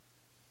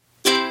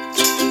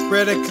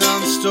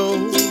Predacon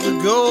stole the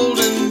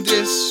golden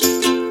disc.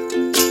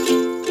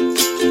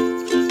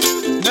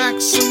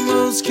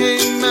 Maximals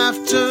came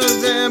after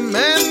them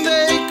and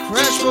they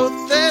crashed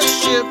both their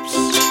ships.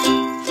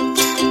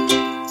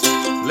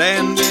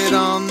 Landed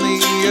on the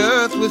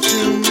earth with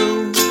 2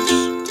 moons.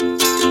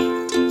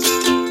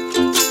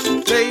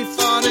 They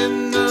fought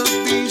in the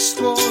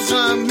Beast Wars.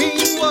 I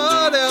mean,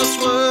 what else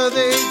were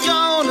they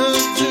gonna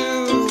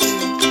do?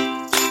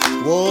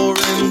 War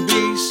and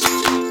Beast.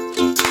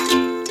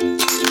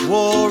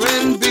 War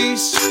and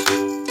Beast.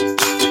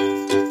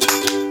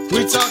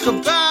 We talk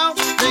about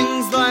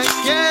things like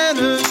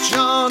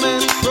energon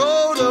and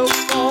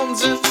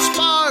protoforms and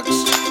sparks.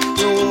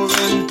 War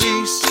and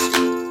Beast.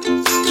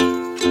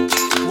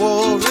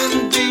 War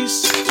and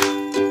Beast.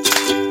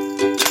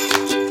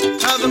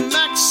 How the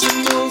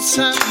Maximals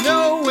have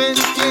no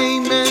end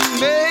game and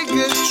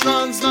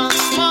Megatron's not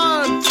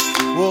smart.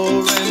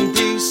 War and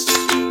Beast.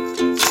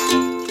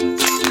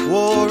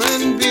 War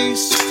and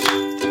Beast.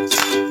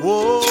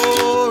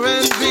 War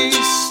and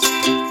Beast.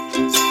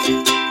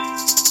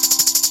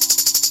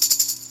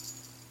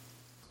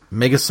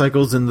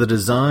 Megacycles in the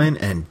design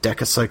and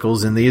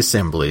decacycles in the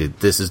assembly.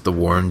 This is the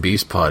War and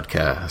Beast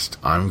podcast.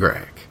 I'm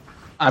Greg.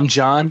 I'm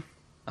John.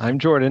 I'm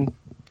Jordan.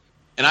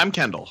 And I'm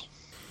Kendall.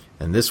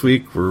 And this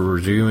week we're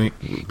reviewing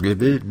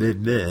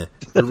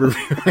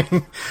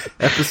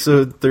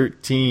episode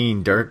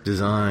 13, Dark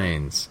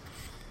Designs.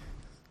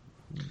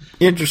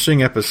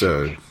 Interesting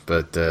episode,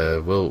 but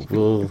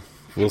we'll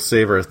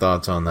save our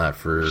thoughts on that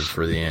for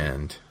the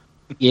end.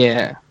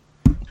 Yeah.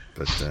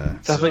 But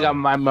Definitely got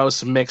my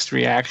most mixed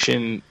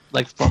reaction,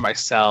 like, for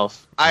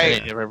myself.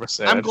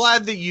 I'm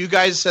glad that you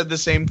guys said the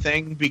same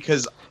thing,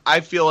 because I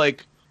feel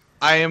like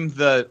I'm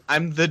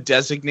the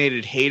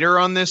designated hater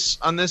on this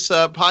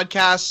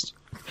podcast,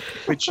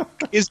 which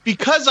is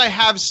because I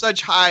have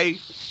such high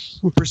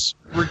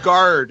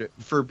regard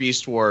for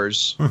Beast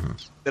Wars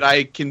that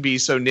I can be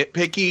so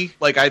nitpicky.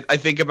 Like I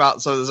think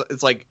about, so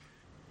it's like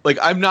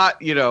I'm not,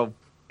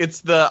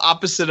 it's the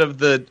opposite of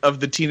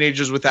the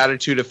Teenagers with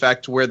Attitude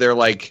effect, where they're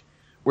like,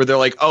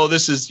 oh,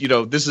 this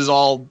is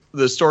all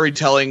the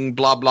storytelling,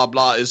 blah blah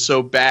blah, is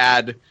so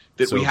bad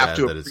that so we have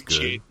to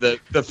appreciate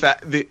the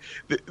fact that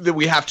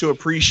we have to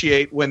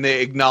appreciate when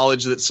they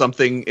acknowledge that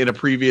something in a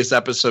previous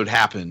episode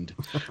happened,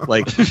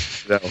 like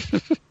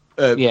the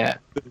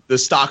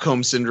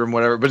Stockholm syndrome,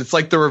 whatever. But it's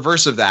like the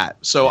reverse of that.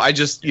 So I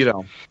just I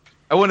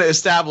want to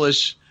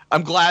establish.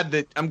 I'm glad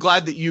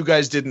that you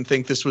guys didn't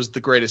think this was the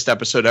greatest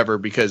episode ever,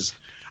 because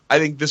I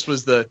think this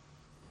was the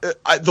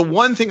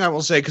one thing I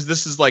will say, because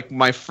this is like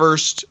my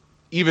first,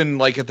 even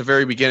like at the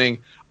very beginning,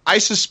 I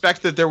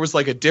suspect that there was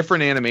like a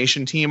different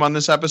animation team on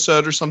this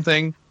episode or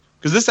something,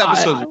 because this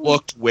episode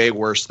looked way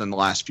worse than the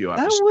last few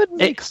episodes. That would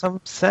make some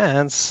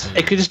sense.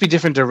 It could just be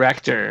different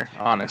director,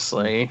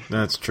 honestly.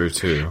 That's true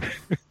too.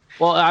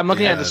 Well, I'm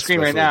looking at the screen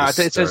right now.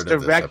 It says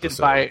directed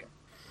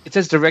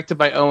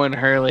by Owen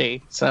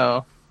Hurley.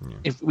 So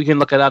if we can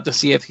look it up to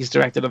see if he's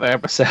directed other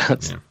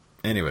episodes. Yeah.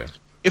 Anyway.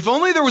 If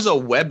only there was a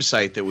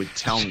website that would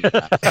tell me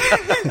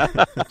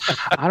that.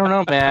 I don't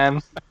know,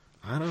 man.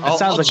 I don't know. That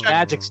sounds like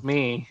magic to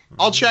me.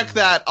 I'll check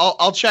that.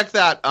 I'll check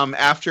that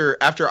after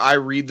I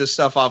read the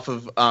stuff off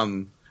of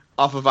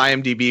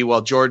IMDb,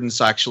 while Jordan's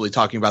actually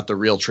talking about the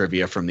real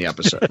trivia from the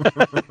episode.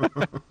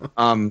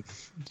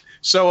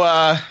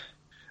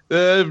 The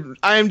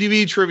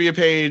IMDb trivia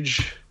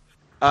page.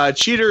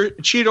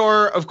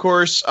 Cheetor, of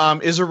course,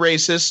 is a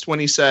racist when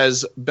he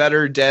says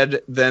 "better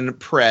dead than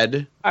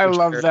pred." I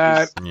love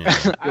that.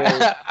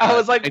 I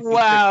was like,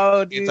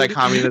 "Wow, dude!"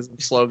 Anti-communism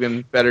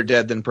slogan: "Better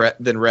dead than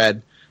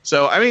red."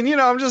 So, I mean,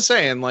 I'm just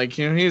saying, like,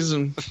 he's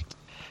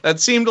that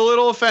seemed a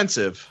little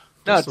offensive.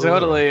 No,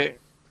 totally.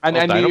 I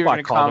knew you were going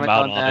to comment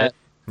on that.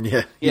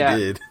 Yeah, he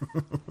did.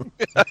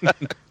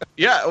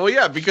 Yeah, well,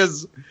 yeah,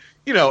 because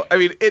I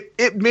mean,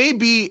 it may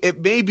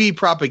be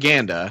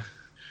propaganda.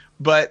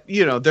 But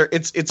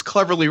it's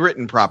cleverly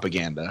written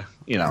propaganda.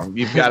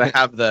 You've got to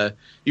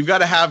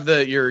have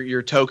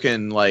your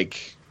token,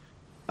 like,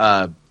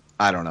 I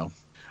don't know.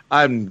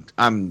 I'm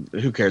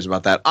who cares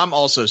about that? I'm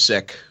also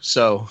sick,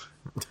 so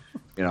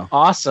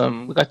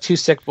Awesome. We got 2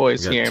 sick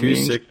boys here. 2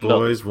 sick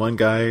boys. One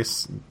guy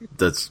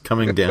that's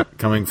coming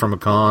from a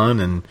con,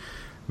 and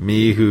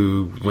me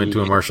who went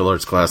to a martial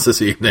arts class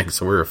this evening.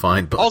 So we're a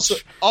fine bunch.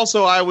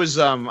 Also, I was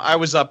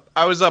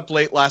up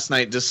late last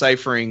night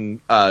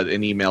deciphering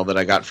an email that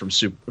I got from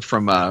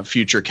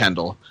Future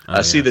Kendall.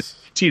 See the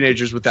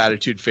Teenagers with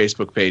Attitude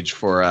Facebook page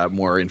for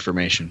more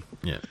information.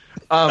 Yeah.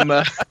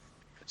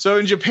 So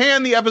in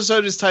Japan, the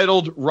episode is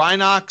titled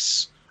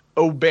Rhinox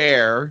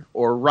O'Bear,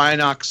 or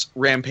Rhinox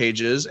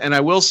Rampages, and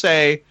I will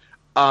say,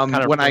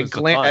 when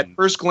at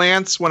first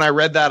glance when I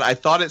read that, I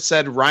thought it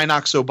said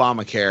Rhinox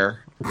Obamacare.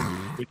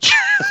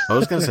 I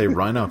was going to say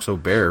Rhinox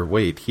O'Bear.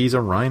 Wait, he's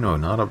a rhino,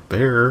 not a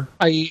bear.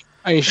 Are you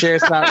sure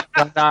it's not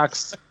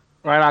Rhinox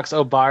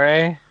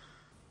Obare?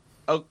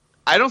 Oh,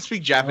 I don't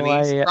speak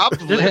Japanese.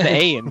 Probably. There's an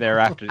A in there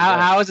after that.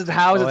 How is it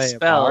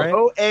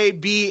spelled?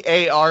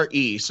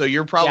 Oabare. So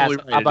you're probably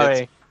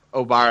right.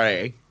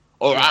 Obare.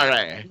 It's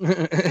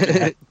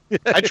Obare.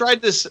 I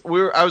tried this.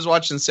 I was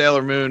watching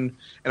Sailor Moon,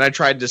 and I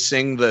tried to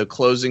sing the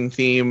closing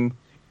theme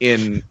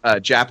in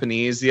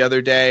Japanese the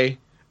other day.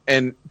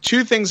 And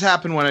two things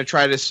happen when I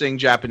try to sing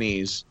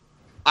Japanese.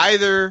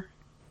 Either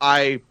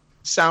I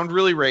sound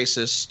really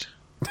racist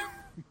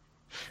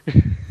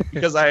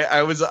because I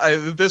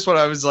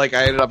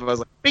ended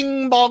up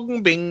bing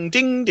bong bing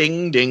ding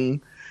ding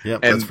ding.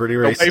 Yep, that's pretty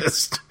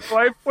racist. So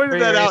I pointed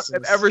that out,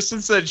 and ever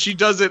since then, she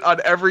does it on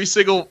every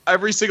single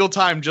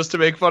time just to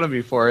make fun of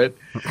me for it.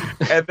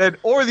 And then,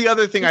 or the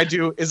other thing I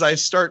do is I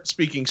start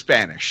speaking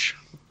Spanish,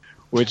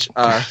 which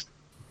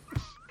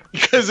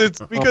because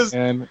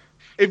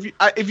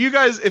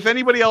if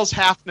anybody else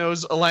half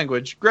knows a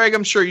language, Greg,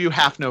 I'm sure you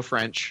half know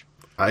French.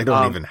 I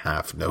don't even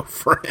half know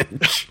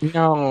French.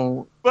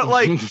 No, but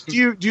like,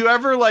 do you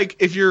ever like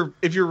if you're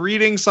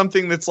reading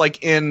something that's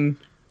like in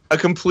a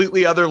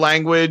completely other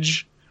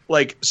language?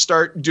 Like,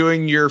 start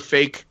doing your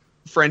fake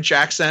French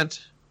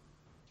accent,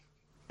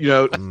 you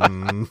know,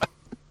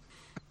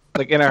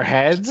 like in our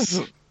heads.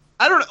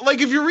 I don't know.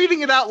 Like, if you're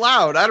reading it out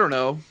loud, I don't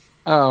know.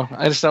 Oh,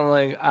 I just don't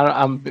like.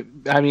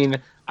 I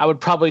mean, I would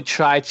probably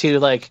try to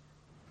like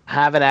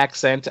have an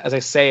accent as I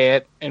say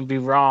it and be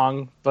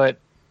wrong, but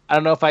I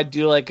don't know if I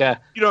do like a.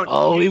 You don't.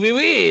 Oh,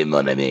 oui,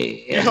 mon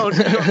ami. You don't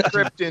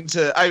drift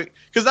into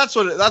because that's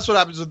what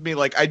happens with me.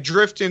 Like, I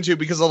drift into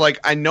because of like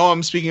I know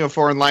I'm speaking a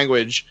foreign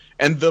language,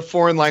 and the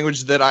foreign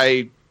language that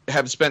I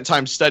have spent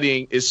time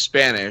studying is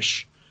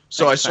Spanish.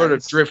 So I sort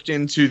of drift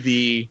into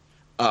the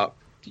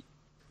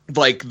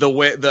like the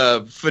way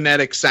the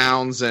phonetic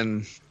sounds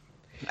and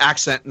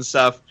accent and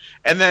stuff.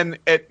 And then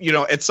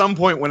at some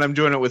point when I'm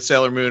doing it with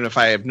Sailor Moon, if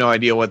I have no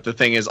idea what the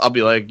thing is, I'll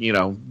be like,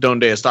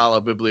 donde está la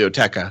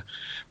biblioteca?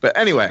 But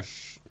anyway,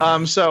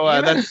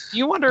 that's.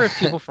 You wonder if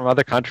people from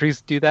other countries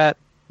do that?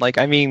 Like,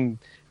 I mean,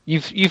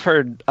 you've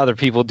heard other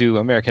people do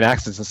American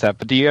accents and stuff,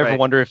 but do you ever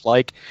wonder if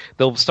like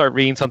they'll start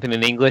reading something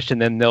in English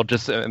and then they'll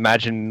just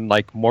imagine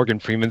like Morgan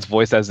Freeman's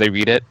voice as they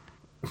read it?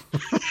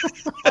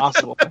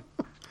 Possible.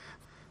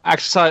 I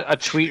actually saw a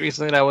tweet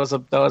recently that was a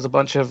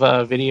bunch of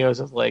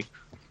videos of like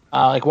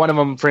one of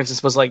them, for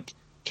instance, was like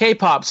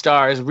K-pop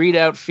stars read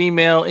out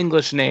female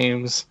English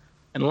names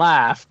and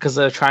laugh because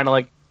they're trying to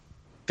like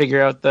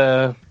figure out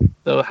the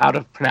how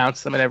to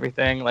pronounce them and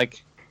everything.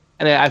 Like,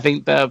 and I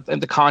think in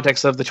the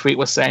context of the tweet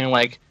was saying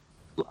like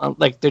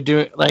they're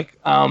doing like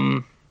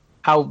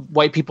how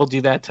white people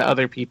do that to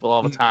other people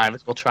all the time.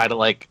 Is we'll try to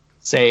like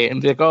say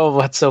and be like, oh,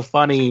 that's so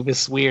funny,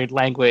 this weird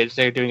language.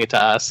 They're doing it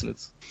to us, and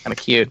it's kind of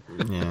cute.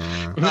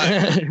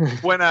 Yeah.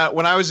 When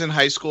I was in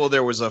high school,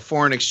 there was a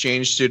foreign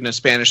exchange student, a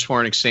Spanish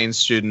foreign exchange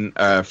student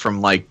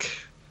from I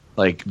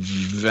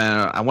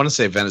want to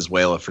say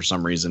Venezuela for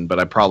some reason, but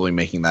I'm probably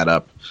making that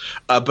up.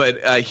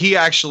 But he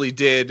actually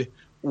did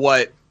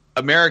what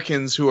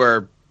Americans who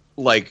are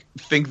like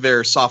think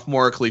they're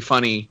sophomorically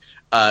funny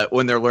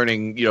when they're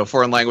learning,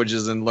 foreign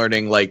languages and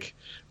learning like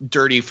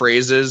dirty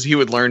phrases. He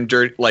would learn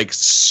like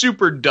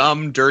super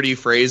dumb, dirty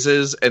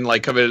phrases and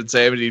like come in and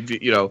say, and he'd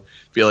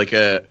be like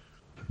a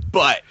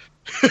but.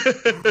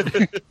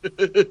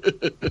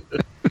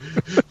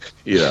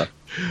 Yeah,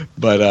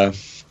 but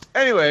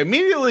anyway,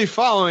 immediately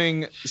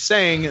following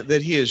saying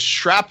that he is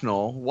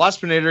Shrapnel,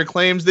 Waspinator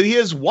claims that he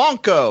is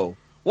Wonko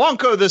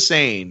the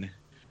Sane,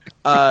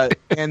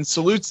 and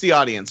salutes the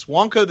audience.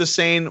 Wonko the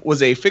Sane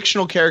was a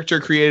fictional character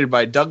created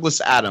by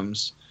Douglas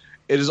Adams.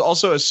 It is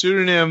also a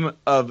pseudonym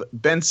of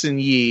Benson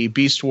Yee,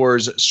 Beast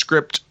Wars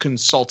script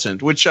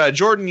consultant, which,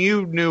 Jordan,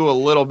 you knew a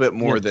little bit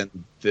more than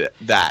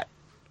that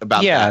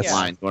about that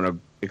line. You want to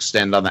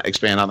expand on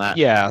that?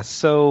 Yeah,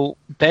 so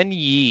Ben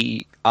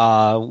Yee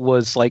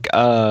was like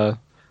a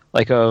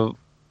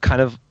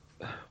kind of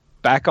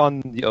back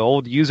on the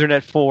old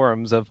Usenet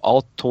forums of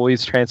All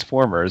Toys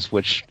Transformers,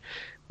 which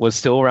was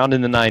still around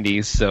in the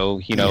 90s.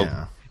 So,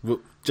 Yeah. Well,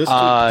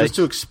 just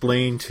to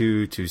explain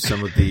to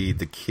some of the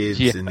kids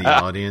in the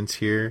audience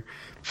here,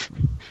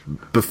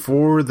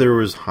 before there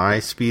was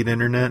high-speed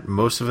internet,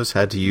 most of us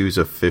had to use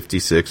a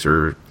 56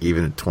 or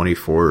even a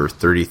 24 or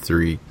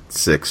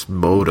 33.6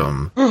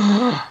 modem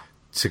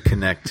to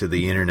connect to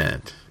the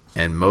internet.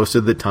 And most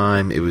of the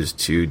time, it was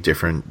two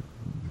different,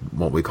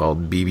 what we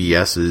called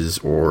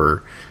BBSs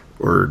or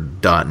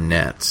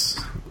 .nets,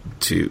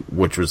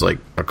 which was like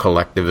a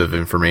collective of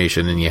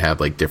information, and you had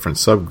like different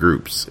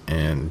subgroups,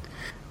 and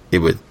it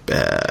was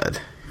bad.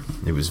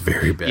 It was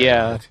very bad.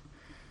 Yeah,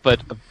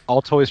 but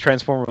All Toys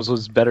Transformers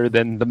was better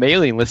than the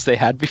mailing list they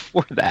had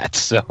before that.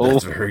 So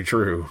that's very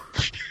true.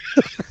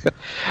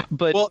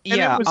 But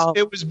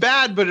it was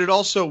bad, but it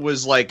also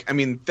was like, I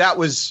mean, that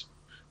was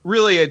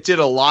really, it did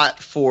a lot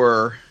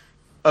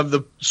of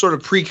the sort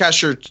of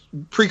precursor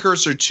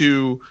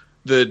to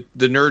the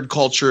nerd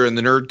culture and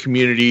the nerd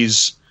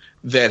communities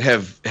that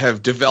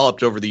have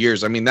developed over the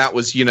years. I mean, that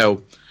was,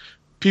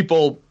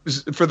 people,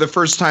 for the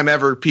first time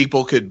ever,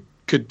 people could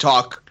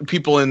talk,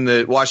 people in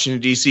the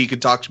Washington DC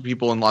could talk to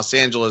people in Los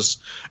Angeles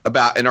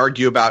about and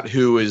argue about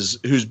who's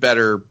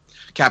better,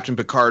 Captain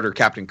Picard or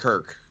Captain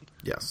Kirk.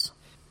 Yes.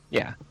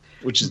 Yeah.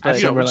 Which is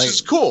which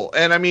is cool.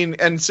 And I mean,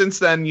 and since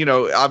then,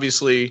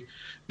 obviously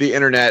the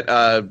internet,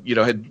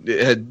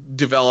 had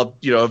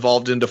developed,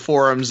 evolved into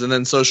forums and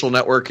then social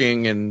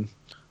networking and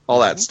all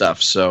that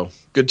stuff. So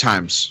good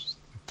times.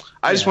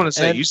 I just want to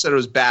say, you said it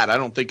was bad. I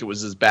don't think it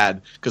was as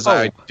bad because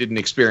I didn't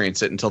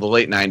experience it until the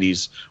late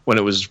 90s when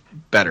it was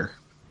better.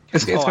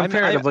 It's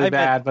comparatively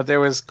bad, but there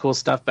was cool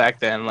stuff back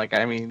then. Like,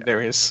 I mean, I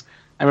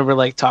remember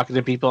like talking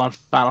to people on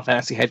Final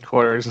Fantasy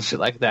headquarters and shit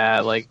like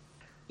that. Like,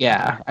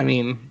 yeah, I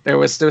mean, there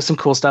was some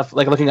cool stuff,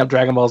 like looking up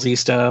Dragon Ball Z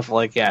stuff.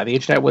 Like, yeah, the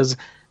internet wasn't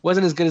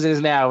as good as it is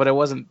now, but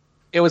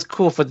it was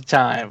cool for the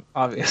time,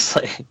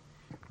 obviously.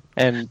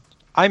 And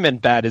I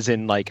meant bad as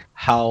in like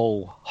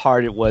how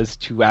hard it was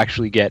to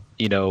actually get,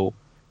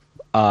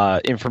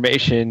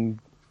 information,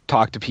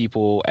 talk to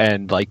people,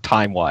 and like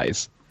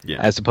time-wise,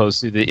 as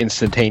opposed to the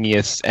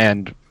instantaneous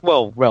and,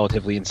 well,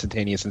 relatively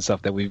instantaneous and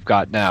stuff that we've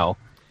got now.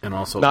 And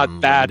also not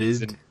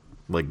unlimited, bad,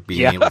 like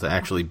being able to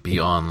actually be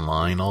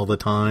online all the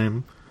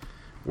time,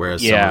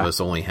 whereas some of us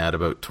only had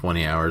about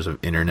 20 hours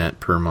of internet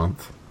per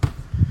month.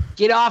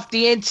 Get off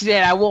the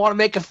internet! I want to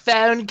make a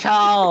phone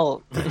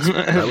call!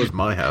 That was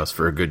my house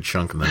for a good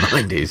chunk of the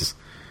 90s.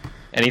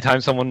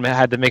 Anytime someone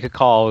had to make a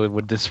call, it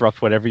would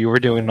disrupt whatever you were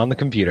doing on the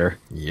computer.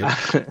 Yep.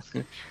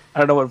 I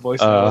don't know what voice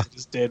I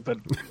just did, but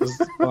it was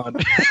fun.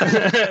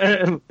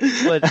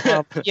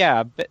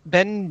 But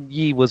Ben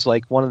Yee was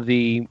like one of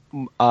the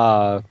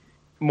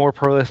more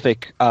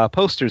prolific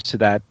posters to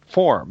that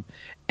forum,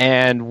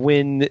 and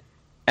when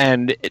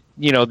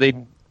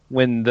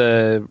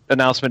the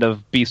announcement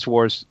of Beast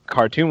Wars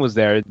cartoon was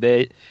there,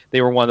 they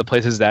were one of the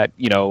places that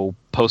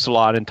posted a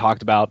lot and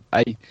talked about.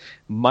 I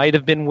might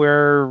have been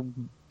where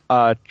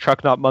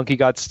Truck Not Monkey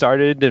got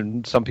started,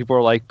 and some people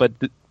were like,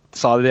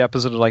 saw the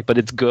episode like, but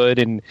it's good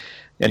and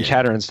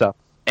chatter and stuff.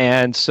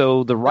 And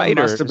so the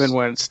writers must have been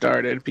when it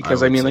started,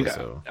 because I mean, like,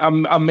 so.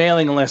 A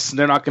mailing list,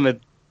 they're not going to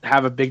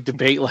have a big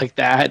debate like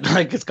that.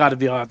 Like, it's got to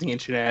be on the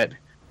internet.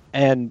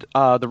 And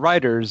the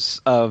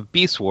writers of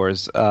Beast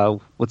Wars,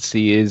 what's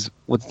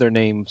their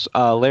names?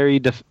 Larry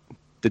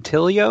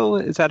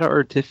DiTilio, is that,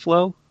 or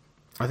Tiflo?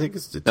 I think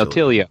it's DiTilio. No,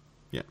 Tilio.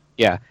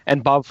 Yeah.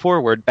 And Bob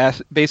Forward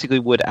basically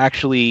would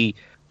actually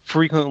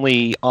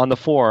frequently on the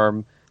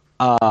forum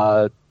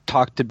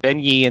talk to Ben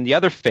Yee and the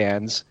other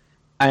fans,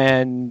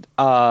 and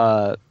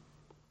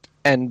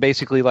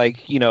basically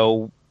like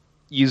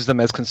use them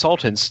as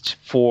consultants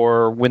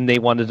for when they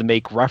wanted to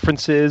make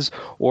references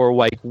or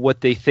like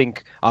what they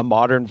think a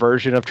modern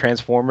version of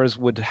Transformers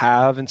would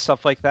have and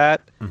stuff like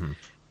that. Mm-hmm.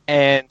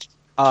 And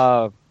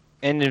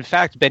in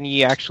fact, Ben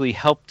Yee actually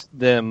helped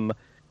them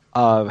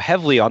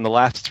heavily on the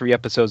last 3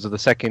 episodes of the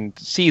second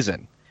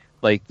season,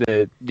 like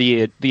the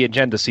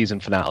Agenda season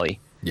finale.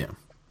 Yeah.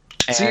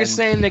 So you're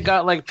saying they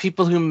got like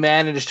people who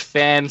managed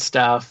fan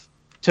stuff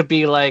to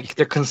be like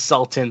their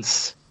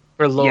consultants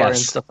for lore and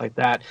stuff like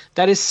that.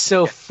 That is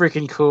so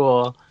freaking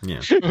cool.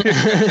 Yeah.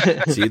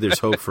 See, there's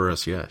hope for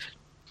us yet.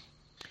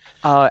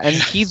 And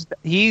he's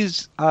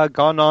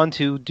gone on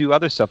to do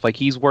other stuff. Like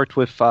he's worked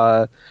with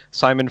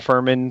Simon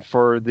Furman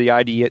for the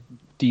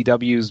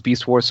IDW's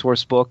Beast Wars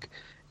source book,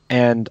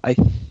 and I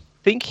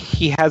think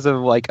he has it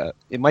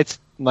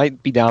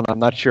might be down, I'm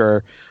not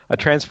sure, a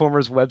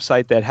Transformers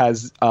website that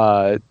has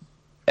a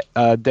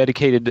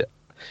dedicated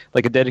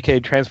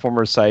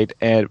Transformers site,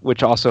 and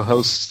which also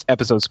hosts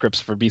episode scripts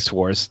for Beast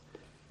Wars.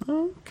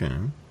 Okay.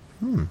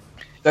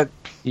 That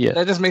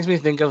just makes me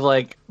think of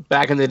like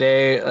back in the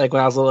day, like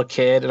when I was a little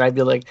kid, and I'd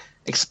be like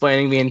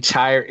explaining the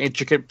entire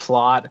intricate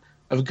plot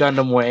of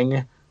Gundam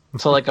Wing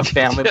to like a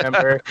family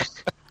member,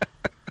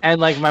 and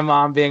like my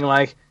mom being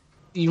like,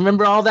 "You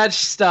remember all that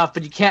stuff,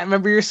 but you can't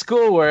remember your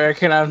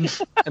schoolwork," and I'm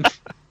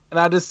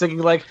just thinking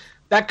like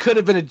that could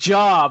have been a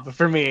job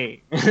for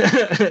me.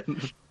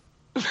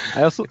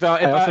 If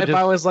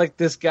I was like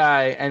this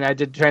guy and I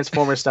did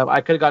Transformer stuff,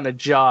 I could have gotten a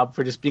job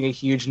for just being a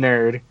huge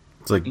nerd.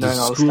 It's like,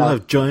 does school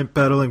have giant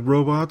battling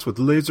robots with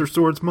laser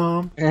swords,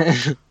 Mom?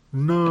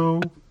 No.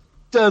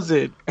 Does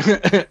it?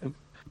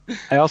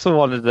 I also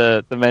wanted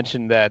to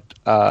mention that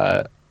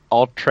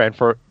All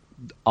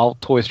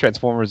Toys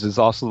Transformers is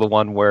also the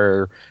one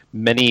where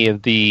many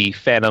of the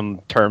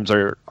Phantom terms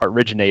are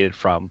originated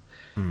from,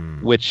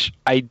 which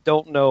I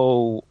don't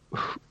know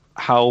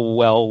how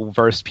well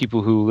versed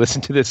people who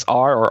listen to this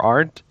are or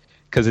aren't,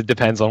 because it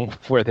depends on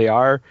where they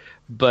are.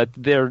 But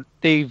they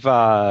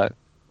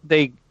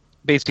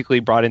basically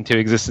brought into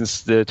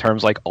existence the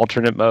terms like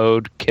alternate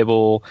mode,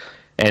 kibble,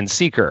 and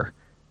seeker.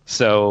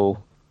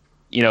 So,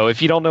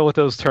 if you don't know what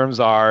those terms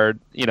are,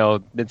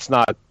 it's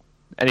not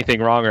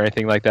anything wrong or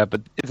anything like that.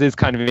 But it is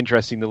kind of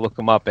interesting to look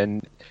them up,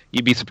 and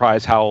you'd be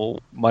surprised how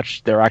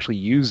much they're actually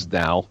used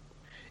now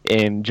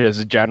in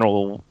just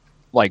general,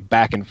 like,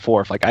 back and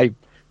forth. Like, I'm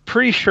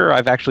pretty sure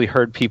I've actually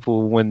heard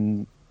people,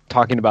 when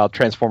talking about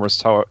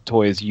Transformers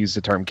toys, use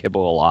the term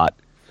kibble a lot.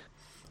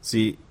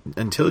 See,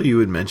 until you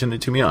had mentioned it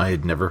to me, I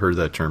had never heard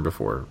that term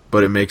before.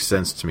 But it makes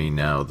sense to me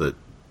now that,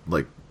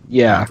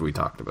 after we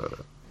talked about it.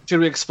 Should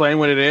we explain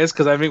what it is?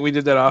 Because I think we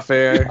did that off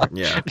air.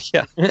 Yeah.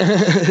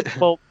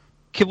 Well,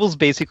 kibble's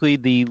basically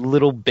the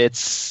little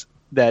bits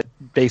that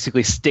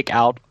basically stick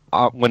out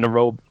when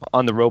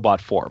on the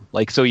robot form.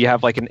 Like, so you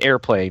have like an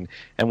airplane,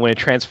 and when it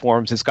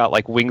transforms, it's got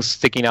like wings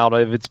sticking out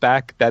of its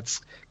back.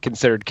 That's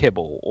considered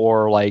kibble.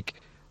 Or like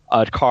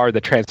a car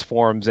that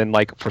transforms and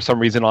like for some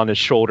reason on its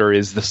shoulder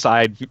is the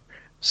side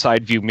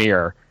view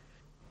mirror.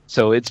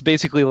 So it's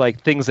basically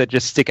like things that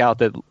just stick out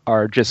that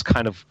are just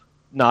kind of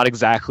not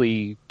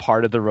exactly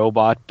part of the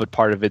robot, but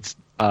part of its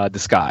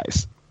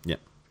disguise. Yeah.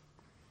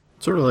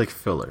 Sort of like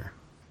filler.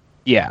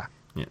 Yeah.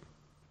 Yeah.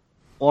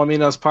 Well, I mean,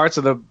 those parts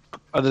of the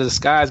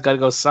disguise got to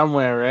go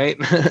somewhere, right?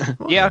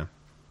 Well, yeah.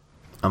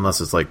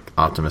 Unless it's like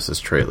Optimus's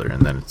trailer,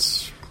 and then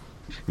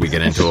we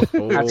get into a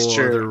whole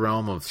other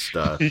realm of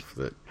stuff.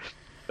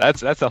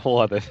 That's a whole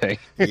other thing.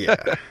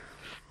 Yeah.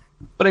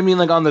 But I mean,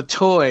 like on the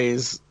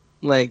toys,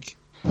 like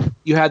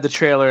you had the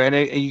trailer, and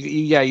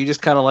you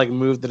just kind of like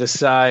moved it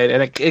aside,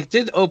 and it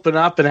did open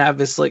up and have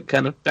this like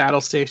kind of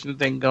battle station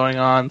thing going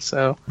on.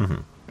 So,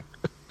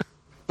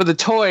 for the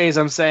toys,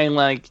 I'm saying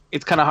like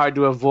it's kind of hard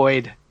to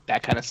avoid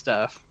that kind of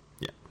stuff.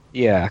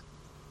 Yeah,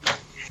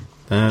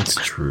 that's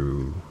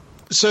true.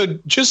 So,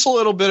 just a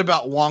little bit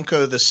about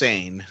Wonko the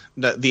Sane,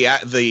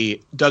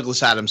 the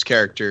Douglas Adams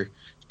character,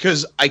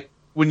 because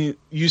when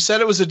you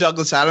said it was a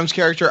Douglas Adams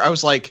character, I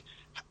was like,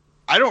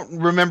 I don't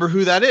remember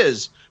who that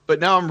is. But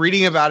now I'm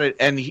reading about it,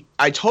 and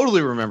I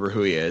totally remember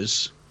who he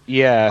is.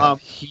 Yeah,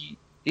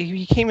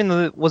 he came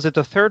in was it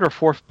the third or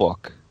fourth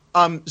book?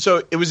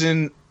 So it was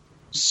in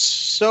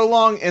So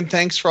Long and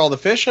Thanks for All the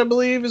Fish, I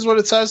believe, is what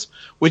it says,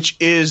 which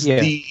is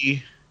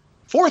the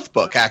fourth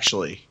book,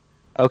 actually.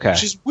 Okay,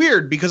 which is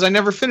weird because I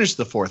never finished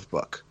the fourth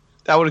book.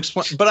 That would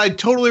explain. But I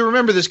totally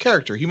remember this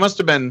character. He must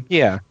have been.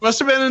 Yeah, must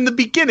have been in the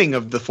beginning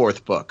of the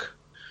fourth book.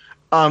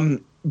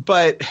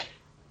 But.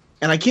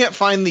 And I can't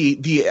find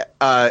the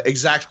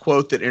exact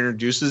quote that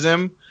introduces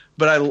him,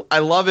 but I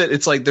love it.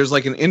 It's like there's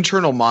like an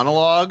internal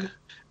monologue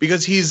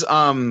because he's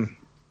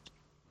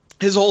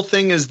his whole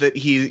thing is that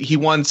he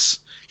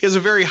has a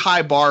very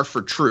high bar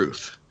for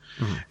truth,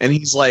 and he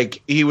was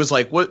like,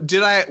 what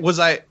was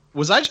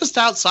I just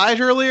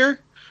outside earlier?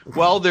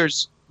 Well,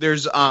 there's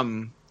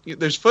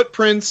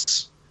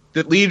footprints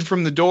that lead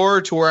from the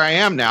door to where I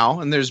am now,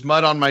 and there's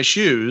mud on my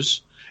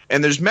shoes,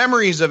 and there's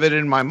memories of it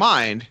in my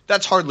mind.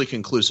 That's hardly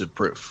conclusive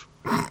proof.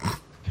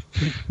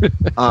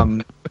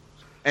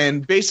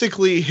 And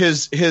basically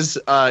his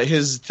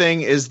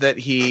thing is that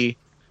he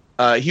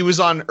was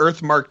on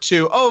Earth Mark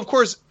II. Oh, of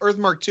course, Earth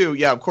Mark II.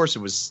 Yeah, of course it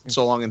was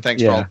So Long and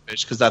Thanks for All the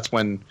Fish, because that's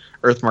when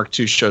Earth Mark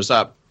II shows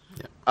up.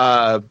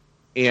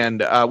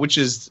 Yeah. Which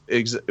is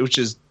you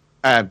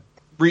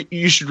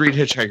should read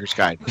Hitchhiker's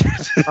Guide.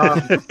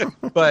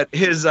 But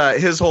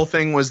his whole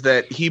thing was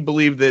that he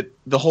believed that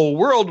the whole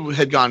world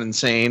had gone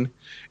insane,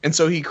 and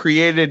so he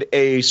created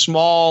a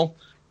small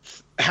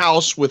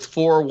house with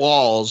 4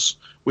 walls,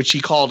 which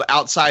he called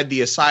outside the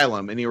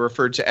asylum, and he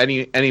referred to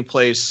any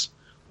place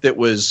that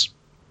was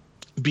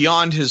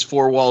beyond his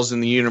 4 walls in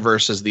the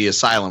universe as the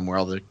asylum, where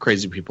all the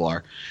crazy people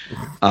are.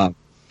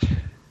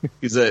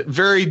 He's a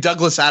very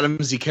Douglas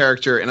Adamsy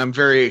character, and I'm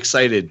very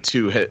excited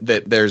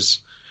that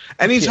there's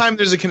anytime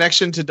there's a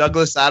connection to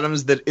Douglas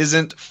Adams that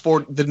isn't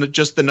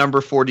just the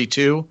number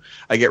 42,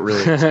 I get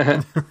really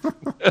excited.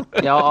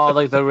 Yeah, all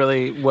like the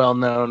really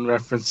well-known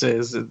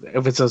references.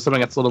 If it's something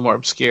that's a little more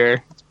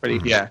obscure, it's pretty.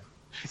 Yeah,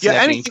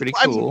 anything pretty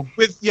cool.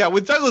 With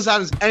Douglas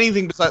Adams,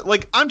 anything besides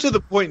I'm to the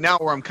point now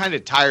where I'm kind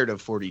of tired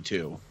of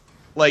 42.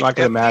 Like, I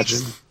can imagine.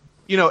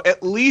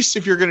 At least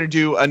if you're going to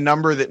do a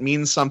number that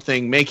means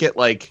something, make it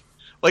like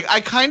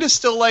I kind of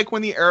still like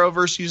when the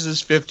Arrowverse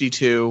uses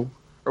 52.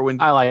 Or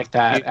when I like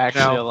that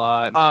a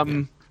lot.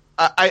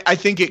 I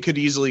think it could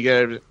easily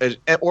get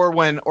or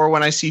when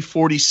I see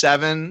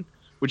 47,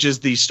 which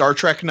is the Star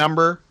Trek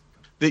number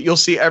that you'll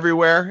see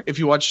everywhere if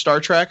you watch Star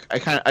Trek.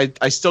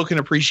 I still can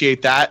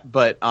appreciate that,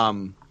 but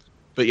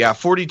yeah,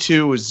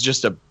 42 is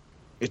just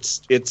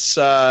it's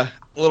a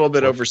little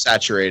bit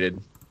oversaturated.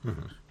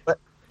 Mm-hmm. But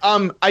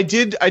I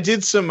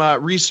did some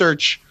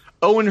research.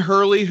 Owen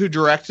Hurley, who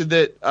directed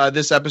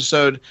this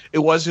episode, it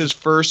was his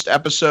first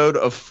episode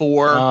of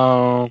 4.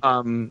 Oh.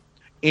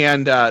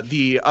 And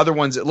the other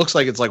ones, it looks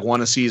like it's like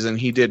one a season.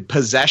 He did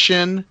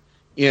Possession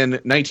in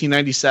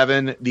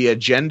 1997, The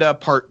Agenda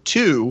Part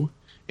 2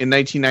 in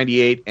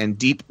 1998, and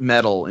Deep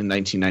Metal in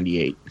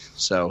 1998.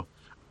 So,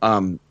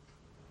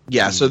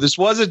 so this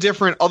was a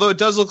different, although it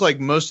does look like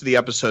most of the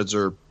episodes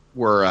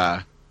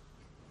were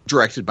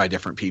directed by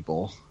different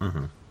people.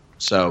 Mm-hmm.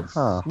 So,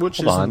 which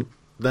is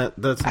that's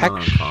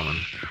not uncommon,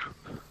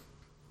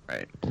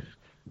 right?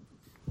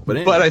 But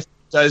anyway. But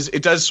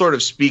it does sort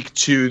of speak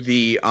to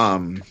the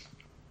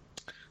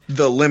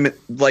limit.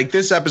 Like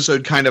this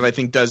episode, kind of I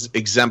think does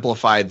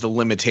exemplify the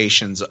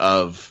limitations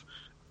of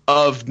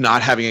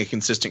not having a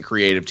consistent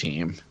creative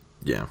team.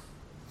 Yeah,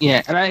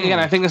 yeah, and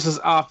I think this is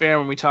off air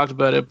when we talked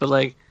about it, but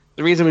like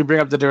the reason we bring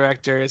up the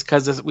director is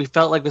because we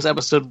felt like this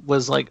episode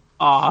was like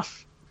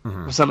off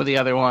from some of the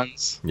other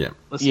ones. Yeah,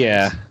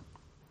 yeah.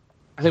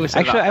 I think we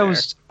said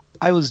actually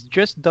I was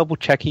just double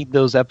checking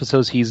those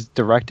episodes he's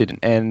directed,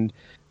 and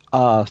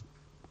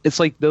it's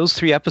like those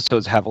 3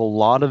 episodes have a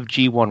lot of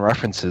G1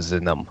 references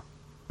in them.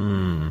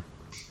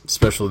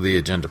 Especially the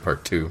Agenda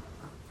Part 2.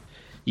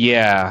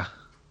 Yeah.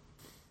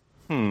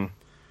 Well,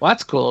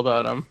 that's cool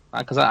about him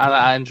because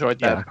I enjoyed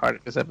that part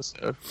of this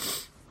episode.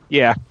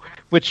 Yeah,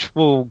 which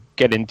we'll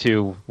get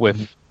into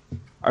with,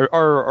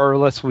 or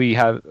unless we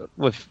have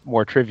with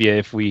more trivia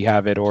if we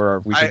have it,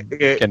 or we can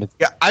get into.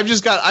 Yeah,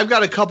 I've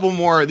got a couple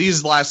more.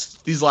 These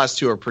last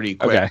two are pretty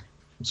quick. Okay.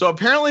 So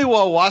apparently,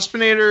 while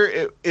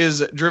Waspinator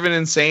is driven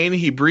insane,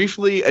 he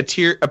briefly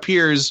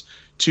appears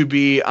to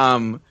be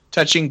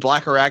touching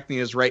Black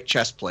Arachnia's right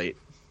chest plate.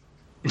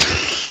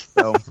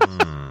 So.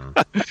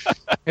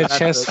 His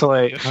chest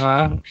plate,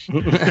 huh?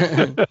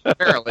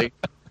 Apparently.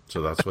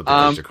 So that's what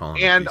they're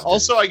calling it. And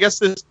also, I guess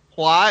this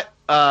plot,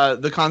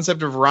 the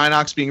concept of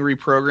Rhinox being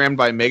reprogrammed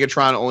by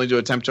Megatron only to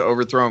attempt to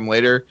overthrow him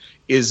later,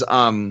 is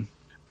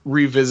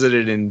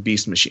revisited in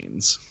Beast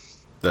Machines.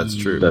 That's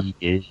true.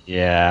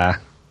 Yeah.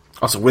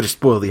 Also, way to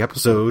spoil the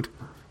episode.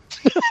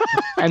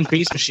 And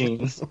Beast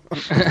Machines.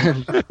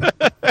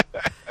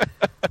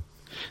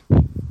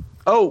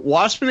 Oh,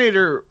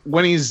 Waspinator,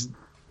 when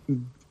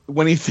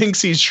he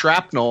thinks he's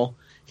shrapnel,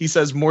 he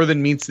says more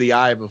than meets the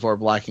eye before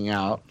blacking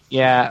out.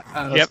 Yeah,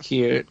 that's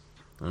cute.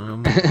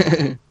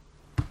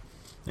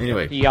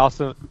 Anyway, he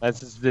also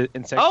that's the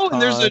Insecticon. Oh,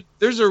 and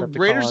there's a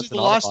Raiders of the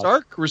Lost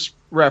Ark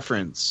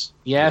reference.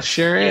 Yeah,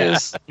 sure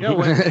is. Yeah,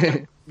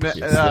 when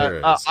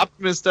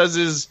Optimus does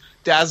his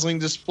dazzling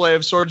display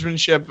of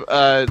swordsmanship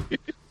to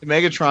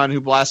Megatron, who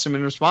blasts him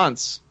in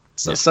response.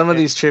 So some of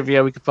these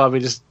trivia we could probably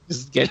just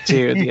get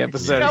to in the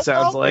episode. Yeah, it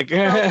sounds like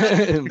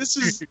this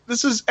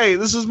is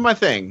my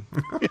thing.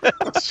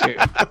 True.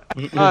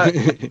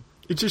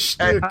 It's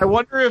just I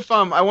wonder if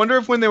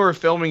when they were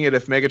filming it,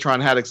 if Megatron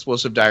had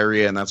explosive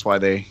diarrhea, and that's why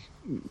they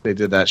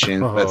did that scene.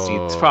 That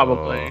scene. It's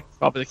probably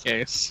the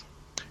case.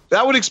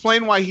 That would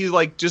explain why he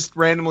just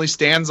randomly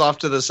stands off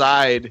to the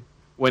side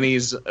when he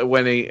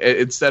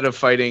instead of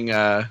fighting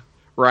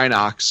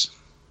Rhinox.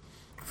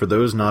 For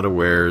those not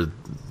aware,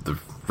 the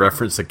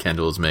reference that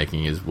Kendall is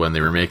making is when they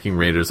were making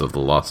Raiders of the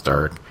Lost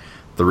Ark,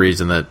 the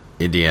reason that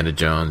Indiana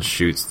Jones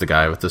shoots the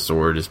guy with the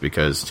sword is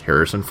because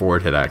Harrison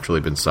Ford had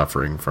actually been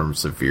suffering from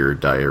severe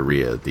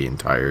diarrhea the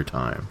entire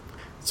time.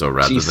 So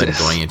rather than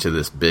going into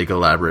this big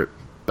elaborate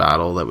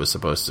battle that was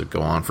supposed to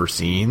go on for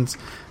scenes,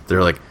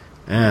 they're like,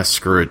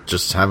 screw it,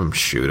 just have him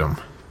shoot him.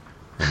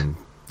 And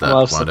that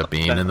wound up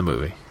being in the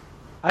movie.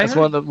 That's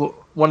one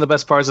of the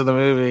best parts of the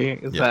movie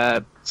is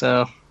that.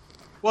 So,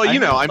 well,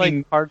 I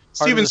mean,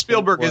 Steven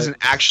Spielberg isn't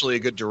actually a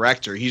good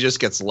director. He just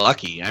gets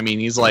lucky. I mean,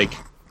 he's like,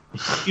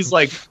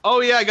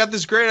 oh yeah, I got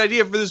this great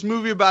idea for this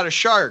movie about a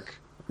shark,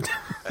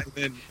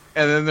 and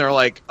then they're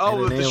like,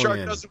 oh, the shark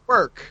doesn't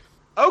work.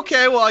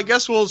 Okay, well, I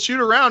guess we'll shoot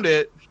around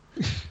it.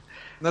 And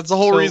that's the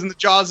whole reason that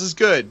Jaws is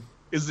good,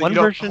 is that you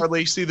don't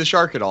hardly see the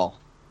shark at all.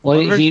 Well,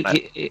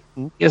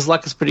 his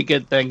luck is pretty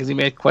good then, because he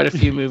made quite a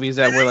few movies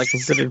that were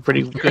considered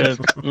pretty good.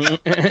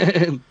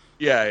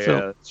 Yeah,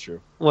 that's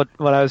true. What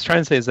I was trying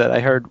to say is that I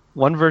heard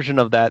one version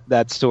of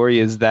that story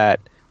is that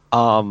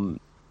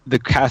the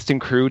cast and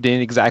crew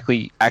didn't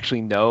exactly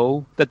actually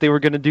know that they were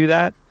going to do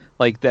that,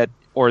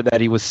 or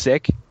that he was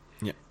sick.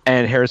 Yeah.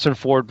 And Harrison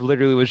Ford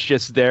literally was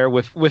just there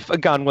with a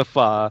gun with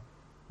a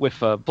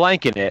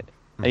blank in it,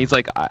 and he's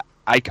like,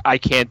 I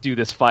can't do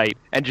this fight,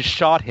 and just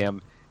shot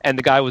him. And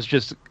the guy was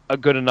just a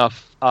good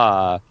enough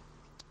improv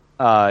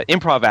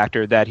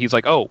actor that he's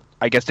like, oh,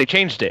 I guess they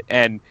changed it,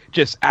 and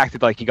just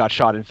acted like he got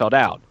shot and fell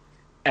down.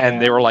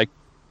 And they were like,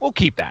 we'll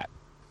keep that.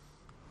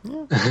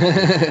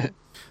 Yeah.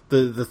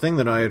 The thing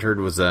that I had heard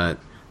was that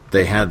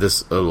they had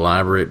this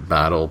elaborate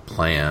battle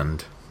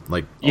planned,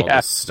 all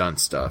this stunt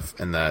stuff,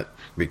 and that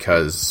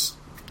because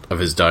of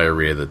his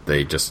diarrhea that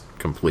they just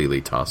completely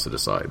tossed it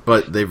aside.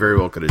 But they very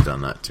well could have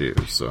done that too,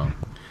 so...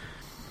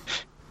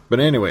 But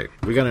anyway,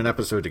 we got an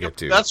episode to get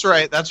to. That's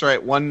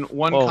right. One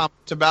comment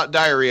about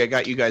diarrhea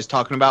got you guys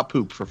talking about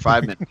poop for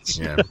 5 minutes.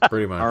 Yeah,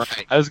 pretty much. All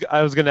right. I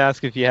was going to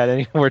ask if you had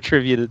any more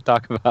trivia to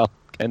talk about,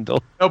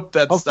 Kendall. Nope,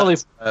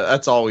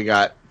 that's all we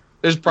got.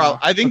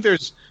 I think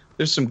there's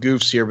some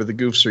goofs here, but the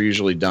goofs are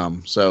usually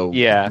dumb. So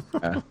yeah.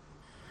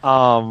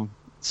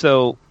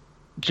 So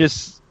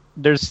just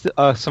there's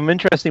some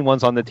interesting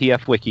ones on the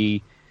TF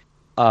wiki.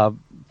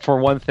 For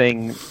one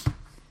thing,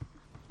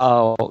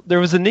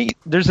 there's a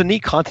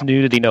neat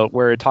continuity note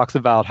where it talks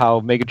about how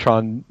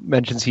Megatron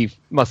mentions he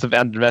must have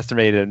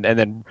underestimated and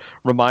then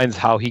reminds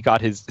how he got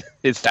his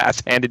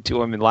ass handed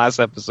to him in last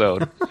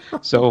episode.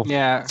 So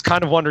yeah, it's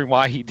kind of wondering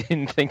why he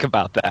didn't think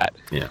about that.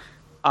 Yeah.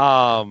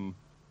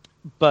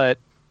 But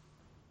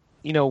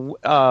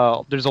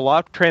there's a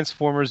lot of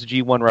Transformers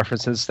G1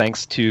 references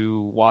thanks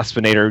to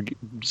Waspinator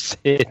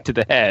hit to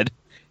the head.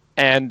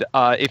 And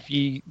if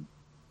you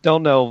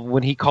don't know,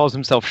 when he calls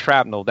himself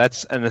Shrapnel,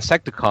 that's an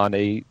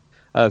Insecticon,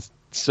 a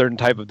certain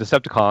type of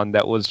Decepticon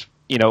that was,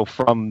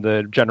 from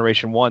the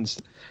Generation 1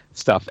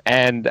 stuff.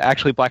 And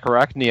actually, Black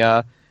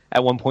Arachnia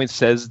at one point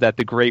says that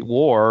the Great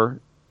War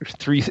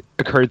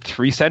occurred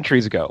 3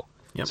 centuries ago.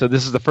 Yep. So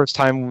this is the first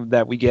time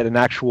that we get an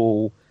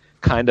actual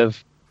kind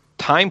of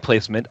time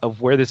placement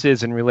of where this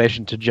is in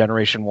relation to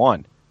Generation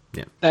 1.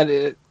 Yeah.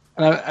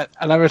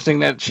 Another thing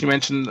that she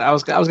mentioned, I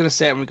was going to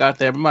say it when we got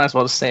there, but might as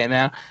well just say it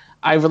now.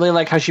 I really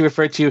like how she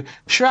referred to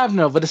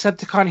Shrapnel, the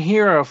Decepticon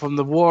hero from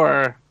the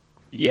war.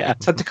 Yeah.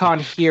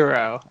 Decepticon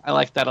hero. I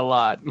like that a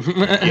lot.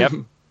 Yep.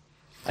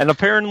 And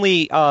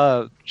apparently,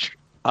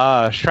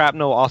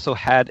 Shrapnel also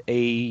had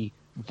a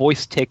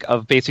voice tick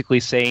of basically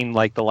saying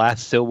like the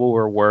last syllable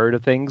or word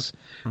of things.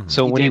 Mm-hmm.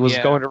 So when he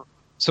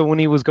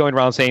was going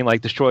around saying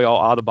like destroy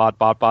all Autobot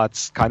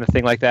botbots kind of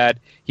thing like that,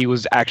 he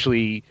was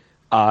actually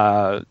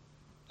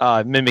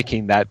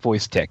mimicking that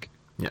voice tick.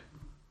 Yep,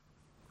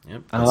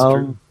 that's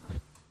true.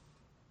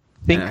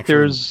 I think actually,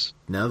 there's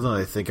now that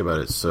I think about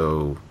it,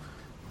 so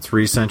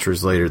 3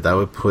 centuries later, that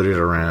would put it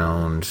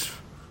around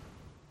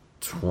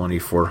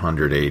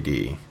 2400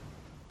 AD.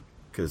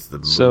 Because the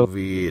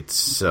movie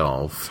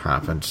itself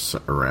happened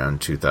around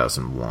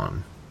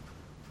 2001,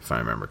 if I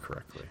remember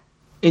correctly.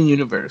 In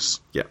universe.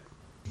 Yeah.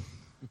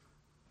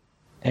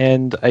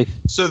 And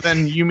So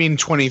then you mean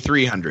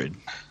 2300?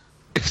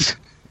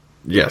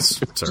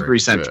 Yes. Sorry. 3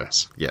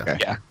 centuries. Yeah. Okay.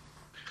 Yeah.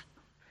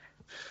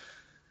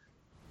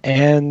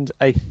 And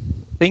I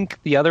think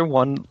the other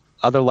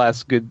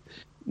last good,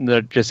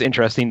 just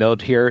interesting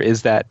note here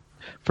is that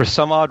for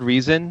some odd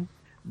reason,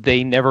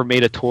 they never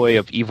made a toy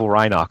of Evil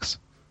Rhinox.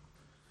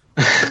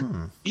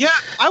 Yeah,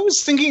 I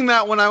was thinking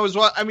that when I was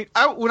when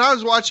I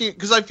was watching it,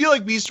 because I feel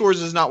like Beast Wars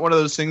is not one of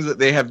those things that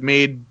they have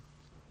made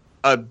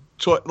a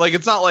toy. Like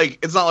it's not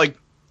like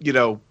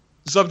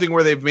something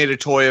where they've made a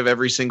toy of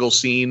every single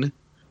scene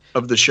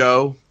of the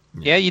show.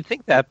 Yeah, you'd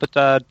think that,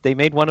 but they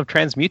made one of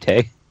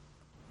Transmute.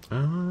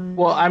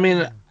 Well, I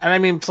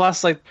mean,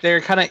 plus like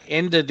they're kind of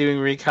into doing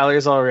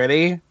recolors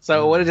already,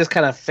 so it would have just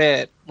kind of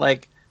fit.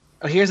 Like,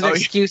 here's an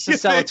excuse to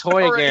sell a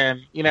toy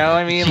again. You know what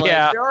I mean? Like,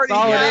 yeah.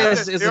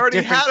 They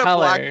already had a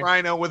black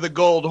rhino with a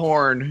gold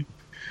horn.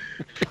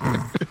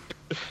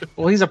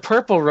 Well, he's a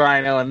purple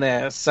rhino in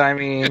this. I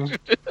mean,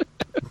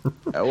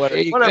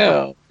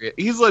 whatever.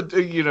 He's like,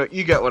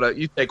 you get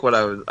you take what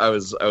I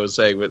was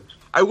saying, but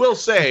I will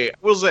say,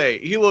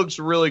 he looks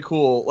really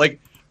cool. Like,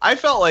 I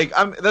felt like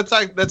that's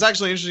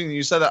actually interesting that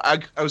you said that.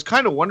 I was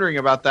kind of wondering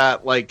about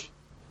that. Like,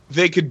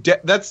 they could.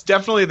 That's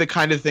definitely the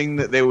kind of thing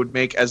that they would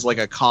make as like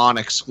a con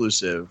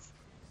exclusive.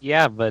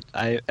 Yeah, but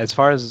as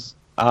far as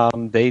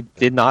they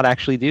did not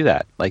actually do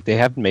that. Like, they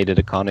haven't made it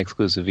a con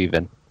exclusive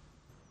even.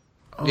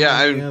 Oh,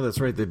 yeah, that's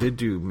right. They did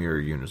do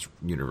Mirror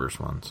Universe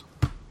ones.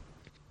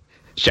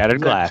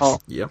 Shattered Glass. Oh,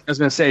 yep. I was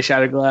going to say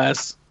Shattered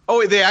Glass.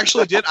 Oh, they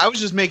actually did. I was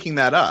just making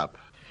that up.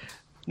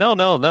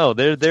 No.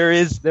 There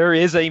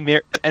is a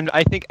mirror, and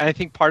I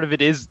think part of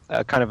it is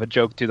kind of a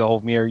joke to the whole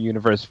Mirror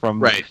Universe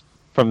from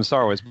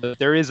Star Wars. But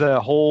there is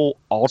a whole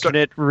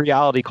alternate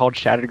reality called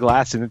Shattered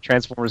Glass in the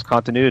Transformers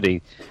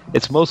continuity.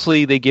 It's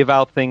mostly they give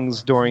out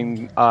things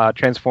during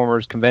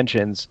Transformers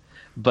conventions,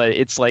 but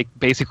it's like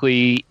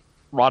basically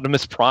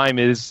Rodimus Prime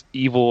is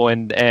evil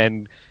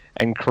and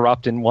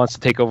corrupt and wants to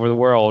take over the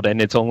world,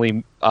 and it's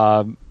only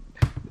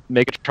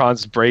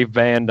Megatron's brave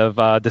band of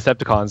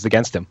Decepticons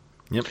against him.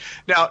 Yep.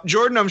 Now,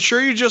 Jordan, I'm sure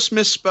you just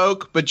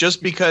misspoke, but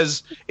just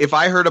because if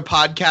I heard a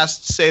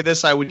podcast say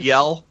this, I would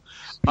yell.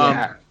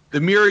 Yeah. The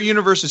Mirror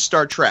Universe is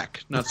Star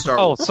Trek, not Star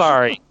Wars. Oh,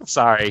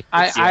 sorry.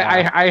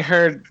 I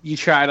heard you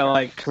try to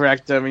like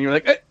correct them, and you're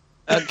like,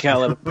 okay,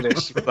 let me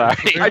finish.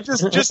 Sorry. I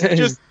just I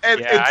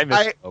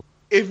misspoke.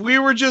 If we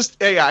were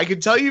just, I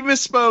could tell you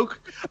misspoke.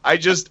 I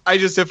just,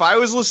 if I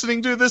was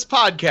listening to this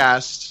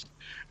podcast,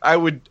 I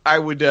would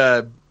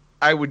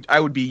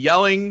be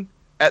yelling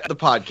at the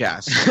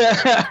podcast.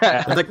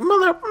 Like,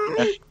 mother.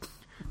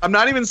 I'm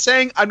not even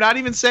saying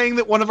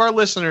that one of our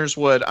listeners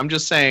would. I'm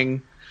just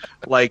saying,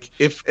 like,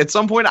 if at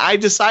some point I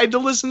decide to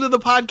listen to the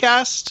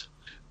podcast,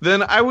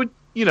 then I would,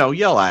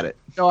 yell at it.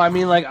 No, I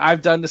mean, like,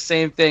 I've done the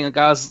same thing. Like,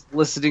 I was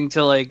listening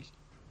to, like,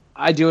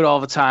 I do it all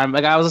the time.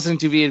 Like, I was listening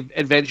to the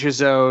Adventure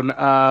Zone,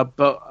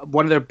 but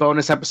one of their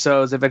bonus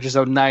episodes, Adventure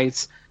Zone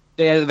Nights,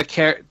 they had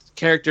the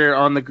character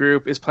on the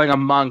group is playing a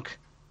monk,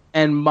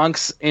 and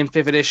monks in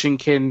 5th edition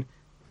can,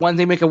 when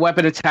they make a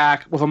weapon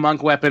attack with a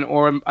monk weapon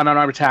or an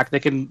unarmed attack, they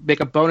can make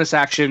a bonus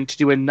action to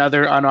do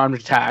another unarmed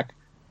attack.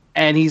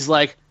 And he's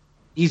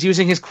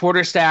using his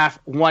quarterstaff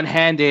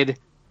one-handed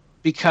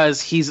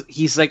because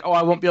he's like, oh,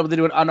 I won't be able to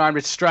do an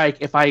unarmed strike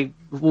if I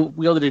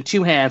wield it in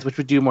 2 hands, which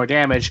would do more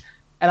damage.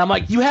 And I'm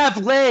like, you have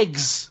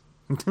legs.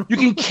 You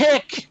can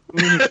kick.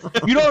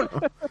 You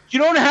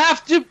don't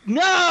have to.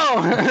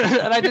 No.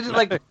 And I didn't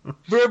like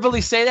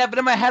verbally say that, but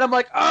in my head I'm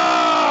like,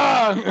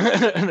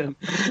 oh.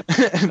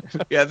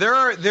 Yeah, there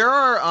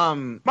are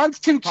monks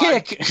can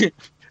kick.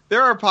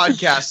 There are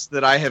podcasts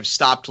that I have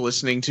stopped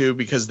listening to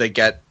because they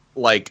get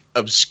like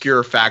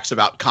obscure facts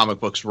about comic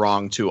books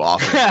wrong too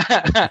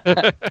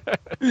often.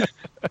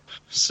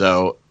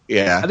 So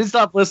yeah, I didn't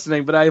stop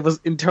listening, but I was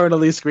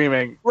internally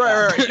screaming.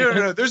 Right.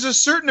 No. There's a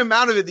certain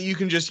amount of it that you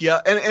can just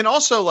yell, and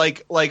also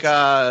like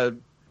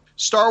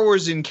Star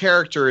Wars in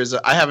Character is.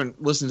 I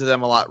haven't listened to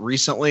them a lot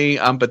recently,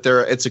 but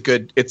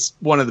it's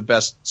one of the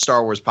best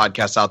Star Wars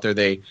podcasts out there.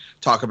 They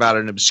talk about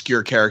an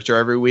obscure character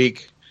every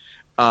week,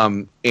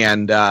 and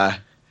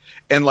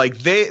and like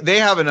they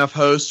have enough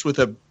hosts with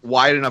a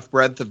wide enough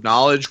breadth of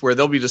knowledge where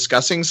they'll be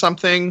discussing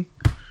something.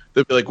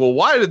 They'll be like, well,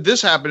 why did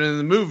this happen in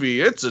the movie?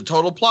 It's a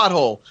total plot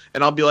hole.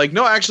 And I'll be like,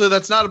 no, actually,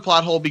 that's not a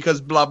plot hole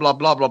because blah, blah,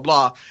 blah, blah,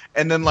 blah.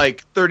 And then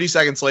like 30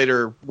 seconds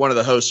later, one of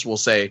the hosts will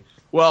say,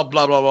 well,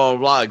 blah, blah, blah,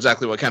 blah,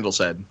 exactly what Kendall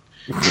said.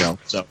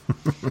 So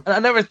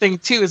another thing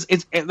too is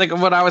it's like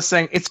what I was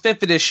saying. It's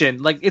 5th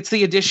edition. Like it's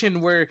the edition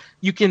where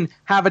you can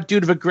have a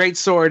dude with a great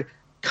sword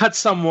cut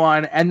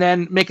someone and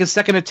then make a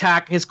second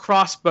attack his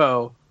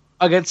crossbow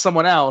against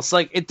someone else.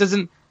 Like it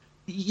doesn't.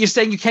 You're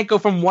saying you can't go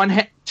from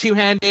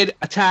two-handed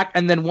attack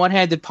and then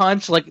one-handed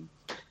punch? Like,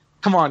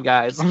 come on,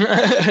 guys.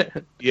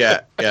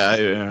 Yeah.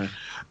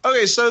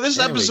 Okay, so this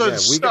episode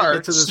starts. We gotta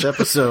get to this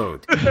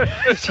episode.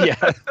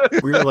 Yeah,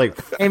 we were like,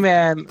 hey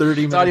man,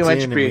 30 minutes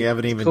in, and we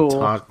haven't even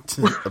talked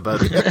about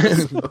the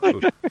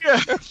episode.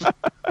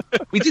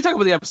 We did talk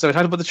about the episode.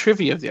 Talked about the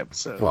trivia of the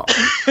episode. Well,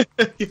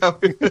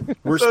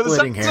 we're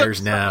splitting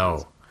hairs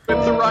now.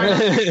 With the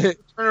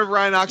return of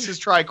Rhinox's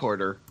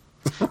tricorder.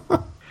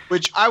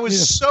 Which I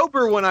was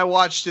sober when I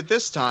watched it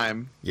this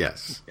time.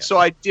 Yes. So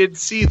I did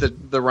see the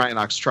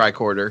Rhinox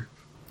tricorder.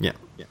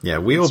 Yeah.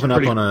 We open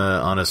up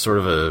on a sort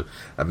of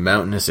a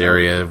mountainous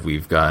area.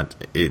 We've got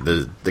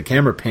the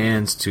camera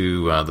pans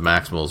to the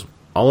Maximals,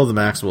 all of the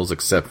Maximals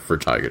except for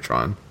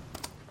Tigatron,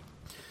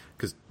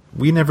 because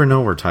we never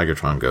know where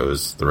Tigatron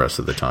goes the rest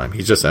of the time.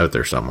 He's just out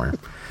there somewhere.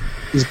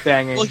 He's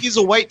banging. Well, he's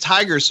a white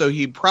tiger, so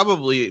he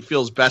probably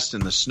feels best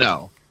in the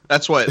snow.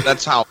 That's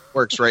how it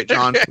works, right,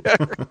 John?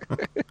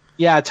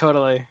 Yeah,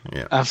 totally.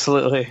 Yeah.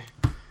 Absolutely.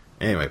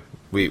 Anyway,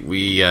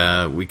 we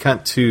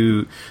cut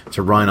to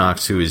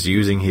Rhinox, who is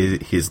using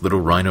his little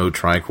Rhino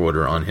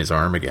tricorder on his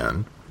arm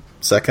again.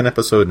 Second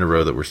episode in a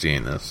row that we're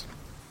seeing this.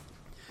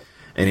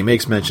 And he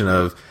makes mention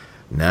of,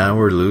 now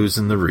we're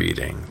losing the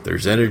reading.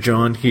 There's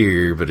Energon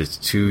here, but it's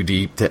too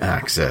deep to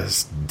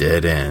access.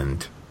 Dead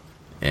end.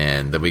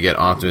 And then we get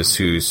Optimus,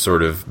 who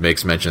sort of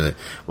makes mention that,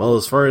 well,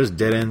 as far as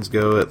dead ends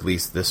go, at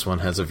least this one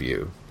has a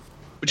view.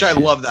 Which I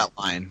love that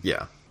line.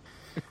 Yeah.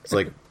 It's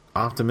like,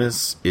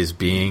 Optimus is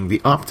being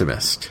the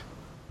optimist.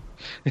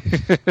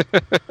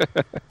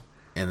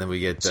 And then we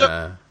get...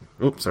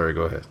 oops, sorry,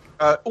 go ahead.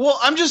 Well,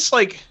 I'm just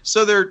like...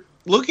 So they're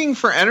looking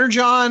for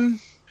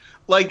Energon.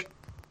 Like,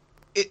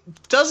 it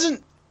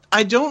doesn't...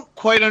 I don't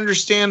quite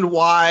understand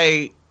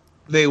why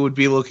they would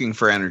be looking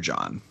for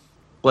Energon.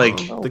 Like,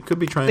 they could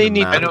be trying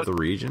to map the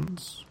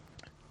regions.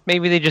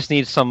 Maybe they just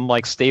need some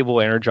like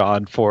stable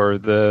Energon for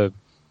the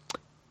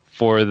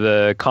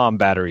comm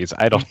batteries.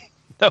 I don't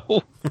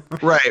know.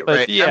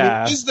 Right. Yeah.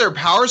 I mean, is their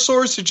power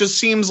source? It just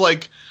seems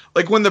like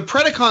when the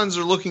Predacons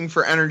are looking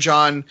for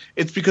Energon,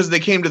 it's because they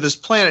came to this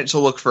planet to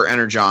look for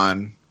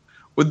Energon.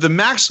 With the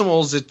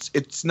Maximals,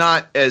 it's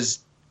not as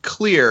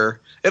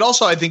clear. It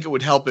also, I think, it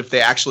would help if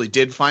they actually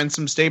did find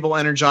some stable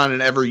Energon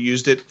and ever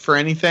used it for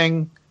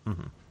anything.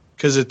 Mm-hmm.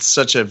 Because it's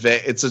such a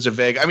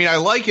vague. I mean, I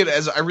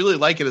really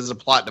like it as a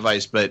plot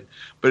device, but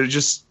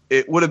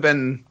it would have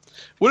been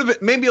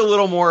maybe a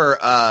little more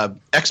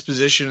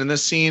exposition in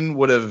this scene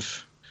would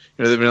have.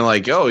 They've been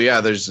like, oh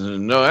yeah, there's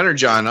no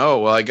Energon. Oh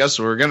well, I guess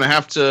we're gonna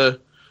have to.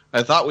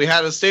 I thought we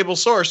had a stable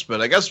source, but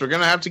I guess we're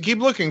gonna have to keep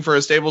looking for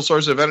a stable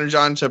source of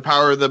Energon to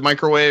power the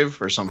microwave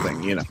or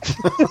something.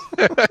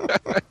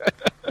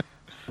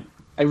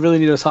 I really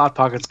need those Hot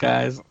Pockets,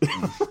 guys.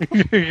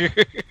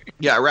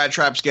 Yeah, Rat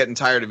Trap's getting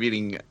tired of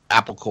eating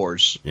apple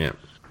cores. Yeah.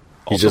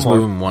 He's just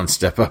moving one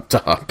step up to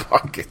Hot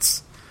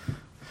Pockets.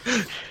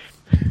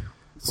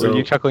 Were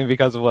you chuckling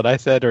because of what I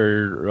said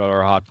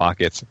or Hot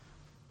Pockets?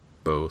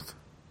 Both.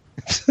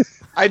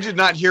 I did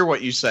not hear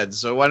what you said,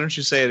 so why don't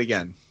you say it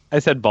again? I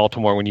said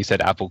Baltimore when you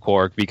said Apple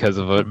Cork because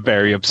of a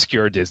very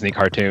obscure Disney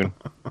cartoon.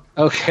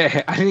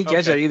 Okay, I didn't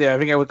get that either. I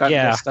think I got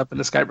messed up in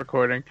the Skype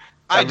recording.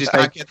 I did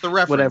not get the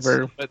reference.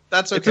 Whatever, but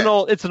that's okay.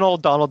 It's an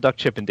old Donald Duck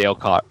Chip and Dale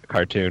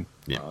cartoon.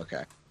 Yeah. Oh,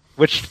 okay.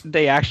 Which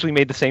they actually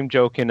made the same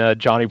joke in a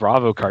Johnny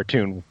Bravo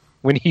cartoon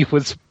when he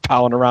was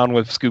palling around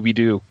with Scooby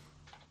Doo.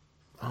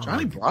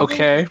 Johnny Bravo.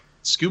 Okay.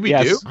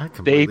 Scooby Doo. Yes,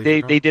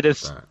 they did a.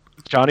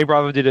 Johnny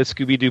Bravo did a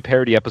Scooby Doo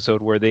parody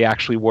episode where they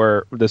actually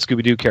were the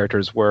Scooby Doo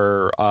characters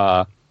were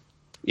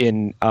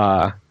in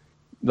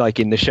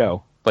the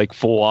show, like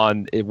full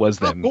on. It was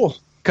them. Cool.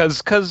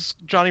 Because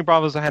Johnny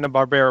Bravo's a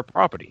Hanna-Barbera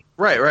property.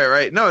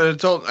 Right. No,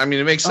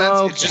 it makes sense.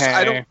 Okay. It's just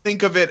I don't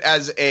think of it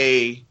as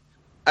a.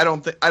 I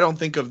don't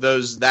think of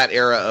that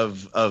era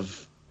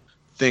of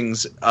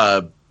things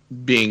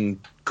being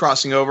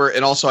crossing over,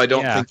 and also I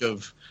don't think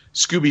of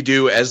Scooby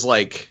Doo as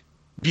like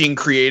being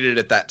created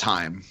at that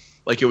time.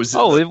 Like it was the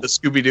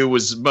Scooby Doo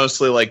was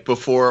mostly like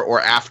before or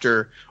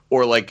after,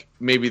 or like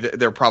maybe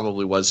there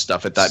probably was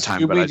stuff at that time.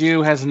 Scooby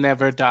Doo has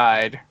never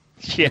died.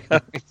 Yeah,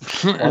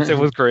 once it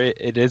was great,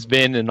 it has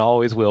been and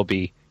always will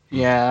be.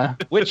 Yeah,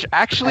 which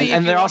actually,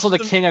 and they're also the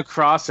king of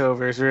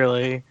crossovers,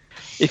 really.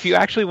 If you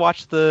actually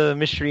watch the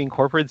Mystery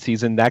Incorporated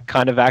season, that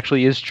kind of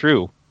actually is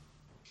true.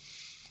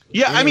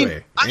 Yeah,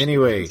 Anyway,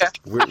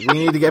 we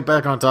need to get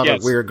back on topic.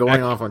 Yes, we're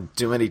going off on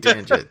too many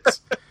tangents.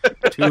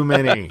 Too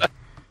many.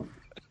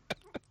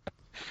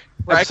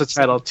 Episode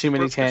title, Too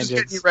Many We're Tangents.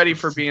 just getting you ready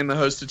for being the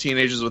host of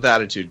Teenagers with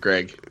Attitude,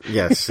 Greg.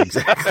 Yes,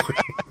 exactly.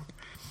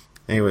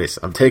 Anyways,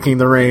 I'm taking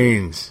the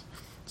reins.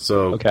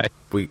 So okay.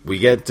 we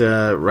get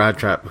Rat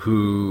Trap,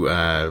 who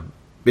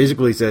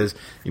basically says,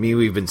 "You mean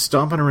we've been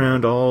stomping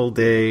around all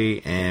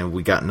day and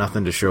we got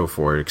nothing to show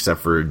for it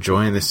except for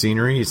enjoying the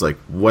scenery?" He's like,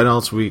 "What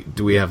else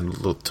do we have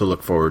to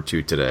look forward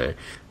to today?"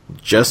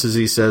 Just as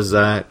he says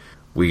that,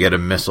 we get a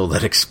missile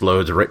that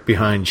explodes right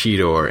behind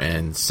Cheetor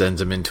and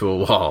sends him into a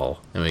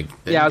wall. I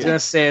was gonna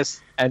say,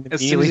 as soon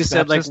as you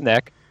said, like, his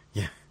neck.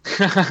 Yeah.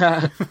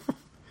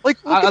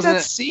 Like, look at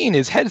that scene.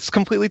 His head's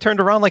completely turned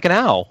around like an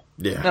owl.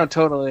 Yeah. No,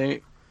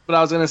 totally. But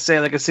I was gonna say,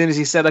 like, as soon as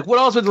he said, like, what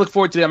else would you look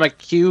forward to? I'm like,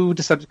 cue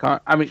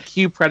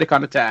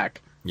Predacon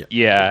attack.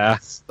 Yeah.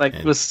 Like,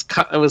 it was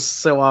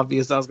so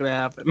obvious that was gonna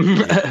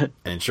happen.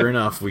 And sure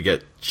enough, we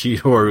get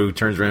Cheetor, who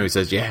turns around and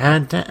says, "You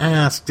had to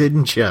ask,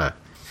 didn't you?"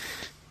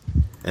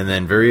 And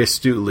then very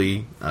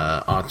astutely,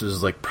 Optimus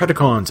is like,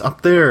 "Predacons,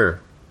 up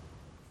there!"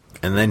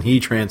 And then he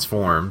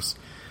transforms,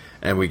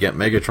 and we get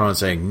Megatron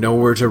saying,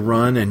 "Nowhere to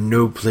run and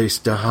no place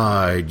to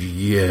hide,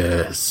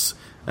 yes."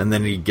 And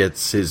then he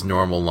gets his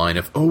normal line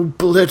of,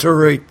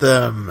 "Obliterate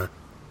them!"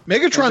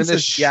 Megatron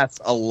says yes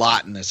a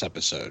lot in this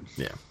episode.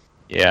 Yeah.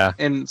 Yeah.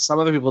 And some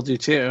other people do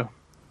too.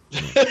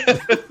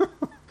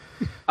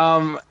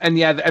 And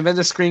then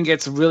the screen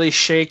gets really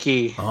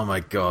shaky. Oh my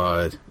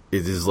god.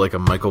 It is like a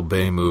Michael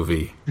Bay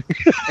movie.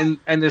 and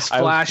there's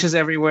flashes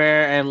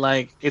everywhere, and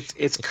like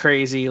it's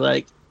crazy.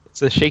 Like,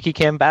 it's a shaky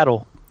cam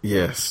battle.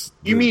 Yes.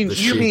 You mean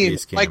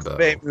Michael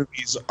Bay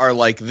movies are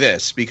like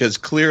this because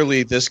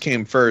clearly this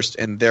came first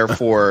and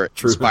therefore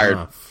inspired.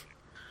 Enough.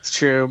 It's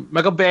true.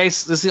 Michael Bay,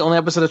 this is the only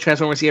episode of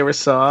Transformers he ever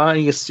saw, and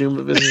he assumed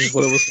that this is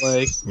what it was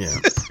like. Yeah.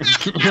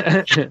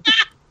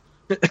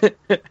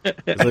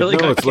 It's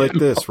like, no, it's like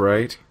this,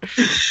 right?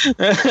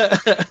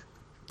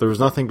 There was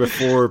nothing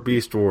before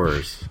Beast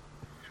Wars.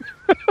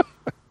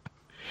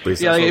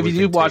 Yeah, like, if you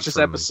do watch this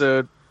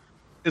episode,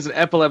 it's an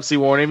epilepsy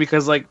warning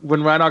because, like,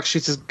 when Rhinox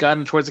shoots his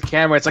gun towards the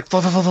camera, it's like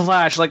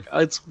flash. Like,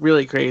 it's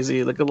really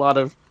crazy. Like, a lot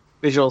of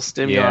visual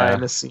stimuli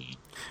in this scene.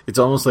 It's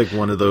almost like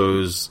one of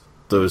those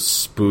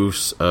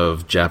spoofs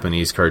of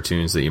Japanese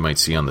cartoons that you might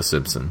see on The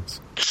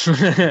Simpsons.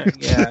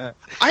 Yeah,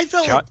 I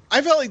felt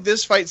like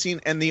this fight scene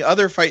and the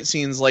other fight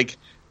scenes, like,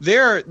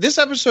 this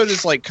episode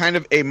is like kind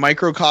of a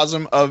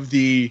microcosm of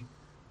the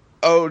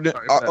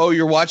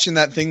you're watching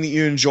that thing that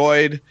you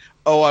enjoyed.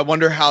 Oh, I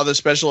wonder how the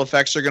special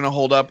effects are going to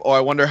hold up. Oh,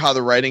 I wonder how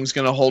the writing's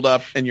going to hold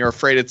up, and you're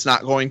afraid it's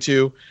not going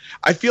to.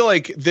 I feel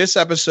like this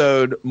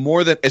episode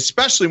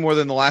especially more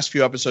than the last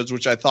few episodes,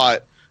 which I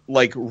thought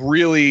like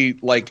really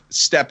like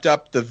stepped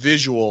up the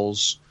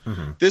visuals.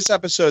 Mm-hmm. This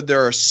episode,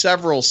 there are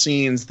several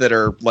scenes that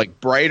are like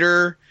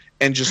brighter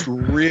and just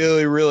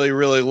really, really,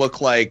 really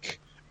look like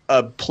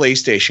a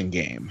PlayStation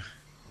game,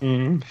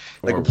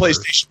 like a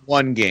PlayStation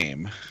 1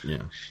 game.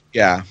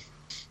 Yeah.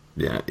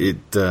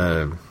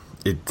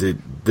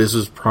 This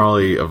was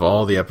probably, of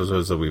all the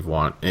episodes that we've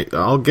watched,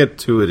 I'll get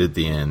to it at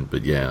the end,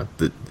 but yeah,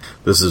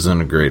 this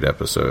isn't a great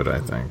episode, I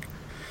think.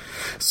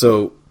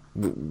 So,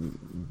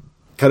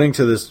 cutting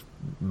to this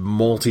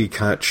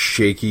multi-cut,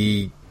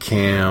 shaky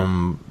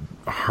cam,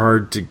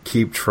 hard to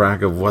keep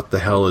track of what the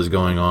hell is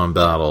going on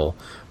battle,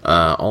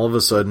 all of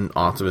a sudden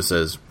Optimus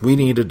says, "We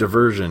need a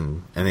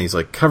diversion," and he's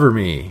like, "Cover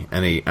me,"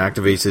 and he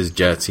activates his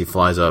jets. He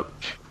flies up,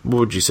 what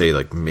would you say,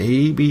 like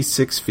maybe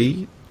 6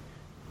 feet?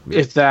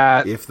 If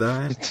that.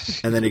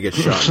 And then he gets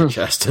shot in the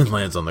chest and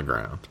lands on the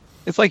ground.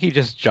 It's like he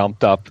just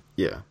jumped up.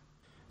 Yeah.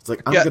 It's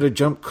like, I'm going to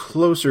jump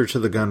closer to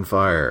the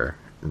gunfire.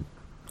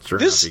 Sure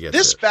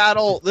this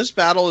battle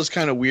is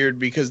kind of weird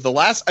because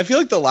I feel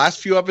like the last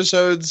few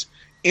episodes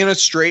in a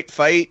straight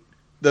fight,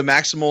 the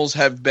Maximals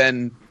have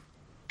been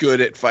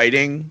good at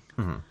fighting.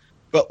 Mm-hmm.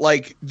 But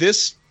like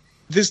this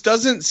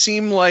doesn't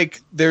seem like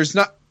there's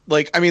not,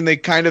 like, I mean, they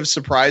kind of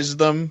surprised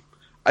them.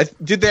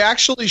 Did they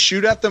actually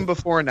shoot at them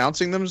before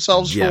announcing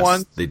themselves for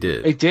one? They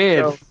did. They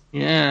did.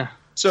 Yeah.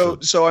 So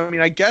I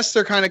mean, I guess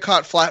they're kind of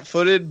caught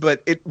flat-footed,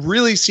 but it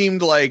really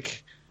seemed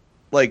like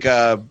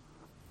I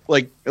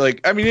mean,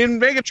 even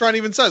Megatron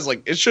even says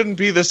like it shouldn't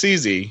be this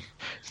easy.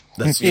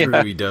 That's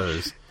true. He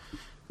does.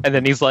 And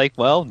then he's like,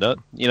 "Well, no,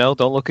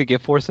 don't look a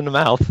gift horse in the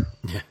mouth."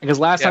 Yeah. Because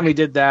last time he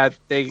did that,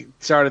 they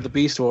started the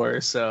Beast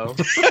Wars. So.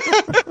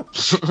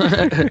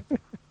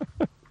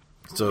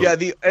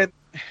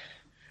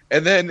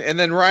 And then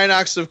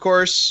Rhinox, of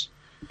course,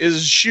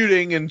 is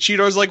shooting, and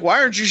Cheetor's like, "Why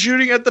aren't you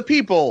shooting at the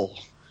people?"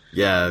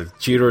 Yeah,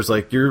 Cheetor's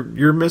like,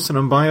 "You're missing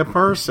them by a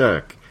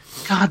parsec."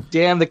 God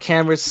damn, the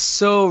camera's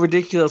so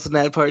ridiculous in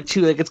that part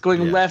too. Like, it's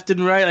going left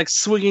and right, like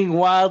swinging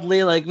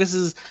wildly. Like, this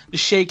is the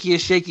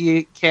shakiest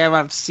shaky cam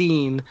I've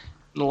seen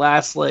in the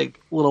last like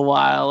little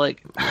while.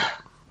 Like,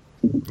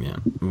 yeah,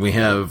 we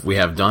have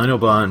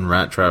Dinobot and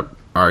Rat Trap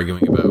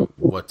arguing about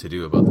what to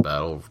do about the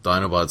battle.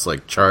 Dinobot's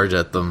like, charge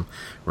at them.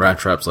 Rat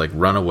Trap's like,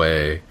 run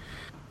away.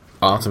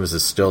 Optimus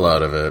is still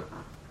out of it.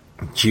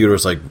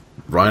 Cheetor's like,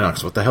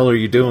 Rhinox, what the hell are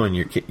you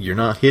doing? You're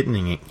not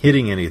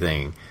hitting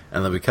anything.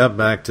 And then we cut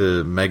back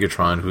to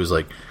Megatron, who's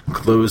like,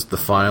 closed the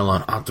file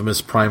on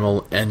Optimus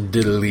Primal and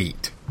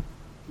delete.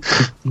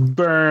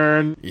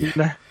 Burn.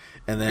 Yeah.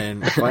 And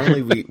then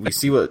finally we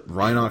see what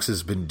Rhinox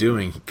has been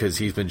doing, because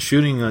he's been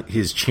shooting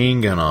his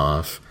chain gun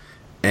off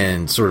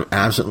and sort of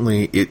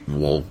absently,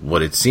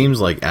 what it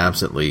seems like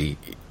absently,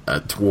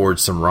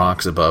 towards some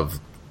rocks above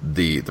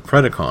the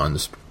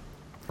Predacons.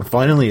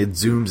 Finally it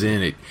zooms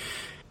in.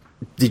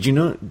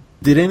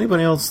 Did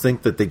anybody else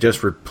think that they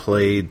just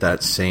replayed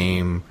that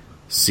same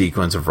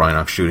sequence of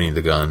Rhinox shooting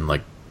the gun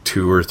like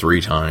 2 or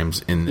 3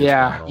 times in this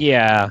battle?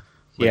 Yeah.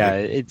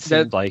 It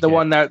seemed like the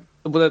one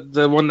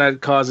that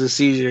causes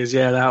seizures.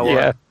 Yeah, that one.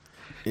 Yeah,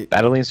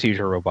 battling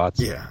seizure robots.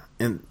 Yeah,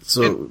 and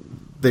so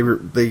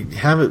they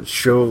have it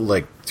show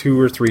like 2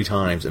 or 3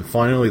 times, and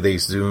finally they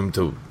zoom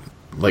to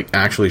like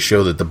actually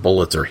show that the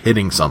bullets are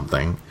hitting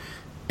something,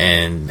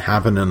 and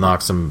happen to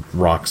knock some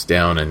rocks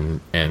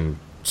down and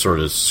sort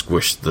of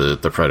squish the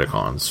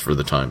Predacons for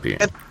the time being.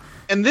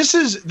 And this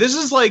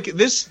is like,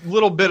 this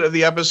little bit of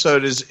the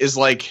episode is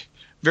like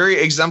very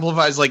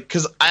exemplifies, like,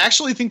 because I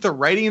actually think the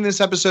writing in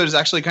this episode is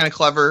actually kind of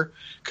clever,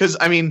 because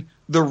I mean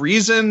the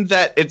reason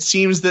that it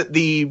seems that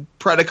the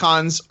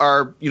Predacons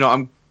are,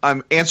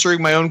 I'm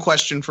answering my own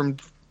question from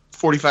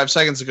 45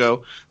 seconds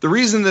ago. The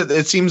reason that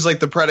it seems like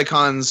the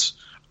Predacons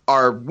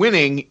are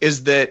winning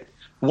is that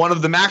one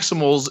of the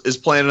Maximals is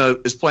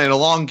playing a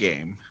long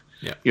game.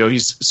 Yeah.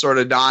 He's sort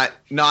of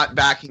not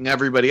backing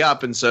everybody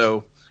up, and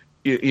so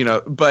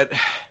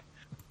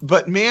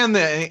but man,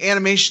 the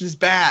animation is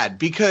bad,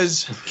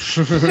 because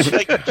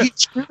like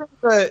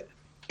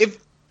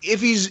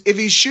if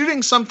he's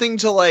shooting something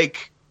to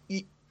like,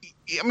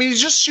 I mean,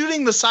 he's just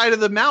shooting the side of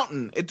the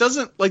mountain. It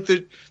doesn't like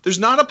there's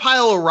not a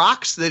pile of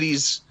rocks that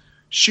he's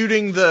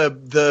shooting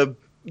the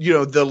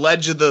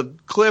ledge of the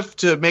cliff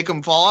to make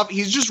him fall off.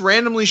 He's just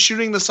randomly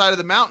shooting the side of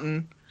the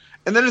mountain.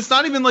 And then it's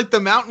not even like the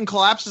mountain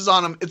collapses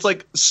on him. It's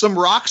like some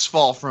rocks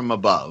fall from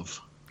above.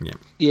 Yeah.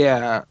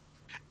 Yeah.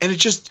 And it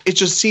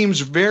just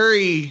seems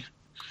very,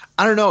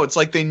 I don't know. It's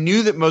like they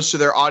knew that most of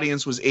their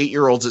audience was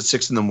 8-year-olds at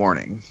 6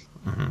 a.m.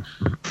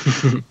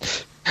 Mm-hmm.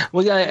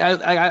 Well, yeah,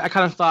 I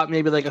kind of thought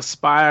maybe like a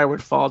spire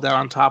would fall down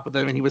on top of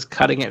them, and he was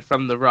cutting it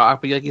from the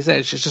rock. But like you said,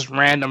 it's just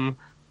random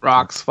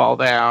rocks fall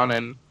down,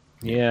 and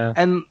like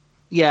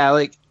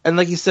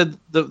you said,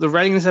 the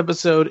writing in this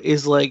episode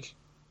is like,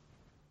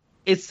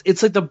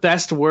 it's like the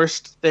best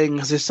worst thing,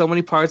 because there's so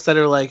many parts that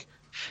are like,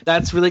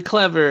 that's really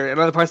clever, and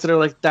other parts that are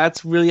like,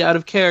 that's really out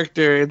of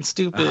character and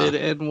stupid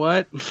and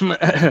what.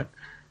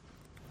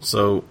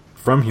 So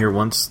from here,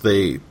 once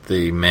they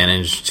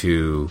manage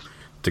to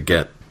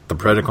get the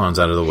Predacons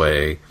out of the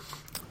way,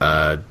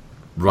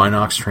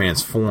 Rhinox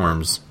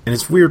transforms, and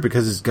it's weird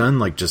because his gun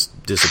like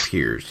just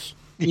disappears.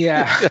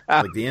 Yeah.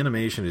 Like the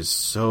animation is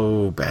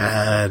so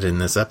bad in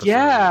this episode.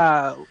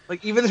 Yeah,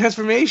 like even the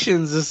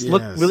transformations just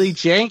look really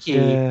janky.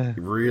 Yeah.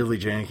 Really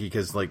janky,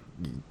 because like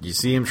you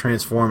see him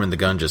transform and the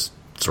gun just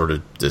sort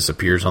of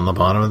disappears on the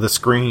bottom of the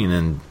screen,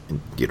 and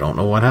you don't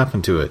know what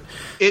happened to it.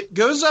 It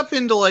goes up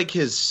into like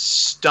his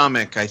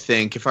stomach, I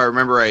think, if I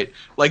remember right.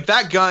 Like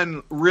that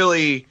gun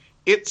really,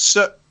 it's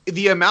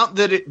the amount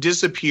that it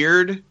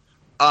disappeared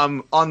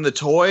on the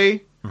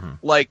toy,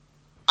 like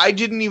I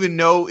didn't even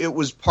know it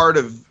was part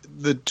of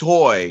the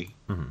toy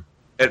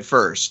at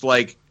first.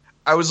 Like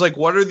I was like,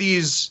 what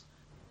is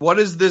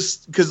this?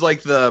 Because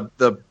like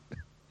the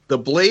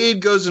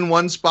blade goes in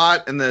one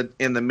spot, and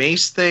the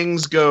mace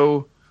things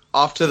go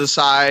off to the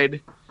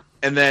side,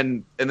 and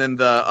then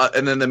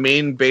the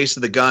main base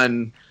of the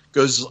gun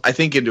goes, I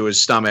think, into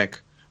his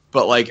stomach.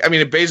 But like, I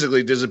mean, it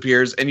basically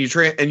disappears, and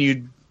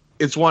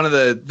it's one of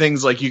the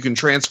things, like, you can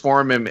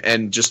transform him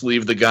and just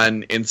leave the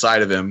gun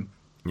inside of him.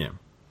 Yeah.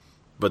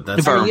 But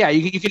that's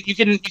you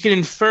can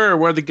infer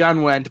where the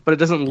gun went, but it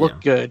doesn't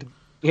look good.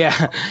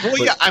 Yeah. Well,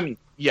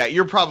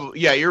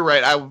 you're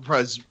right. I would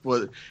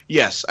probably.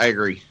 Yes, I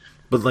agree.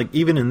 But like,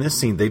 even in this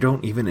scene, they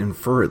don't even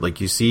infer it.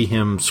 Like, you see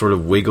him sort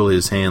of wiggle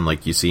his hand,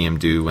 like you see him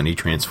do when he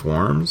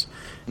transforms,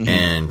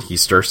 and he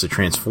starts to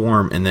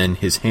transform, and then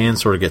his hand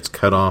sort of gets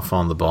cut off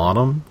on the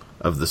bottom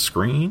of the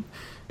screen.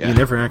 Yeah. You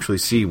never actually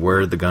see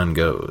where the gun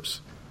goes.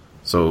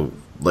 So,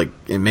 like,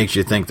 it makes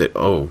you think that,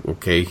 oh,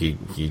 okay,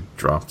 he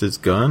dropped his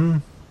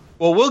gun.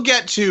 Well, we'll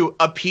get to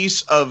a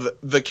piece of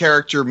the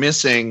character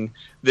missing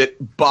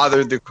that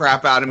bothered the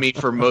crap out of me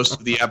for most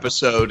of the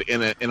episode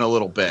in a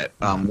little bit.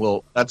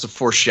 That's a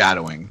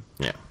foreshadowing.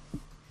 Yeah.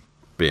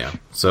 But yeah.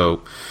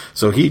 So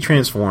he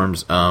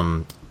transforms.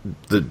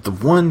 The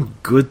one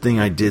good thing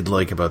I did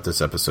like about this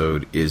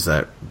episode is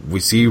that we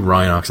see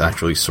Rhinox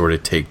actually sort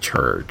of take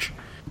charge.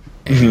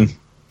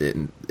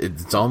 And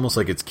it's almost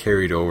like it's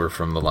carried over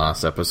from the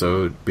last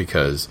episode,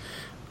 because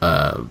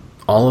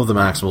all of the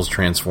Maximals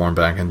transform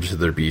back into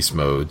their beast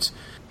modes.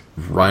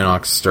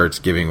 Rhinox starts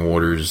giving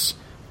orders,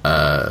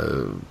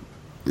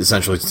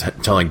 essentially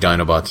telling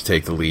Dinobot to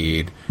take the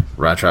lead.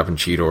 Rat Trap and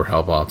Cheetor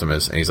help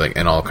Optimus, and he's like,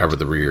 and I'll cover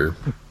the rear.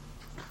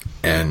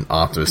 And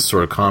Optimus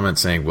sort of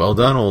comments saying, "Well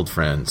done, old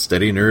friend.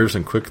 Steady nerves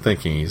and quick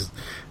thinking."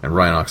 And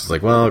Rhinox is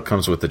like, "Well, it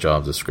comes with the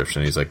job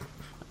description." He's like,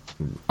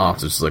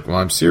 Optimus is like, "Well,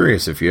 I'm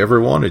serious. If you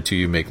ever wanted to,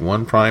 you make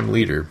one Prime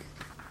leader."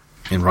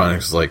 And Rhinox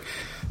is like,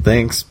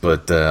 "Thanks,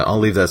 but I'll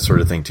leave that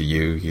sort of thing to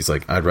you." He's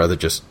like, "I'd rather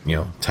just,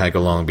 tag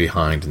along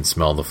behind and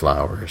smell the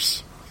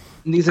flowers."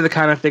 And these are the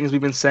kind of things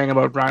we've been saying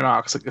about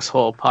Rhinox, like this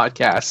whole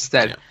podcast,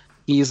 that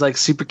he's like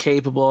super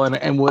capable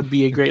and would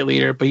be a great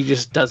leader, but he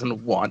just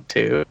doesn't want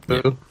to.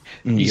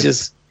 Yeah.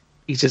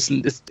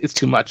 It's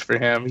too much for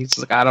him. He's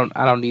like, I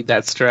don't need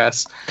that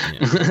stress.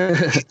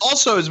 Yeah.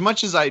 Also, as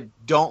much as I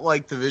don't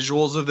like the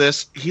visuals of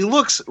this, he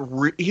looks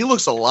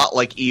a lot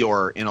like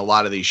Eeyore in a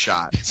lot of these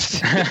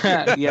shots.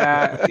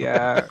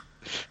 yeah.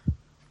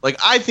 Like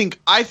I think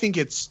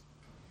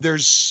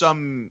there's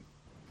some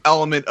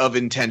element of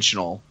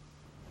intentional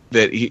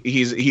that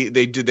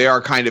they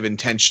are kind of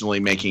intentionally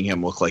making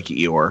him look like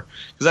Eeyore,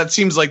 because that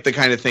seems like the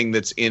kind of thing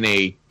that's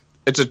I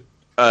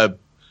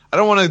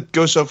don't want to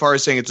go so far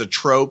as saying it's a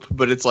trope,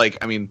 but it's like,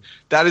 I mean,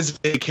 that is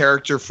a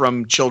character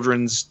from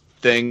children's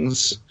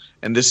things,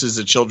 and this is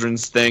a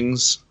children's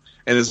things,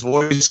 and his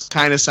voice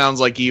kind of sounds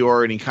like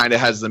Eeyore, and he kind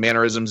of has the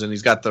mannerisms, and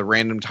he's got the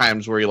random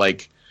times where he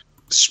like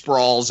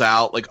sprawls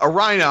out. Like a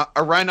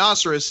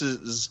rhinoceros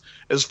is,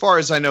 as far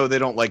as I know, they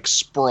don't like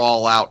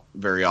sprawl out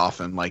very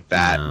often like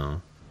that.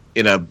 No.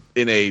 in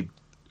a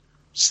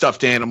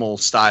stuffed animal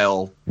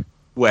style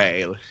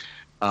way.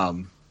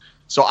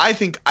 So I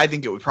think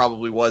it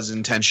probably was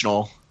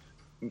intentional,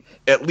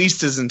 at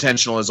least as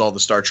intentional as all the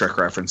Star Trek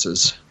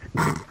references.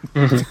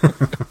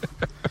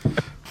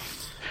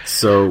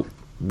 So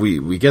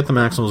we get the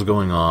Maximals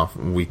going off.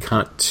 We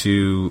cut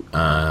to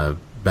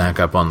back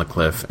up on the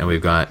cliff, and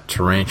we've got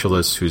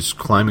Tarantulas who's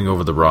climbing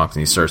over the rocks,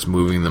 and he starts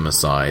moving them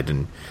aside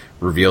and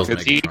reveals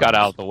because he got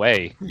out of the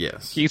way.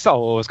 Yes, he saw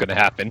what was going to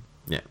happen.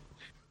 Yeah.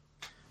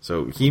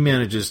 So he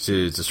manages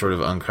to sort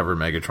of uncover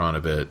Megatron a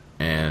bit,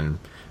 and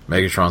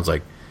Megatron's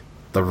like,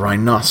 "The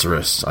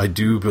rhinoceros, I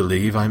do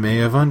believe I may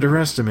have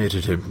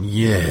underestimated him.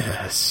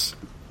 Yes."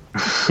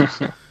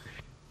 And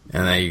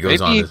then he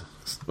goes on to...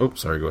 Oh,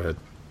 sorry, go ahead.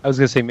 I was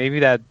going to say,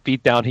 maybe that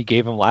beatdown he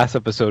gave him last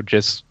episode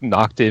just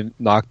knocked him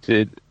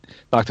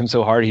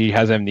so hard he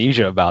has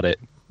amnesia about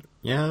it.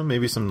 Yeah,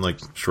 maybe some like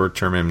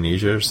short-term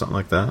amnesia or something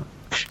like that.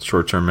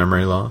 Short-term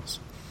memory loss.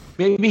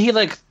 Maybe he's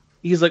like,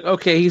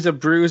 okay, he's a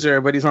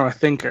bruiser, but he's not a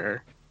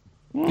thinker.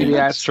 Maybe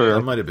that's true.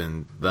 That might have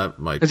been... That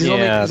might... He's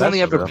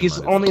only ever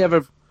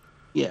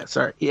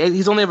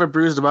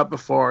bruised him up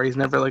before. He's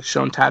never like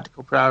shown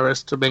tactical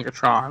prowess to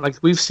Megatron. Like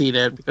we've seen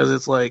it because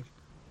it's like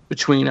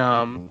between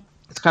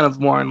it's kind of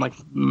more in like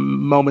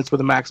moments where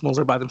the Maximals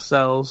are by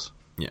themselves.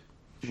 Yeah.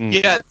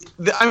 Yeah,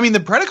 I mean the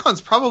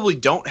Predacons probably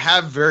don't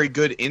have very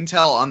good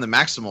intel on the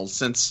Maximals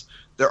since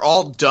they're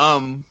all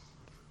dumb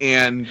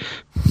and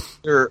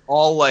they're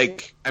all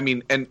like, I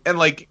mean, and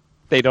like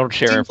they don't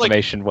share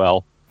information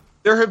well.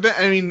 There have been,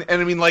 I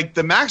mean, like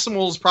the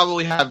Maximals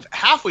probably have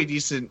halfway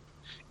decent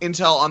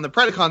intel on the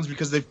Predacons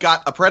because they've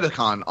got a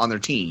Predacon on their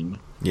team.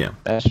 Yeah,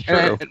 that's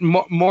true. And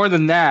more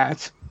than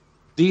that,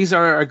 these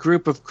are a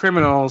group of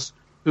criminals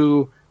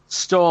who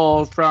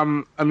stole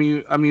from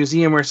a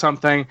museum or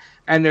something,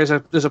 and there's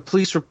a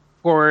police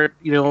report,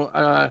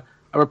 a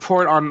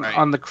report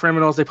on the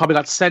criminals. They probably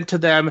got sent to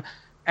them,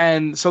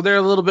 and so they're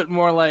a little bit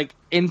more like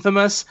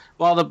infamous,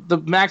 while the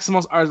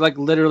Maximals are like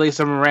literally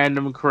some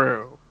random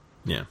crew.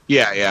 Yeah.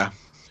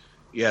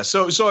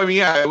 So I mean,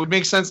 yeah, it would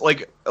make sense.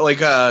 Like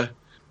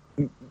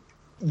you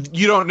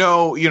don't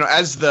know,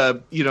 as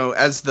the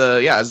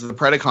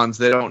Predacons,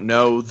 they don't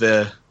know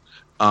the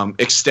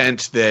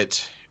extent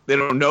that they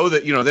don't know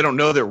that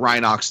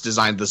Rhinox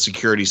designed the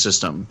security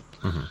system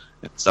and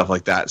stuff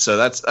like that. So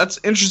that's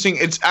interesting.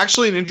 It's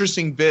actually an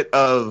interesting bit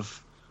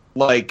of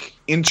like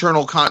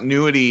internal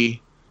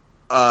continuity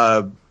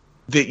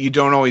that you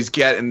don't always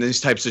get in these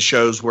types of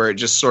shows where it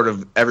just sort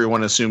of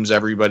everyone assumes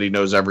everybody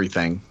knows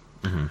everything.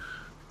 Mm-hmm.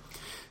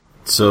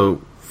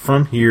 So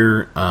from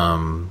here,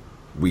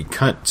 we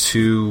cut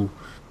to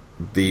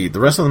the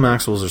rest of the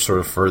Maximals are sort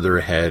of further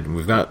ahead, and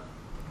we've got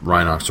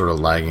Rhinox sort of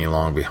lagging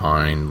along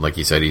behind. Like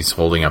he said, he's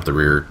holding up the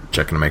rear,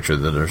 checking to make sure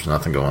that there's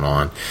nothing going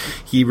on.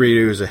 He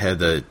radios ahead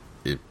that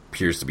it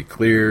appears to be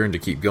clear and to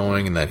keep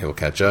going and that he'll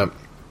catch up.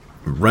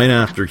 Right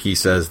after he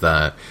says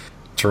that,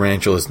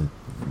 Tarantulas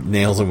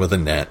nails him with a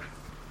net.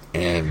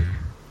 And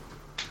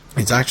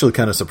it's actually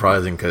kind of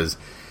surprising because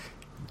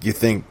you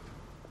think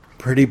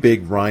pretty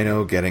big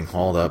rhino getting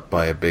hauled up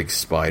by a big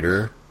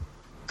spider.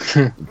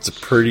 It's a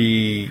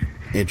pretty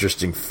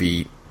interesting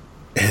feat.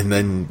 And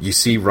then you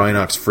see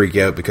Rhinox freak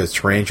out because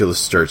Tarantula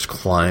starts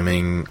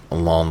climbing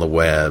along the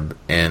web.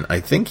 And I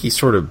think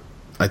it's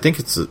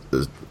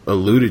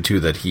alluded to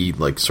that he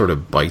like sort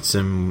of bites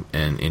him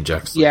and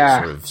injects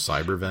sort of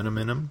cyber venom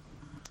in him.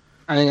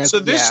 So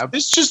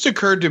this just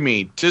occurred to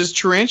me. Does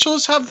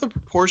Tarantulas have the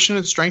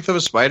proportionate strength of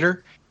a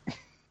spider?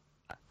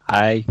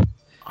 I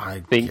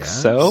think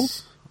guess, so.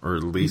 Or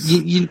at least...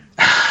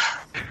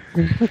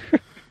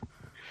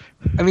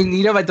 I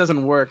mean, that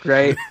doesn't work,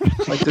 right?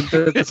 Like,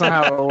 that's not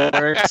how it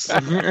works.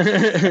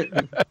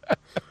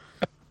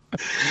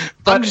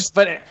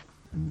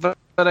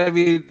 But I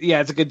mean, yeah,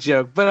 it's a good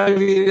joke. But I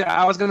mean,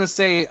 I was gonna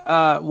say,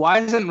 why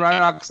isn't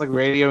Rhinox like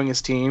radioing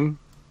his team?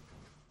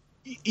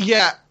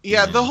 Yeah.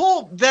 The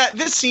whole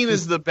this scene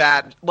is the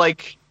bad.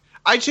 Like,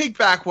 I take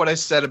back what I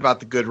said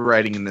about the good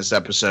writing in this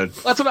episode.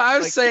 That's what I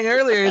was saying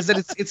earlier. Is that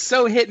it's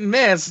so hit and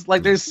miss.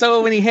 Like, there's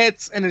so many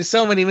hits and there's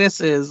so many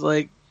misses.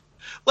 Like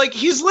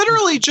he's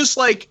literally just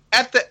like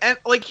at the end.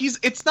 Like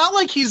it's not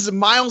like he's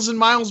miles and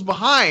miles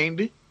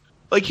behind.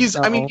 Like he's.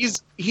 No. I mean,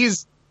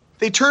 he's.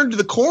 They turned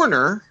the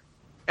corner.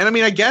 And I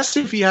mean, I guess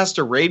if he has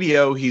to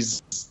radio,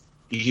 he's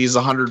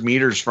 100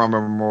 meters from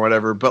him or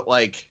whatever. But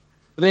like,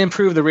 they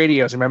improved the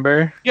radios.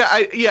 Remember? Yeah.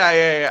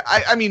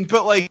 I mean,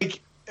 but like,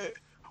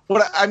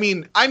 what I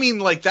mean,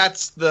 like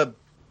that's the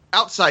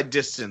outside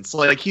distance.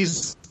 Like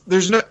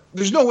there's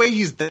no way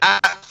he's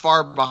that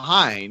far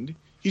behind.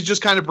 He's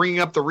just kind of bringing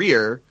up the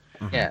rear.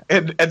 Yeah.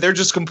 And they're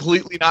just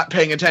completely not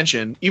paying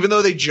attention, even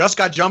though they just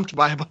got jumped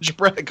by a bunch of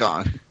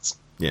Predacons.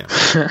 Yeah.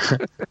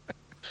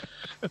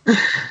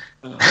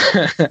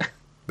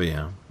 But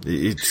yeah,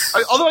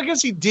 although I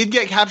guess he did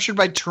get captured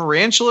by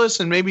Tarantulas,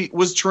 and maybe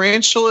was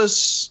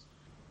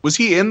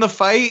he in the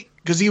fight?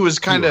 Because he was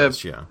kind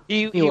of yeah.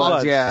 He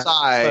was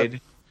side,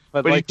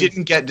 but like he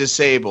didn't get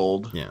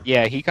disabled.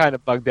 Yeah, he kind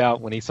of bugged out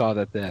when he saw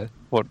that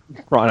what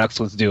Rhinox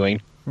was doing.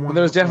 Well,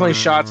 there was definitely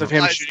shots of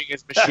him shooting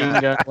his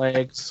machine gun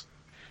legs.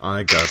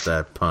 I got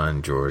that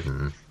pun,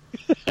 Jordan.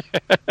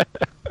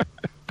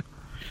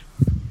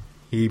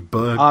 He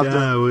bugged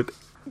out.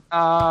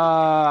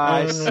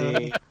 I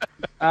see.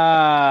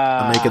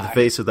 I'm making the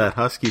face of that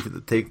husky for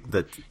the take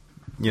that,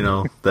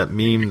 that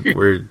meme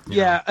where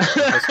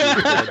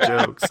huskies bad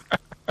jokes.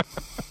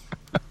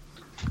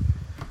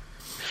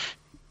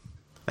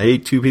 I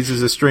ate 2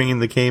 pieces of string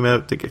and they came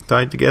out to get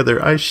tied together.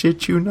 I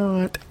shit you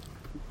not.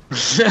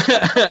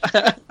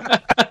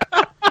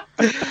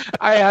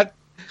 I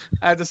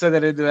had to send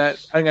that into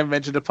that. I think I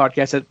mentioned a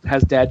podcast that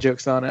has dad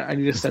jokes on it. I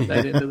need to send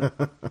that into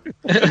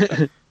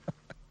that.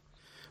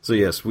 So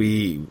yes,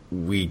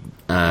 Rhinox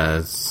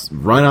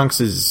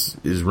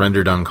is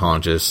rendered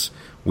unconscious.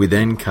 We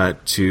then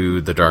cut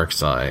to the dark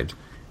side,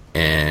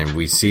 and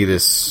we see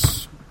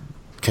this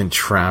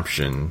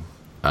contraption.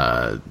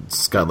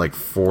 It's got like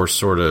 4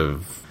 sort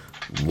of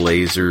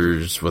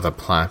lasers with a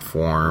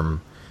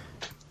platform,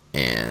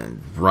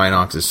 and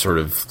Rhinox is sort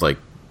of like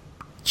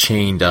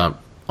chained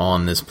up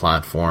on this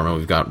platform, and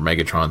we've got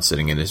Megatron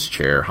sitting in his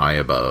chair high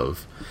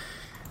above.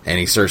 And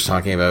he starts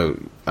talking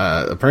about,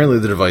 apparently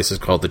the device is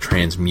called the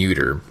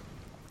Transmuter.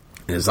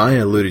 And as I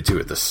alluded to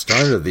at the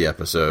start of the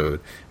episode,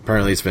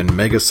 apparently it's been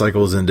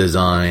megacycles in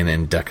design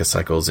and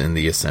decacycles in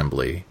the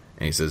assembly.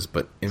 And he says,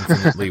 but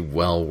infinitely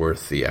well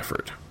worth the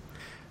effort.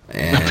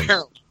 And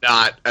apparently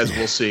not, as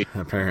we'll see.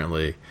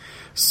 Apparently.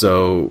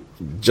 So,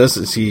 just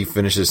as he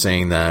finishes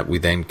saying that, we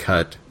then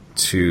cut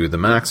to the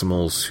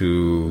Maximals,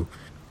 who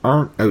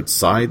aren't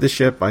outside the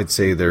ship. I'd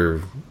say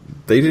they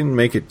didn't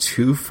make it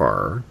too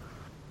far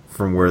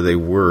from where they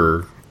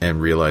were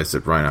and realized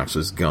that Rhinox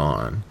was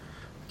gone.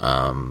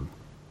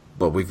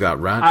 But we've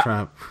got Rat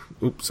Trap.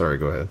 Oops, sorry,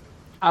 go ahead.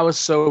 I was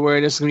so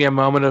worried this was going to be a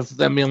moment of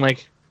them being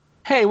like,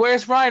 hey,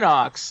 where's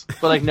Rhinox?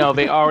 But like, no,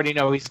 they already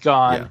know he's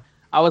gone. Yeah.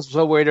 I was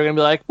so worried they're going to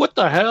be like, what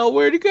the hell?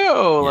 Where'd he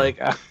go? Yeah. Like,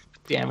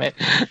 damn it.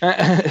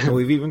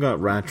 We've even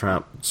got Rat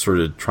Trap sort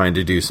of trying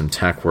to do some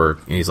tech work.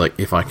 And he's like,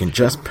 if I can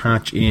just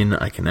patch in,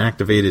 I can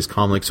activate his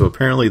comlinks. So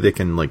apparently they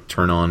can like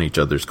turn on each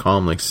other's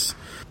comlinks.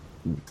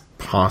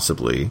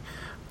 Possibly.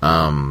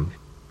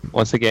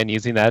 Once again,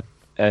 using that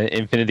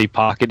infinity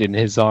pocket in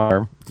his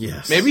arm.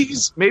 Yes. Maybe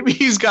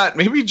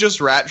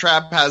just Rat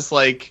Trap has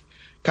like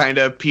kind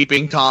of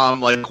peeping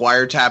Tom like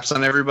wiretaps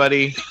on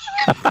everybody.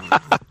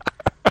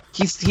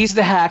 He's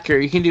the hacker.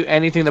 He can do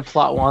anything the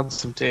plot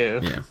wants him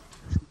to. Yeah.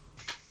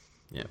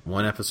 Yeah.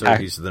 One episode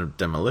he's the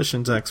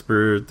demolitions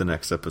expert. The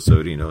next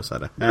episode he knows how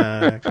to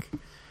hack.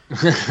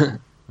 Yeah.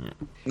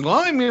 Well,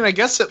 I mean, I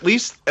guess at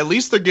least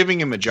they're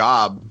giving him a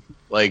job.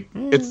 Like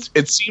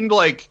it seemed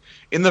like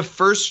in the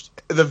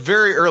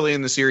very early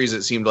in the series,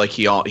 it seemed like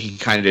he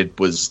kind of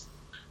was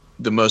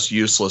the most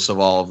useless of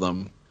all of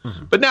them.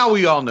 Mm-hmm. But now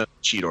we all know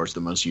Cheetor's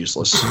the most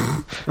useless.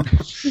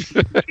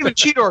 Even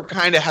Cheetor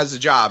kind of has a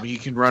job. He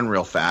can run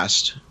real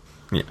fast.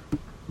 Yeah.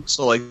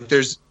 So like,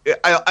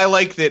 I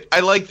like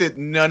that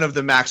none of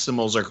the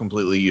Maximals are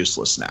completely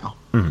useless now.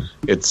 Mm-hmm.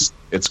 It's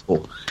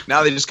cool.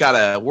 Now they just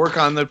gotta work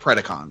on the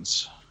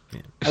Predacons.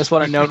 Yeah. I just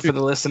want to note for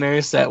the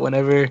listeners that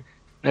whenever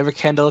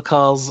Kendall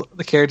calls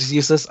the characters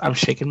useless, I'm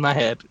shaking my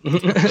head.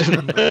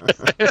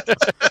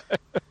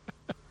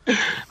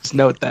 Just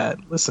note that,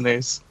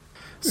 listeners.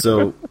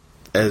 So,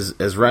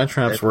 as Rat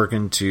Trap's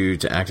working to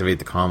activate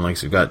the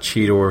comlinks, we've got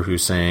Cheetor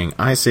who's saying,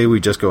 I say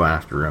we just go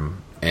after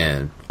him.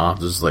 And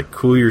Optus is like,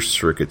 cool your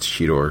circuits,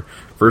 Cheetor.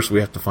 First we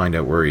have to find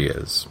out where he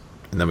is.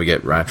 And then we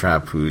get Rat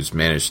Trap who's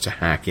managed to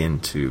hack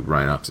into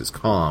Rhinox's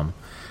comm.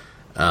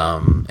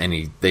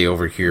 And they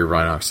overhear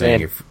Rhinox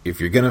saying,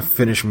 if you're going to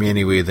finish me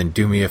anyway, then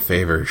do me a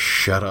favor,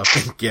 shut up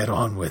and get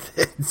on with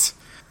it.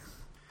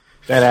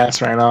 That ass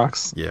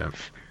Rhinox. Yeah.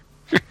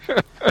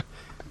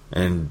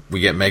 And we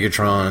get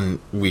Megatron.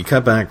 We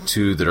cut back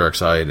to the dark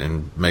side,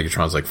 and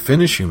Megatron's like,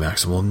 "Finish you,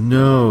 Maximal."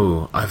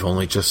 No, I've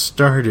only just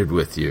started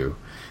with you.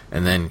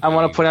 And then I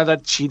want to point out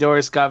that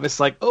Cheetor's got this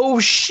like, "Oh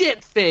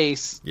shit"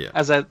 face. Yeah.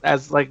 As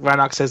like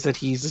Rhinox says that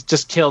he's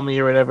just killed me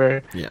or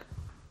whatever. Yeah.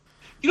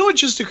 You know what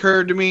just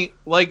occurred to me?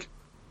 Like,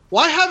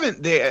 why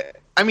haven't they?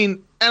 I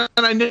mean, and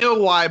I know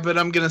why, but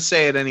I'm gonna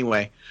say it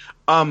anyway.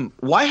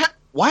 Why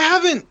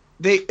haven't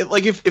they?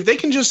 Like, if they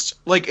can just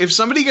like, if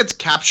somebody gets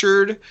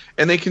captured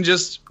and they can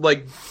just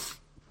like,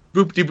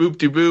 boop de boop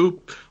de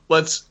boop,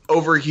 let's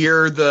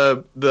overhear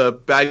the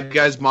bad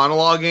guys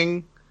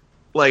monologuing.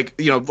 Like,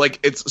 you know, like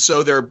it's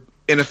so they're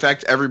in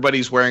effect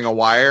everybody's wearing a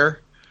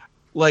wire.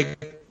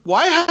 Like,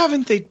 why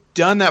haven't they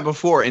done that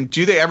before? And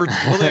will they ever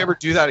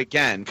do that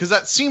again? Because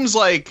that seems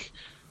like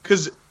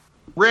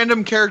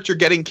random character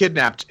getting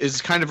kidnapped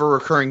is kind of a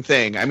recurring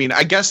thing. I mean,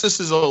 I guess this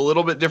is a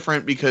little bit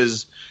different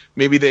because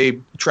maybe they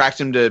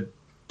tracked him to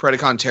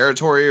Predacon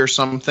territory or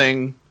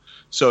something,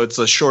 so it's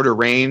a shorter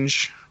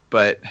range,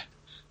 but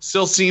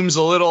still seems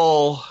a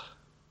little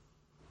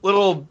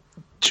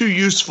too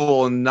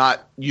useful and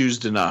not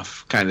used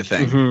enough kind of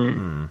thing.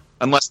 Mm-hmm.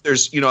 Unless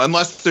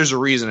there's a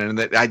reason, and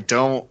that I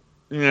don't.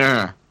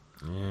 Yeah.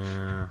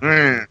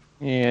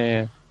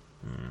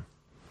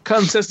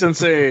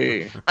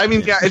 Consistency. I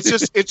mean, yeah, it's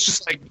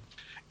just like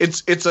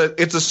it's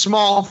a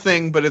small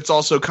thing, but it's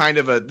also kind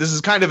of a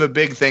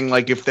big thing.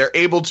 Like, if they're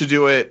able to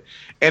do it,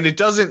 and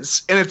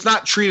it's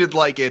not treated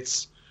like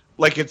it's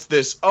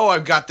this. Oh,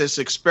 I've got this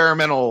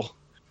experimental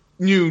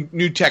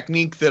new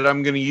technique that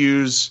I'm going to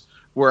use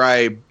where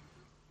I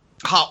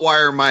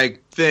hotwire my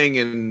thing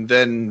and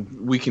then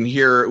we can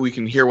hear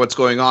what's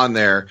going on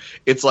there.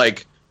 It's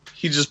like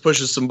he just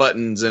pushes some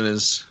buttons in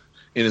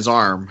his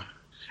arm,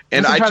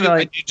 and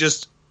I did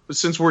just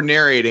since we're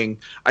narrating,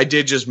 I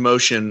did just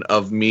motion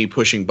of me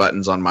pushing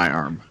buttons on my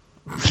arm.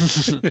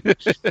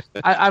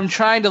 I'm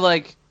trying to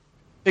like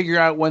figure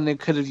out when they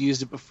could have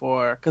used it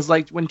before, because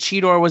like when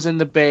Cheetor was in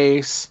the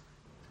base,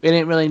 they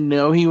didn't really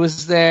know he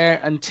was there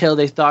until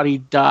they thought he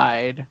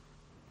died.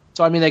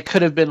 So I mean, they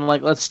could have been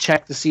like, let's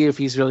check to see if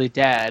he's really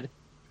dead.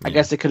 I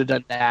guess they could have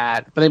done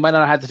that, but they might not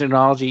have had the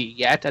technology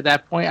yet at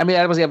that point. I mean,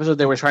 that was the episode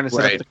they were trying to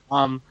set up the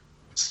comm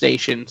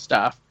station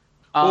stuff.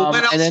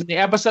 And then the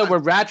episode where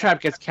Rat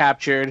Trap gets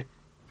captured,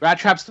 Rat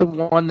Trap's the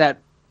one that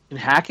can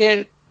hack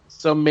it.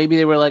 So maybe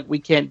they were like, we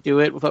can't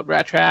do it without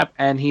Rat Trap,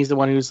 and he's the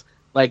one who's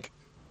like,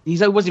 he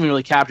wasn't even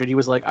really captured. He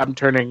was like, I'm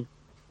turning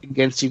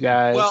against you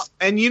guys. Well,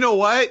 and you know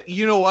what?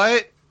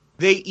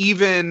 They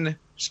even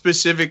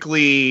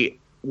specifically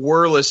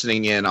were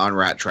listening in on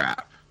Rat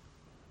Trap.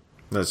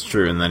 That's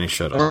true, and then he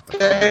shut up.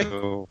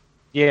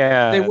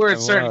 Yeah, they were at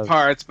certain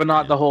parts, but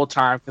not the whole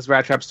time, because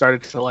Rat Trap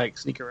started to like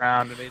sneak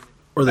around.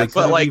 As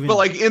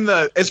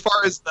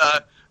far as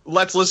the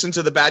let's listen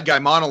to the bad guy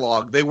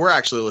monologue, they were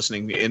actually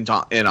listening in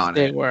on it.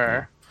 They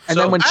were, and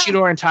then when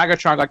Cheetor and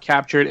Tigatron got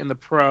captured in the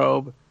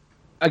probe,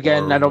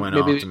 again, or I don't when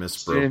maybe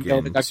Optimus broke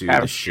into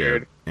the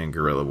ship in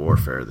guerrilla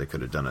warfare, they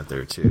could have done it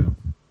there too.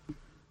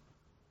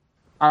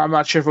 I'm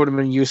not sure if it would have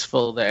been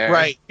useful there.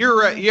 Right, you're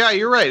right. Yeah,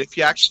 you're right. If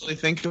you actually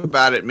think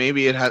about it,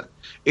 maybe it had.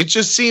 It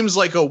just seems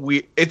like a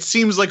weird. It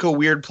seems like a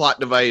weird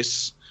plot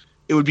device.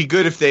 It would be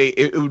good if they.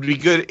 It would be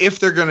good if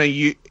they're gonna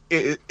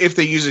if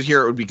they use it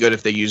here. It would be good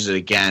if they use it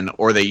again,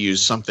 or they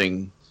use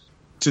something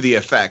to the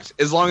effect.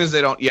 As long as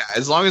they don't. Yeah,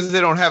 as long as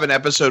they don't have an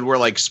episode where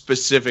like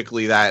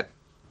specifically that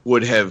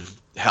would have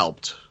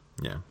helped.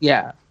 Yeah.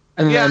 Yeah.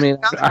 I mean,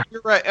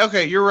 you're right.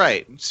 Okay, you're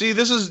right. See,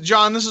 this is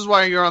John. This is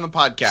why you're on the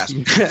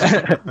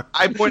podcast.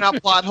 I point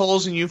out plot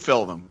holes and you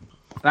fill them.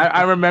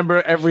 I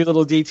remember every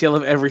little detail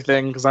of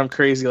everything because I'm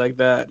crazy like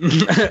that.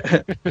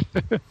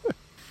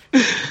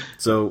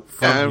 So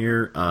from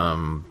here,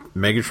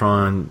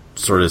 Megatron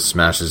sort of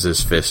smashes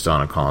his fist on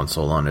a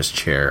console on his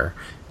chair,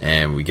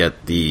 and we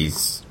get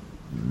these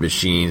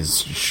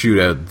machines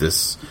shoot out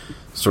this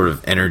sort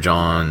of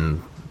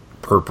energon,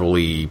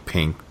 purpley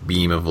pink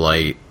beam of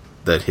light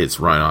that hits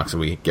Rhinox, and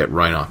we get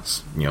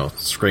Rhinox,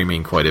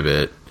 screaming quite a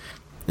bit,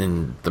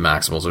 and the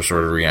Maximals are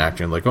sort of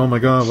reacting like, "Oh my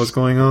god, what's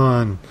going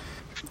on?"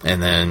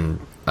 And then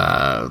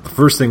the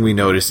first thing we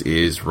notice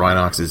is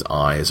Rhinox's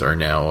eyes are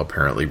now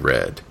apparently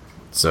red.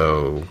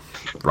 So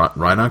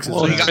Rhinox's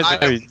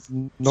eyes,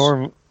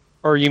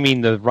 or you mean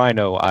the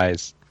Rhino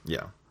eyes?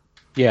 Yeah.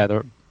 Yeah,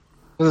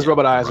 his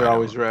robot eyes are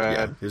always red.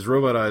 Yeah. His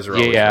robot eyes are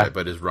always red,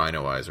 but his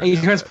Rhino eyes are. He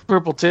turns red.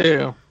 Purple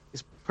too.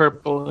 He's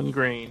purple and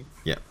green.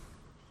 Yeah.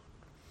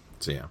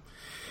 So yeah,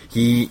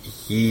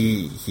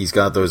 he's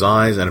got those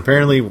eyes, and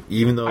apparently,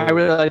 even though I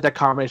really like that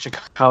combination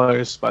of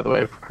colors, by the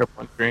way,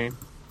 purple and green.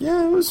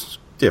 Yeah, it was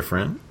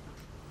different.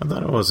 I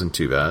thought it wasn't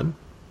too bad,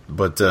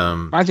 but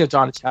reminds me of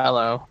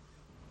Donatello.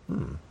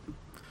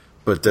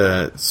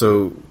 But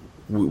so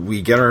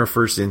we get our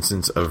first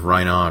instance of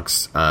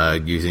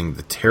Rhinox using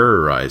the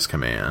Terrorize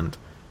command,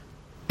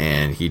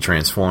 and he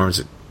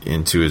transforms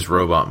into his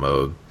robot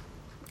mode.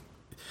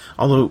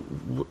 Although,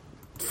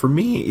 for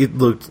me, it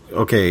looked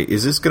okay.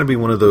 Is this going to be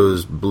one of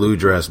those blue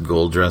dress,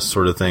 gold dress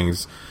sort of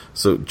things?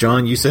 So,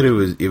 John, you said it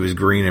was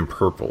green and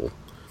purple.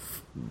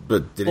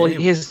 But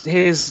his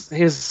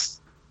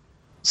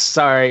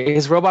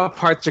robot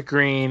parts are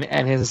green,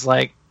 and his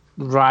like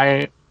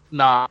rhino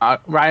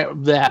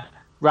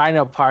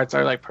parts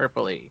are like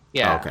purpley.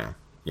 Yeah. Okay.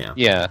 Yeah.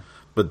 Yeah.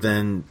 But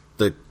then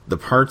the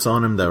parts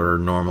on him that were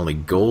normally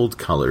gold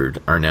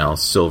colored are now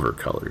silver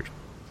colored.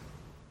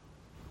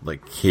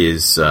 Like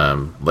his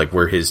like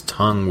where his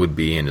tongue would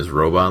be in his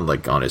robot,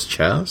 like on his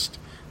chest,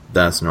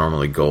 that's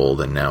normally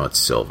gold, and now it's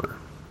silver.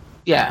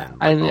 Yeah,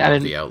 and all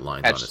the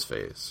outlines on his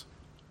face.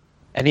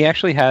 And he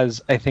actually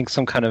has, I think,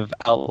 some kind of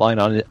outline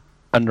on it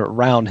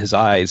around his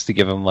eyes to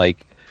give him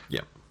like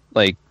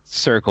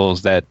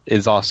circles that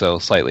is also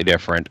slightly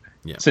different.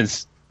 Yeah.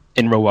 Since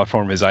in robot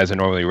form his eyes are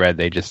normally red,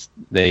 they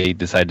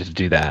decided to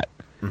do that.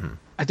 Mm-hmm.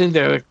 I think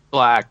they're like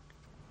black,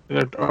 or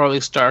at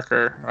least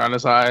darker around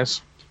his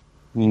eyes.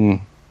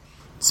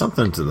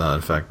 Something to that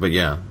effect, but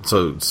yeah.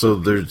 So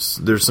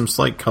there's some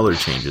slight color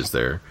changes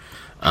there.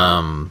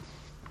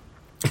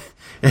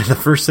 And the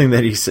first thing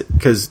that he said,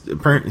 because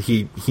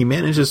apparently he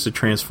manages to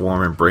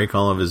transform and break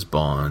all of his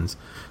bonds,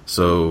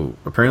 so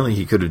apparently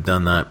he could have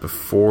done that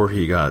before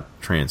he got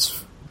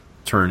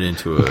turned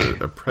into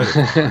a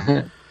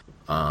predator.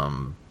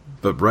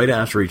 But right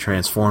after he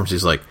transforms,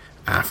 he's like,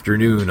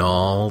 "Afternoon,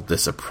 all.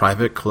 This a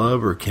private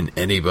club, or can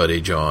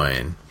anybody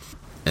join?"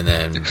 And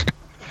then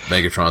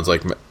Megatron's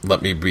like,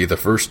 "Let me be the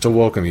first to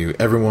welcome you.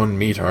 Everyone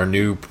meet our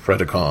new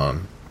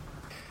Predacon."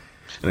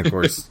 And of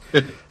course,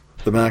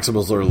 the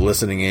Maximals are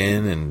listening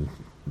in, and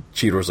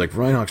Cheetor's like,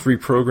 "Rhinox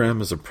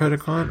reprogram as a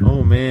Predacon?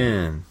 Oh,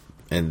 man."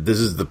 And this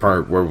is the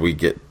part where we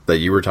get that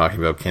you were talking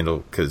about,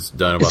 Kendall, because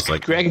Dinobot's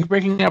like... Greg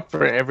breaking up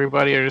for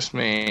everybody, or just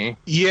me?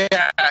 Yeah.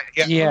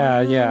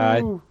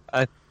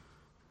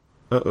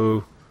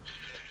 Uh-oh.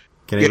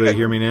 Can anybody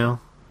hear me now?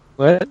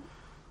 What?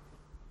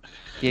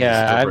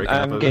 Yeah,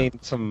 I'm getting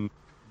some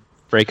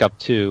breakup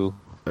too.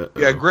 Uh-oh.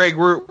 Yeah, Greg,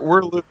 we're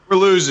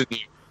losing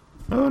you.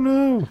 Oh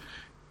no.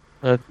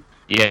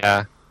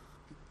 Yeah.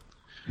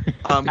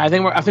 I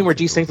think we're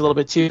desynced a little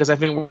bit too, because I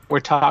think we're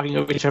talking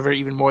over each other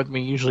even more than we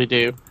usually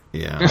do.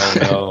 Yeah.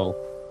 Oh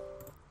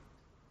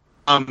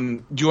no.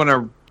 Do you want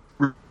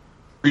to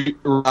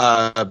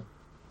restart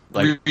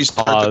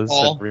the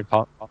call?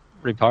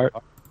 Repart.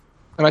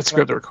 I might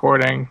screw up the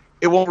recording.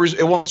 It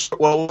won't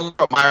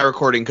start my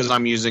recording because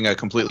I'm using a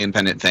completely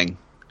independent thing.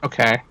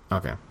 Okay.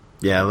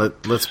 Yeah,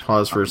 let's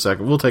pause for a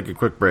second. We'll take a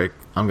quick break.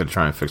 I'm going to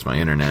try and fix my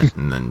internet,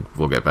 and then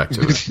we'll get back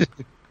to it.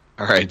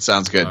 All right,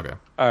 sounds good. Okay.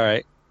 All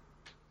right.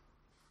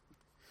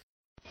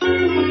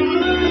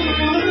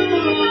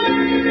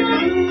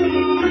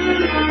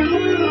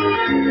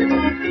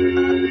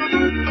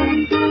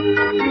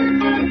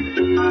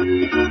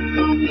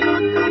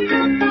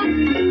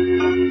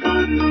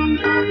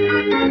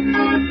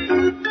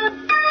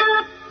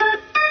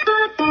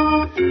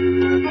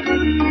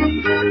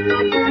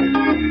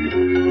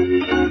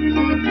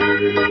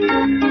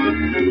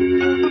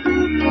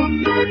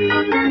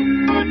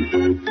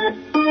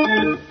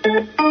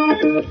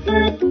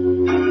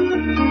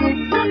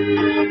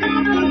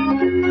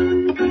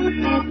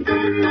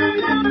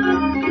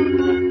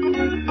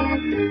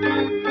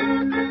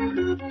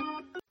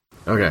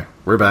 Okay,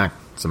 we're back.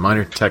 Some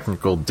minor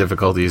technical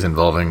difficulties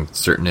involving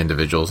certain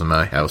individuals in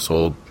my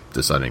household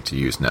deciding to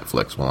use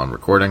Netflix while I'm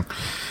recording.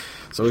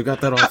 So we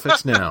got that all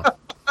fixed now.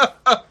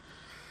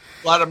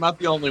 Glad I'm not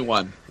the only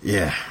one.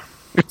 Yeah.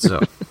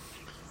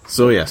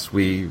 So yes,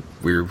 we're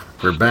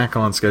back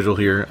on schedule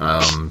here.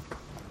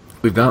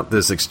 We've got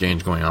this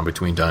exchange going on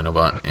between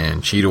Dinobot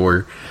and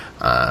Cheetor,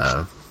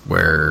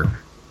 where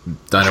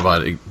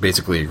Dinobot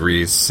basically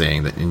agrees,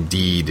 saying that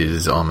indeed it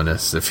is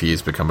ominous if he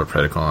has become a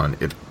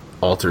Predacon. It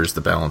alters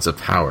the balance of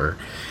power.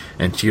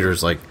 And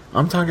Cheetor's like,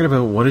 "I'm talking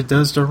about what it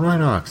does to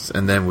Rhinox."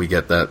 And then we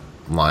get that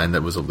line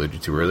that was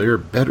alluded to earlier,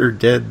 "Better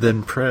dead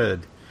than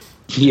Pred."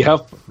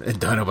 Yep. And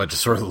Dinobot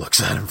just sort of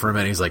looks at him for a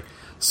minute. He's like,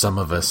 "Some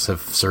of us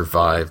have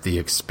survived the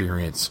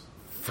experience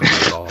from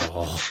it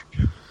all."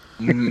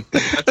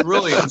 That's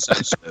really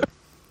insensitive.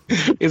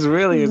 It's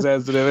really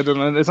insensitive.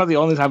 And it's not the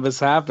only time this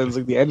happens.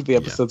 Like, the end of the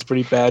episode's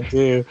pretty bad,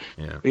 too.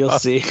 Yeah. You'll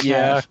see.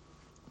 Yeah.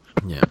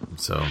 Yeah,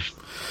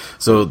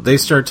 so they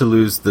start to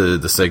lose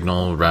the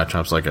signal.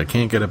 Rattrap's like, "I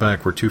can't get it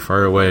back. We're too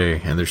far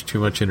away, and there's too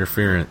much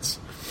interference."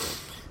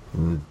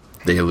 And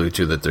they allude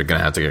to that they're going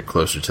to have to get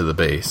closer to the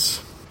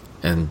base.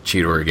 And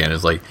Cheetor again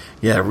is like,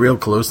 "Yeah, real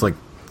close, like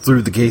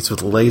through the gates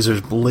with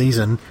lasers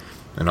blazing."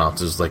 And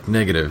Optimus is like,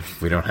 "Negative.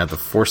 We don't have the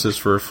forces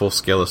for a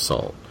full-scale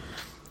assault."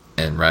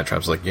 And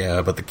Rattrap's like,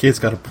 "Yeah, but the kid's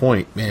got a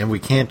point, man. We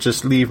can't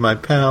just leave my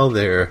pal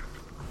there."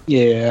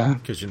 Yeah.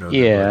 Because they're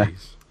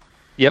buddies.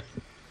 Yep.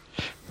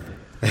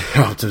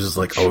 Optimus is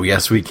like, "Oh,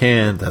 yes, we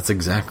can. That's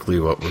exactly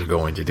what we're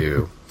going to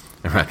do."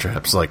 And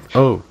Rattrap's like,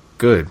 "Oh,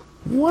 good.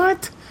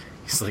 What?"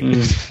 He's like,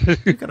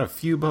 "You got a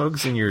few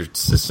bugs in your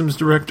systems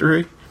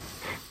directory?"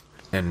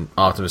 And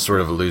Optimus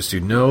sort of alludes to,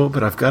 "No,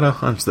 but I've got a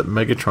hunch that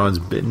Megatron's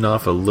bitten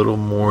off a little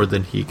more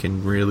than he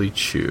can really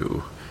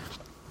chew."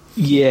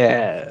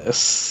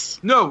 Yes.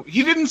 No,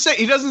 he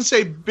doesn't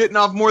say bitten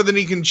off more than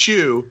he can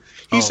chew.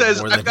 He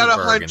says, "I've got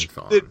a hunch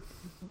that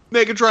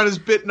Megatron is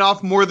bitten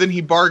off more than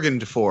he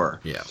bargained for.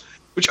 Yeah.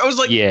 Which I was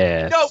like,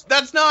 no,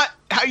 that's not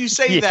how you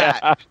say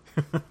that.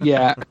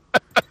 Yeah.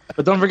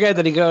 But don't forget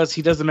that he does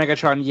the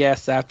Megatron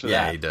yes after that.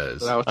 Yeah, he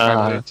does. So that was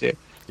trying to do too.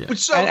 Yeah.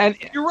 Which, and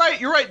you're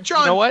right,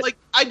 John. You know what? Like,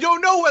 I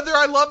don't know whether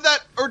I love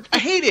that or I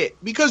hate it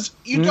because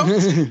you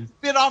don't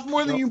bit off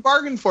more than you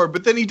bargained for.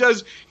 But then he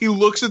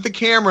looks at the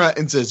camera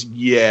and says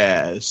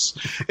yes,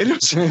 and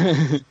it's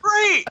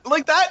great.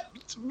 Like that.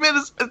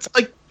 It's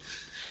like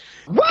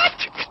what?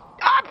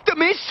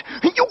 Optimus,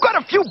 you got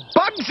a few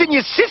bugs in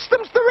your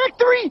systems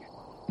directory?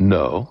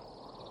 No,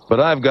 but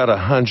I've got a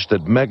hunch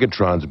that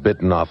Megatron's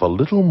bitten off a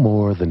little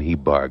more than he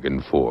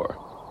bargained for.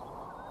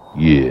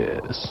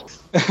 Yes.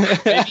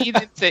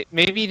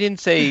 Maybe he didn't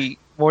say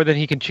more than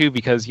he can chew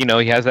because, he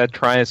has that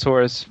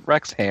Tyrannosaurus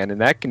Rex hand,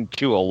 and that can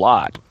chew a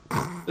lot.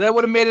 That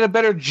would have made it a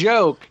better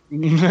joke.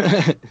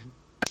 Anyway,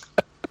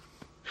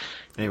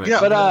 yeah,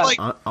 but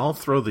I'll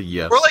throw the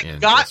yes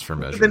in just for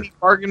measure. Than he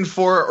bargained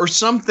for or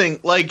something.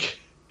 Like,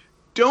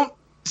 don't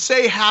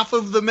say half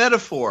of the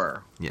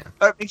metaphor. Yeah.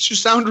 That makes you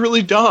sound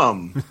really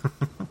dumb.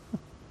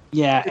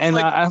 Yeah, and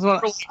like, I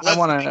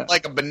want to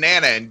like a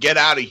banana and get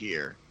out of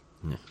here.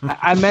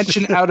 I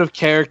mentioned out of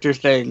character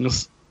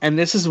things, and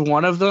this is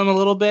one of them a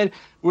little bit.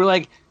 We're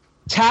like,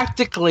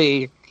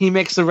 tactically, he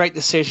makes the right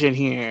decision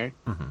here.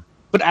 Mm-hmm.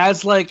 But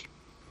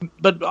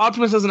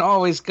Optimus doesn't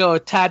always go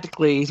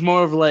tactically. He's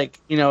more of like,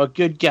 a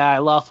good guy,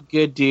 lawful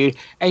good dude.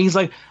 And he's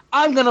like,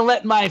 I'm going to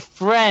let my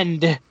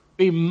friend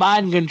be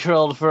mind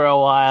controlled for a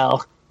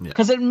while.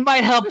 Because it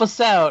might help us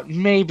out,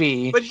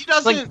 maybe. But he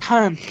doesn't... It's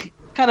like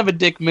kind of a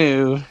dick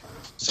move.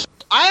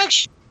 I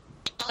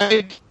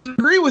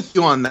agree with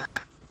you on that.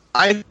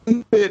 I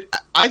think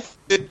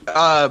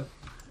that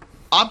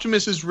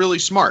Optimus is really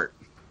smart.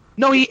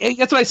 No,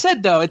 that's what I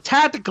said, though.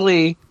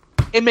 Tactically,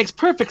 it makes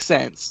perfect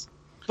sense.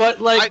 But,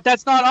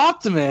 that's not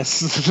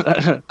Optimus.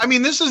 I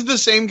mean, this is the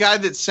same guy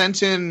that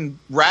sent in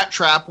Rat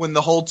Trap when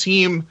the whole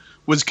team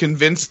was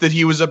convinced that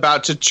he was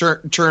about to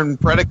turn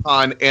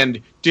Predacon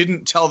and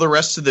didn't tell the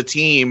rest of the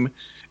team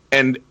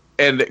and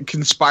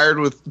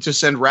conspired to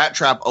send Rat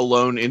Trap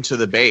alone into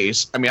the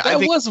base. I mean, that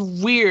was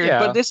weird,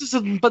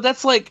 but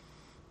that's like...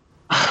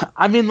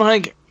 I mean,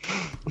 like,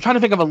 I'm trying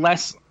to think of a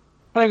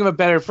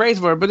better phrase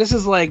for it, but this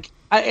is like,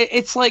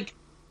 it's like,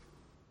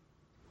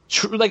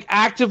 like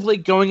actively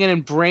going in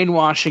and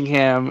brainwashing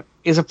him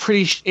is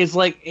this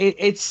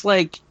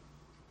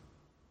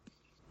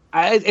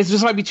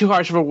might be too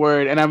harsh of a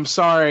word, and I'm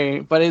sorry,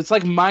 but it's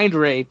like mind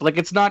rape. Like,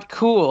 it's not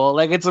cool.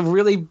 Like, it's a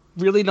really,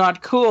 really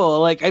not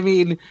cool. Like, I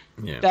mean,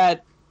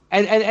 that,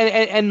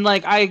 and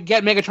like, I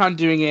get Megatron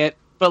doing it,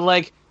 but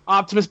like,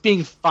 Optimus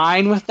being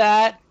fine with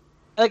that.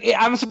 Like,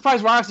 I'm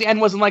surprised Rock's the end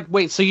wasn't like,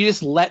 wait, so you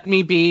just let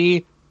me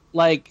be,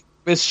 like,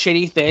 this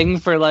shitty thing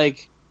for,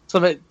 like,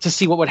 to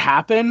see what would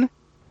happen?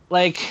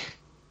 Like...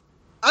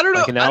 I don't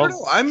know. I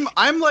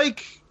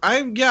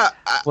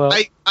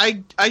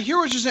hear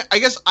what you're saying. I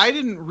guess I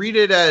didn't read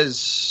it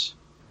as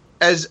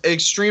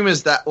extreme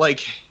as that.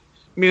 Like,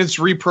 I mean, it's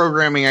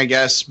reprogramming, I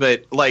guess,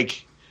 but,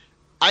 like,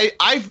 I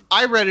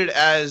read it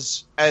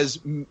as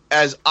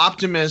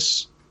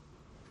Optimus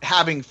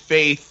having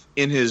faith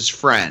in his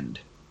friend.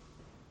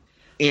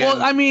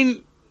 Well, I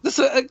mean, this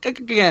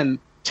again,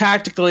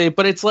 tactically,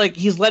 but it's like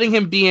he's letting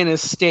him be in a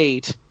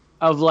state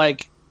of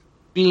like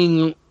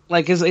being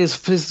like his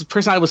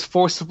personality was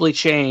forcibly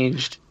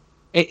changed.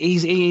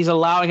 He's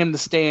allowing him to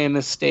stay in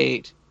this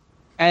state,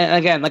 and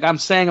again, like I'm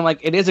saying, like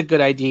it is a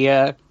good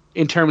idea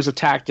in terms of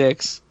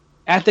tactics.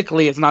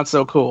 Ethically, it's not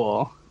so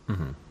cool.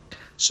 Mm-hmm.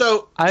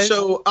 So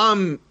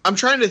I'm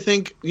trying to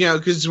think,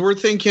 because we're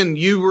thinking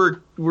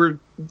we're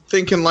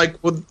thinking like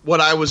what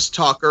I was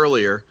talk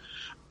earlier.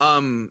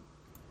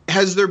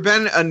 Has there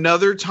been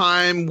another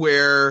time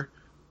where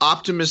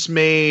Optimus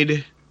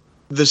made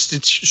the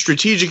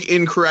strategic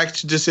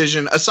incorrect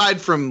decision,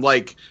 aside from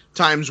like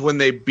times when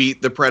they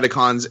beat the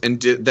Predacons and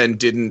then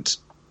didn't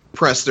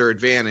press their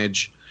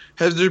advantage?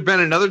 Has there been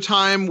another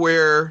time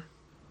where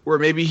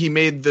maybe he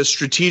made the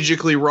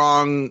strategically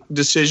wrong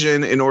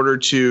decision in order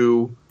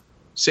to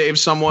save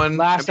someone?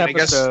 Last episode, I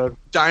guess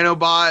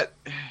Dinobot.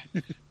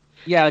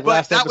 Yeah, but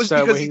last that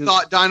episode was because he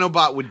thought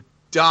Dinobot would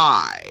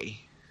die.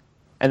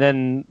 And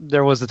then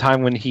there was the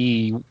time when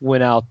he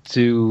went out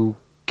to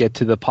get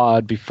to the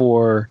pod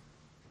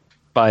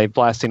by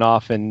blasting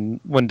off, and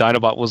when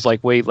Dinobot was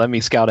like, "Wait, let me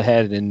scout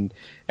ahead,"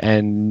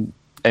 and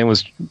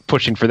was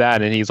pushing for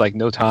that, and he's like,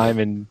 "No time,"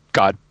 and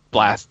got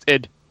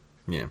blasted.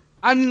 Yeah.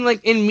 I mean,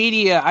 like in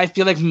media, I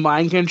feel like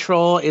mind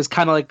control is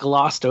kind of like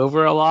glossed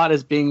over a lot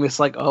as being this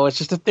like, oh, it's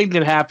just a thing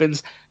that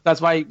happens.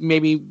 That's why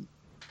maybe,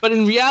 but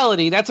in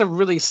reality, that's a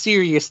really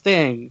serious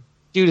thing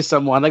due to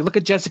someone. Like, look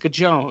at Jessica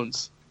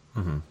Jones.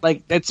 Mm-hmm.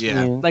 Like that's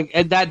like,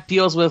 and that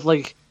deals with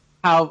like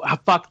how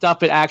fucked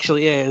up it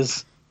actually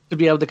is to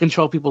be able to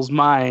control people's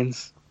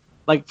minds.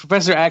 Like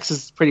Professor X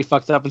is pretty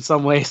fucked up in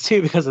some ways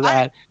too because of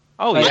that.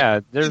 When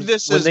they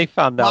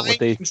found out what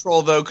they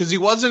control though, because he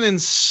wasn't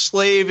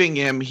enslaving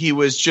him, he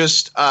was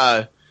just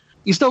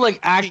he still like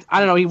I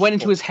don't know. He went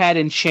into his head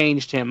and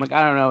changed him. Like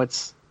I don't know.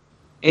 It's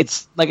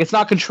it's like it's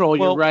not Control.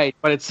 You're right,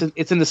 but it's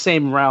in the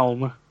same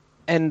realm.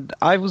 And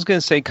I was going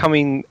to say,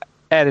 coming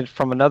at it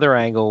from another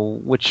angle,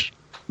 which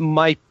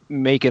might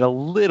make it a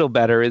little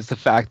better, is the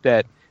fact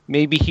that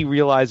maybe he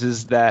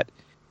realizes that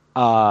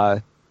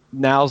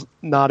now's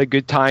not a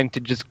good time to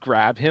just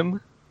grab him.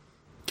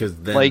 Because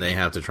then they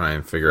have to try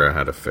and figure out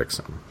how to fix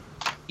him.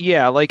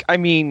 Yeah, like, I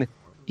mean,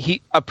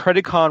 a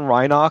Predacon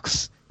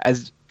Rhinox,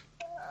 as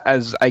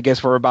I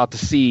guess we're about to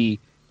see,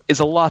 is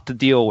a lot to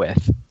deal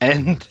with.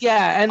 And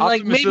yeah, and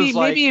like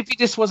maybe if he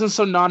just wasn't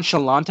so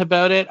nonchalant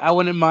about it, I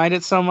wouldn't mind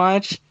it so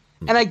much.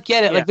 And I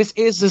get it. Like this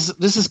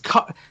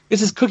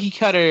is cookie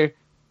cutter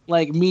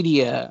like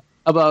media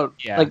about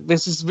like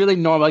this is really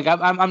normal. Like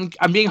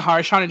I'm being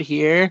harsh on it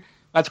here.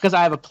 That's because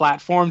I have a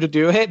platform to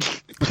do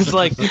it. Because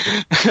like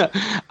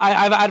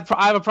I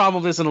have a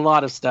problem with this in a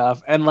lot of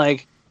stuff. And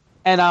like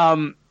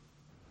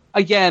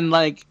again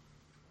like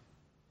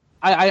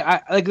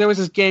I like there was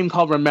this game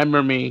called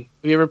Remember Me.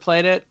 Have you ever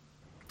played it?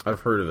 I've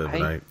heard of it,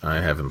 but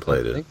I haven't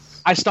played it.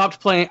 I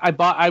stopped playing.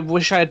 I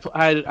wish I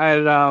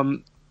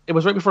had. It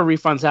was right before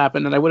refunds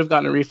happened, and I would have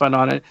gotten a refund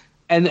on it.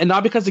 And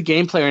not because of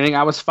gameplay or anything.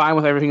 I was fine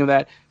with everything of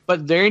that.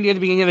 But there near the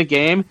beginning of the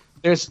game,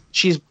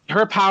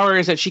 her power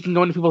is that she can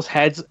go into people's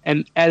heads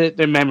and edit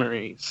their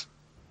memories.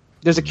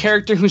 There's a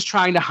character who's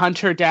trying to hunt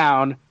her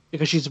down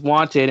because she's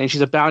wanted and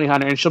she's a bounty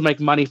hunter and she'll make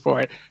money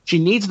for it. She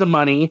needs the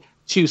money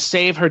to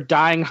save her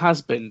dying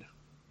husband.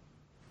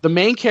 The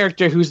main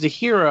character, who's the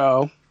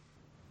hero,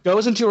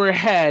 goes into her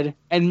head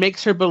and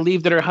makes her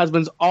believe that her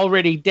husband's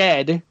already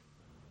dead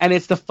and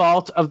it's the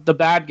fault of the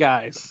bad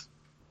guys.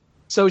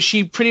 So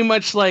she pretty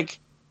much like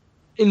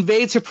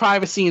invades her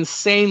privacy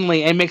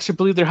insanely and makes her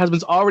believe that her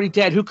husband's already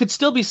dead, who could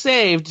still be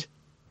saved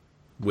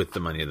with the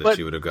money that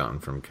she would have gotten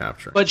from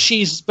capturing. But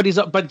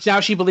now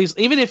she believes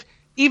even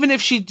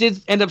if she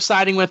did end up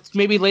siding with,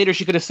 maybe later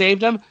she could have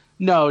saved him.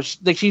 No,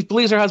 she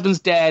believes her husband's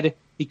dead.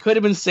 He could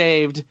have been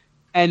saved,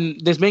 and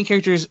this main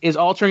character is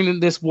altering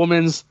this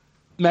woman's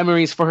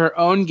memories for her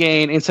own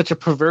gain in such a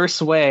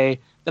perverse way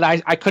that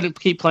I couldn't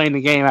keep playing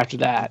the game after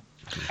that.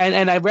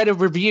 And I read a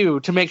review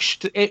to make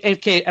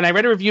and I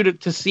read a review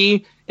to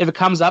see if it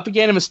comes up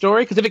again in the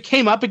story, because if it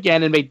came up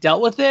again and they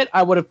dealt with it,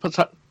 I would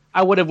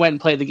have went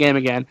and played the game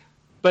again.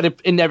 But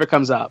it never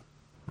comes up.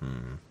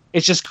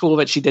 It's just cool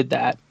that she did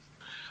that.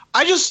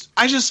 I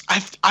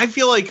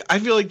feel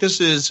like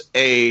this is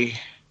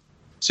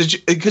it's a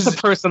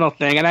personal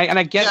thing, and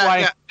I get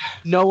why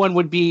no one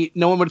would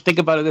think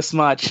about it this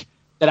much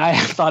that I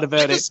thought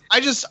about it. I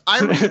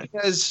read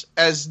it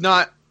as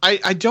not.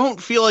 I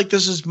don't feel like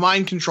this is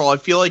mind control. I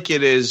feel like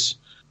it is,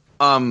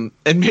 and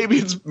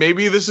maybe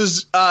this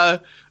is my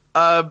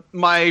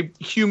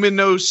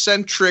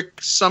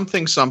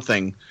humanocentric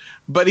something.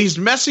 But he's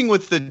messing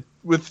with the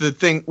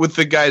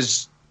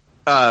guy's.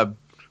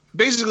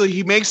 Basically,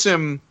 he makes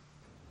him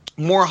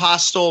more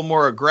hostile,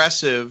 more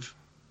aggressive.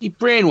 He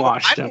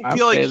brainwashed him. I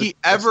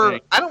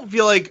don't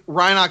feel like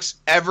Rhinox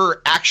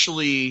ever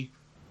actually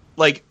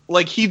like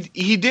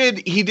he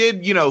did,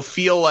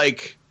 feel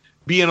like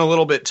being a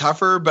little bit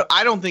tougher, but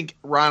I don't think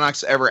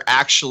Rhinox ever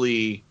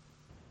actually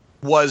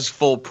was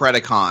full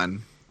Predacon.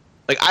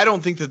 Like, I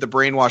don't think that the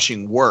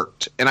brainwashing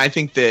worked, and I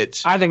think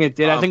it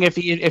did. I think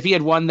if he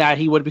had won that,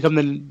 he would become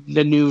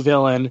the new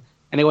villain,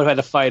 and they would have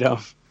had to fight him.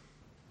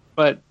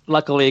 But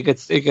luckily, it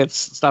gets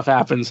stuff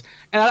happens,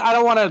 and I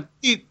don't want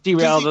to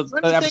derail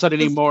the episode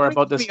anymore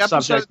about this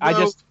subject.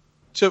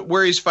 To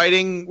where he's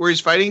fighting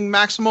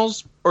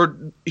Maximals, or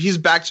he's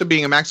back to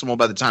being a Maximal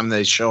by the time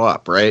they show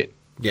up, right?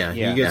 Yeah,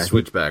 he gets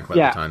switched back by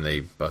the time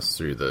they bust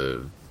through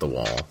the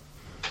wall.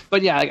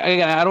 But yeah,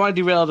 I don't want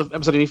to derail the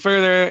episode any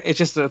further. It's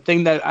just a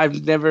thing that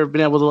I've never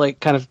been able to like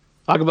kind of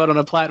talk about on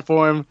a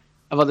platform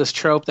about this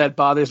trope that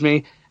bothers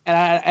me.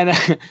 And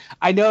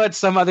I know that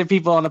some other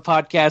people on the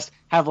podcast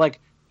have like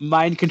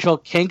mind control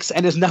kinks,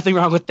 and there's nothing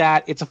wrong with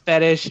that. It's a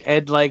fetish,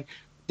 and like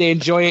they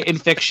enjoy it in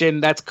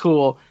fiction. That's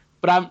cool.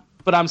 But I'm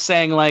just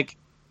saying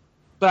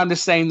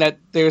that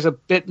there's a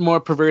bit more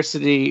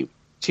perversity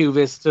to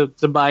this, to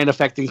mind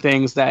affecting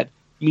things that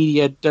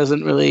media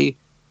doesn't really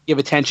give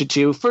attention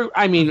to.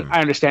 I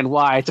understand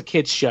why. It's a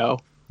kids show.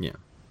 Yeah.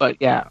 But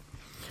yeah.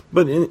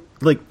 But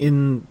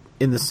in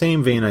the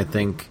same vein, I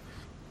think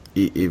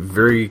it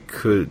very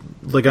could,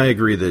 like, I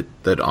agree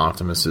that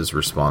Optimus's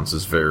response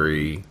is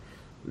very,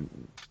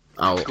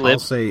 I'll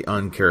say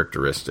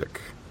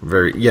uncharacteristic.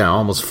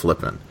 Almost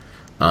flippant.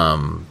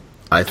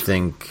 I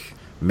think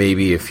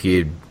maybe if he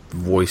had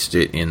voiced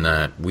it in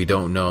that we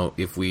don't know,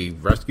 if we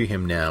rescue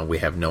him now, we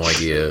have no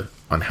idea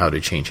on how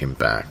to change him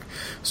back.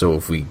 So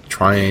if we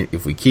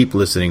keep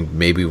listening,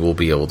 maybe we'll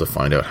be able to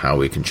find out how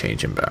we can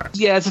change him back.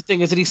 Yeah, that's the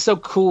thing, is that he's so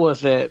cool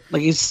with it.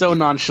 Like, he's so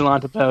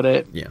nonchalant about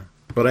it. Yeah.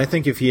 But I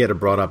think if he had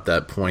brought up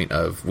that point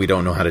of we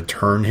don't know how to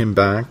turn him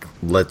back,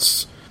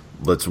 let's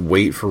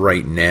wait for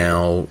right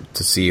now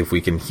to see if we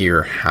can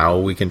hear how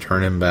we can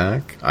turn him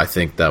back. I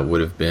think that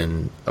would have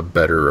been a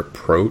better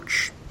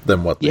approach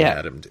than what they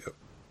had him do.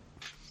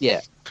 Yeah.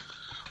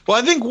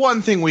 Well, I think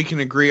one thing we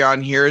can agree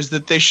on here is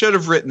that they should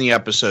have written the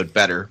episode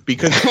better,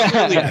 because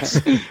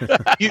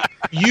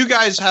you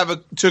guys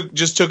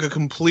took a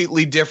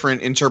completely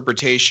different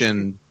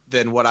interpretation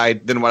than what I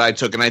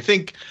took, and I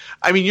think,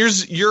 I mean,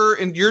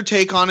 your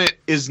take on it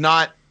is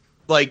not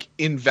like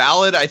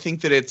invalid. I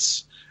think that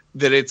it's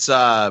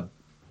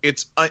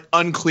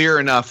unclear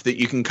enough that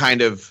you can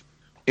kind of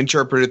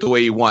interpret it the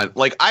way you want.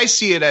 Like, I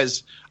see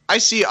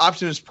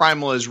Optimus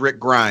Primal as Rick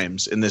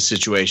Grimes in this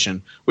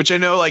situation, which I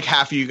know like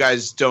half of you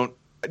guys don't.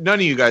 None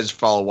of you guys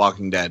follow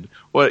Walking Dead.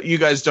 What you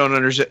guys don't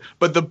understand,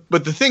 but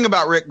the thing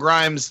about Rick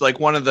Grimes, like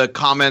one of the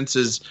comments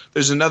is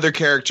there's another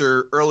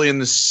character early in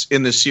the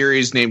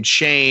series named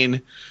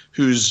Shane,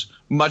 who's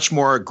much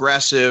more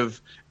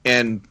aggressive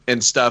and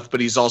stuff,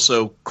 but he's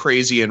also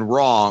crazy and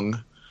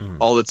wrong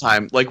all the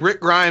time. Like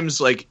Rick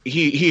Grimes, like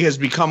he has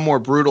become more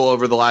brutal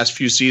over the last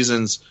few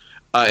seasons,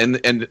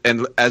 and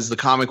as the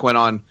comic went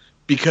on,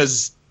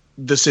 because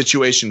the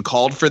situation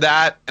called for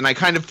that. And I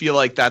kind of feel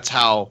like that's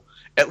how,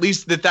 at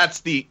least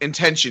that's the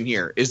intention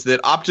here, is that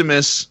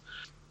Optimus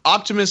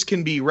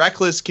can be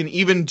reckless, can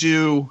even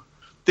do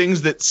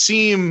things that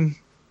seem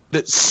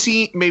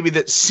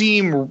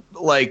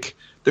like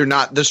they're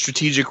not the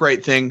strategic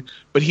right thing,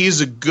 but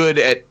he's good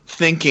at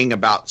thinking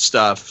about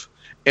stuff.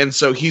 And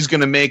so he's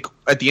going to make,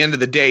 at the end of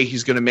the day,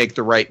 he's going to make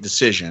the right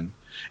decision.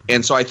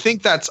 And so I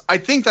think that's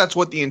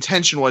what the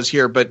intention was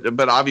here,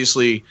 but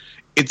obviously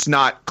it's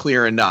not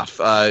clear enough.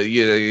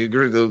 You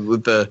agree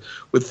with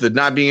the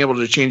not being able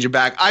to change it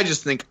back. I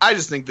just think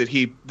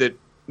that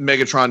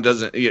Megatron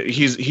doesn't.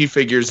 He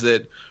figures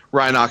that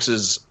Rhinox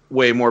is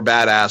way more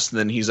badass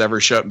than he's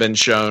ever been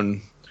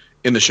shown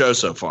in the show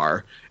so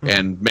far,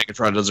 and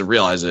Megatron doesn't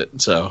realize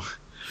it. So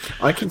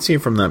I can see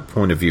it from that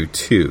point of view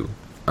too,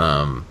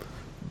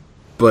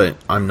 but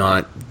I'm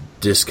not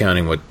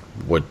discounting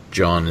what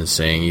John is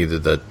saying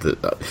either.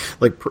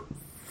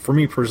 For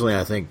me personally,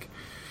 I think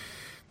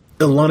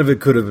a lot of it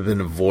could have been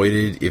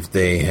avoided if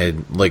they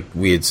had, like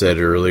we had said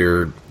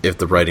earlier, if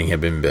the writing had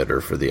been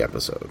better for the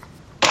episode.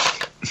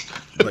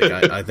 Like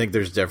I think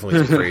there's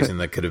definitely some phrasing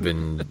that could have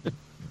been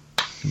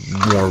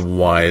more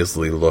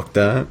wisely looked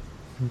at.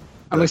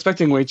 I'm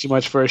expecting way too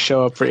much for a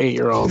show up for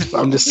 8-year-olds.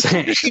 I'm just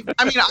saying.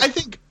 I mean, I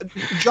think,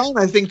 John,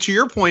 to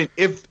your point,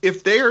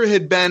 if there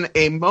had been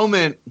a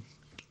moment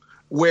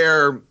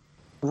where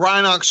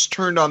Rhinox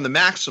turned on the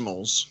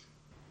Maximals,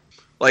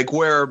 like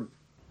where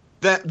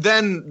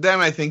then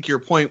I think your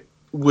point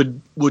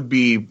would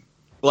be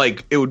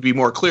like, it would be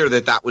more clear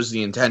that was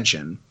the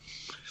intention.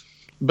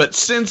 But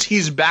since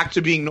he's back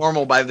to being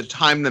normal by the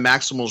time the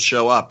Maximals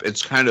show up,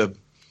 it's kind of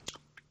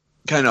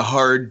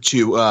hard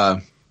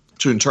to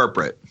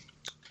interpret.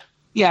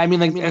 Yeah, I mean,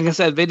 like I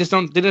said, they just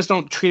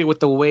don't treat it with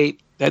the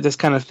weight that this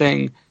kind of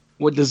thing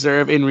would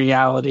deserve in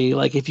reality.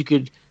 Like, if you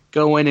could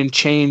go in and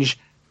change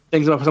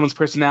things about someone's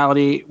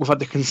personality without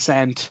the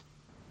consent,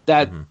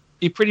 that'd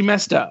be pretty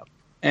messed up.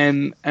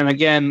 And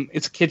again,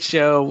 it's a kid's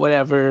show,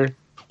 whatever.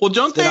 Well,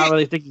 they're not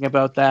really thinking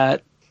about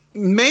that.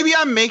 Maybe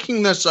I'm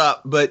making this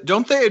up, but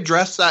don't they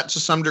address that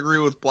to some degree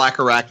with Black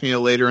Arachnia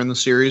later in the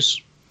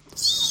series?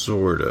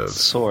 Sort of.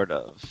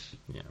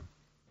 Yeah.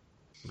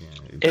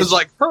 Because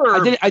like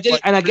her, I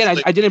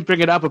didn't bring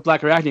it up with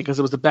Black Arachnia because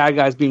it was the bad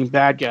guys being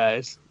bad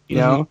guys, you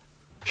know.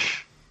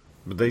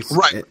 But they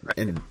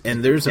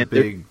and there's a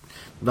big,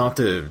 not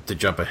to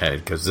jump ahead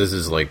because this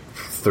is like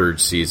third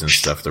season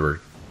stuff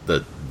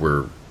that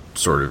we're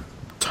sort of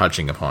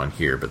touching upon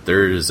here, but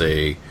there is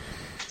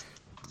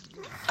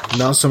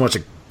not so much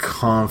a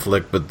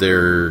conflict, but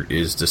there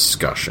is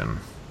discussion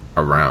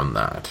around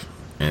that,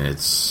 and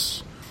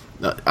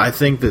I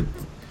think that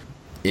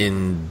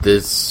in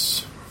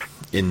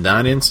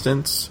that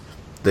instance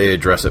they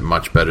address it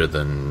much better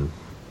than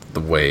the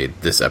way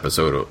this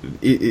episode.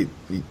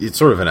 It's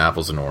sort of an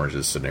apples and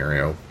oranges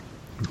scenario,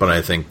 but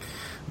I think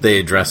they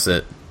address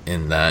it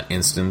in that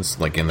instance,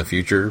 like in the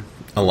future,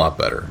 a lot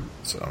better.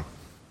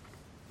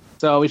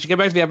 So we should get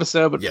back to the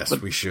episode. But yes,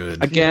 we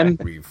should. Again,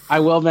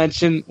 I will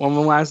mention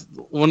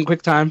one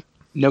quick time.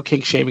 No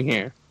kink shaming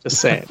here. Just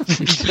saying.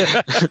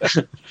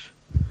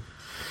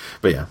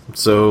 But yeah,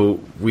 so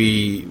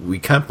we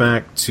cut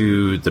back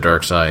to the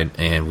dark side,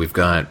 and we've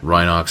got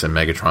Rhinox and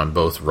Megatron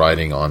both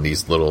riding on the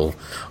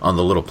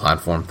little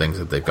platform things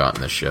that they've got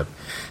in the ship,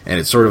 and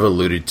it's sort of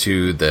alluded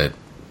to that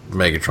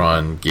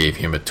Megatron gave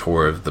him a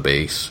tour of the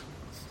base.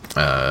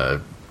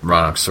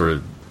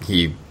 Rhinox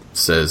he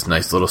says,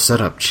 "Nice little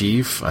setup,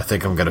 Chief. I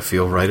think I'm gonna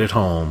feel right at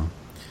home."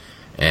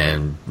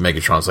 And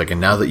Megatron's like,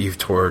 "And now that you've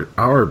toured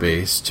our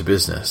base to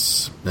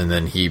business," and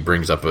then he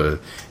brings up a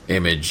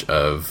image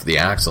of the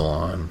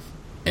Axelon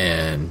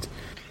and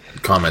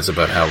comments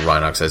about how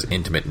Rhinox has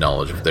intimate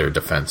knowledge of their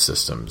defense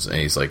systems, and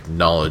he's like,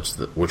 "Knowledge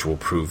which will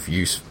prove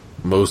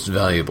most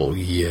valuable."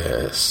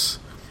 Yes.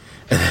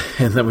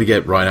 And then we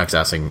get Rhinox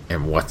asking,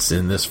 "And what's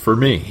in this for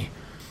me?"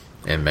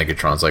 And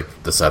Megatron's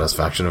like, "The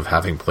satisfaction of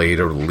having played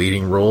a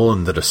leading role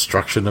in the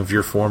destruction of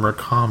your former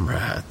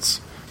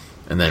comrades."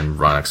 And then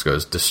Rhinox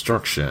goes,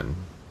 "Destruction.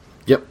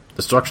 Yep,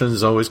 destruction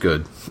is always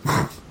good."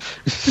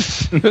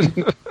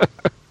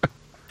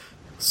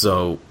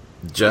 So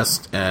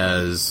just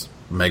as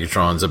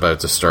Megatron's about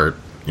to start,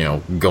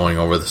 going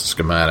over the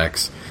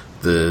schematics,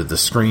 the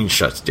screen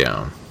shuts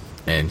down,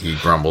 and he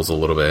grumbles a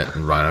little bit,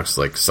 and Rhinox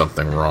like,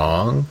 something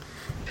wrong?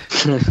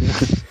 And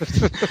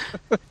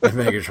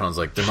Megatron's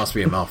like, there must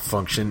be a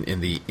malfunction in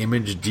the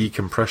image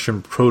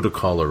decompression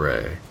protocol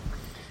array.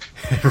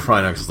 And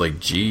Rhinox is like,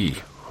 gee,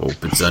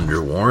 hope it's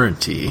under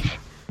warranty.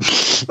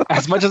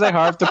 As much as I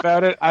harped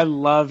about it, I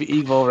love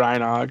evil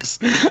Rhinox.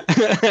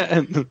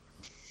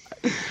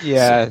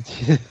 Yeah,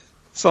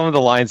 some of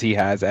the lines he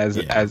has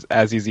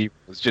as he's evil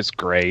is just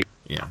great.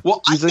 Yeah,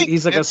 well,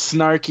 he's like a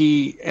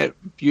snarky,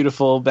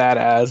 beautiful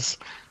badass.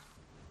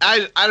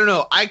 I don't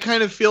know. I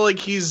kind of feel like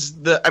he's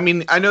I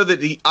mean, I know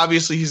that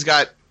he's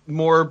got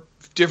more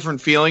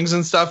different feelings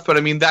and stuff, but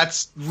I mean,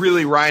 that's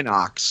really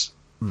Rhinox.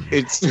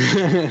 It's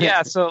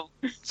yeah. So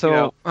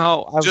I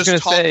was just going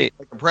to say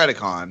like a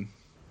Predacon.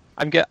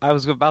 I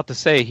was about to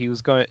say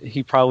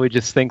he probably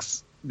just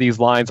thinks these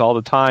lines all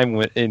the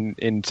time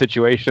in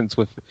situations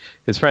with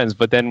his friends,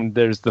 but then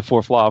there's the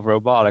fourth law of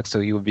robotics, so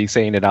he would be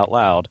saying it out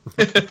loud.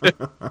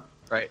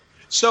 Right.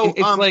 So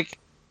it's like,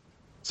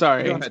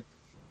 sorry. Go ahead.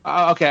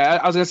 Okay,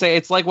 I was gonna say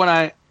it's like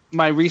when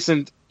my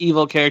recent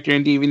evil character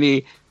in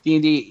D&D,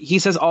 he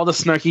says all the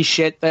snarky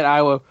shit that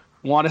I would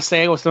want to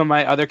say with some of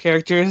my other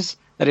characters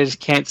that I just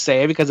can't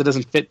say because it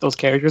doesn't fit those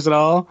characters at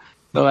all.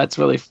 So it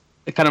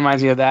kind of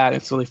reminds me of that.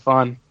 It's really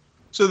fun.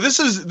 So this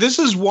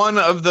is one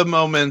of the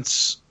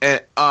moments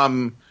that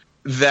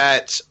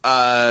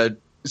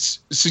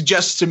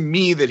suggests to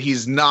me that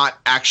he's not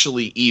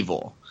actually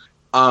evil,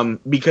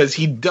 because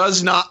he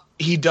does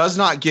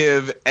not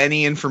give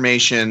any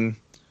information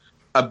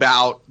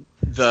about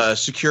the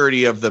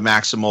security of the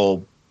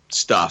Maximal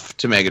stuff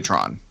to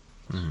Megatron.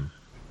 Mm-hmm.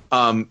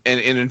 And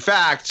in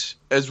fact,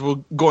 as we're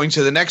going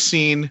to the next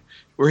scene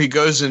where he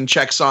goes and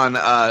checks on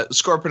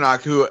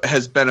Scorponok, who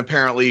has been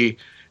apparently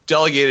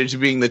delegated to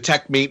being the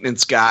tech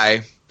maintenance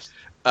guy.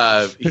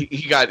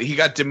 He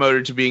got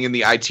demoted to being in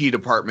the IT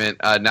department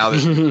now that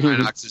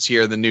Rhinox is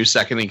here, the new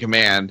second in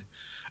command.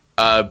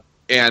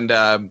 And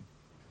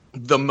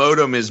the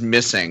modem is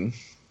missing.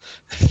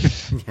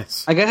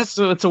 Yes. I guess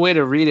it's a way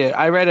to read it.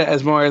 I read it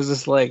as more as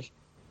this like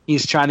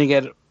he's trying to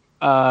get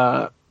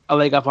a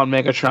leg up on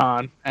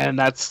Megatron,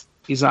 and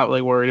he's not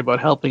really worried about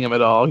helping him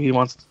at all. He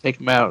wants to take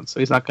him out, so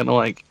he's not going to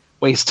like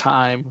waste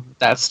time with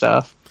that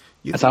stuff.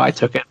 That's how I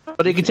took it.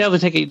 But you can tell they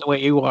take it the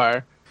way you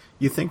are.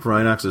 You think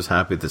Rhinox was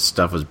happy that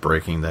stuff was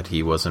breaking that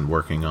he wasn't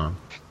working on?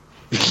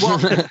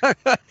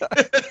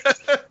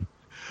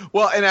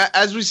 Well, and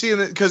as we see,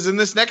 because in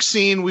this next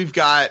scene, we've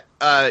got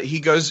he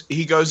goes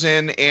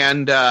in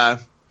and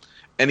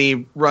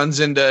he runs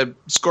into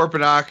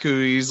Scorponok,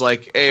 who he's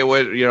like, "Hey,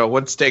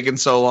 what's taking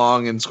so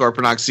long?" And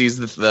Scorponok sees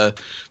that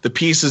the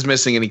piece is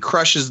missing, and he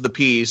crushes the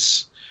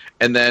piece,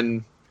 and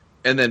then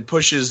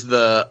pushes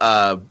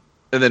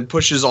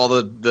pushes all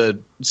the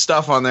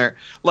stuff on there.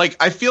 Like,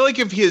 I feel like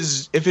if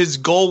his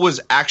goal was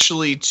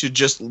actually to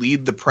just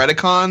lead the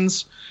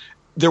Predacons,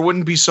 there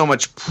wouldn't be so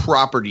much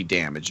property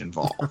damage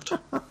involved.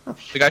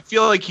 Like, I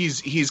feel like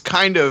he's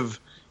kind of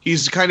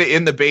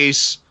in the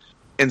base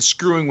and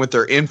screwing with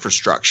their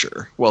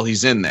infrastructure while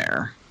he's in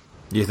there.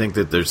 Do you think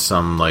that there's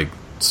some like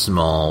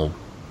small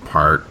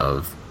part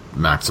of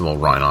Maximal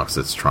Rhinox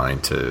that's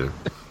trying to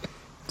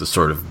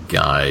sort of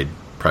guide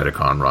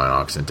Predacon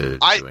Rhinox into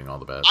doing all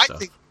the bad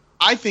stuff?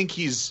 I think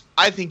he's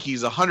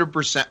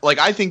 100%. Like,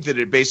 I think that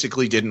it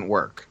basically didn't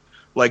work.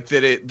 Like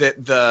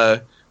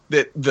the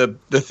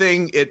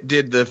thing, it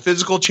did the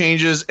physical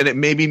changes, and it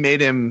maybe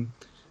made him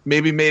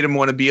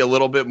want to be a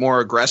little bit more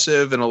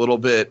aggressive and a little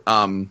bit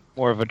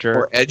more of a jerk,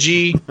 more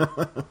edgy.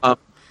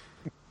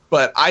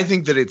 But I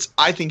think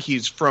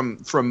he's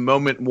from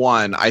moment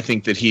one. I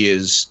think that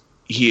he's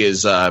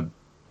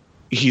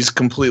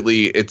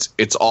completely.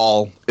 It's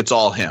all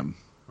him.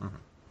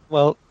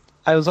 Well,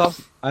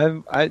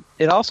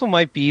 it also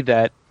might be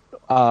that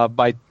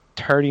by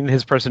turning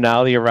his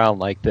personality around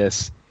like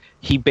this,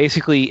 he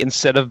basically,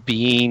 instead of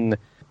being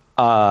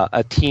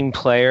a team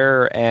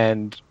player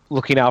and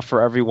looking out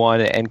for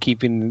everyone and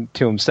keeping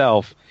to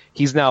himself,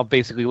 he's now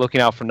basically looking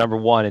out for number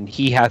one, and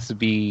he has to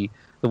be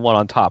the one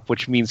on top,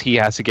 which means he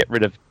has to get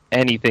rid of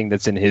anything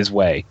that's in his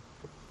way.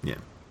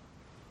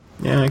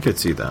 Yeah, I could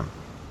see that.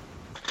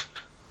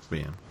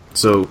 Yeah.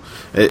 So,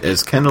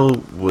 as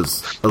Kendall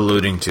was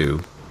alluding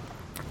to,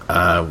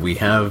 we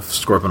have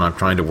Scorponok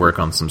trying to work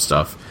on some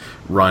stuff.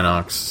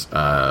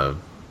 Rhinox,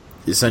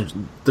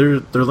 essentially,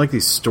 they're like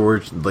these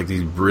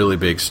really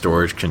big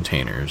storage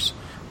containers,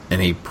 and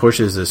he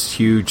pushes this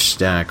huge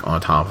stack on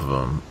top of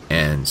them,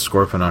 and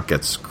Scorponok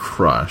gets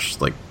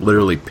crushed, like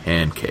literally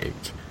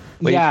pancaked.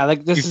 Yeah,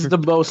 like this is the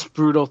most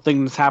brutal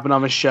thing that's happened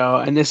on the show,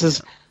 and this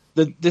is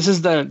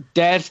the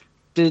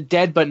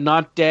dead but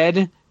not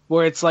dead.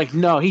 Where it's like,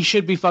 no, he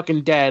should be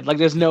fucking dead. Like,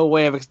 there's no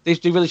way they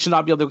really should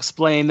not be able to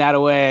explain that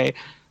away.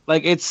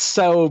 Like, it's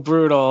so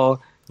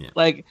brutal. Yeah.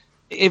 Like,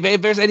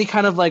 if there's any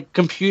kind of like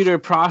computer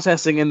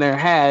processing in their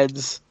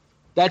heads,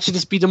 that should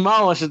just be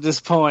demolished at this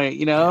point.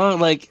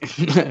 Like,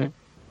 no,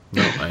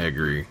 I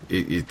agree.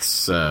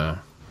 It's. I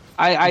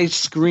I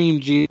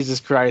screamed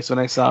Jesus Christ when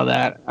I saw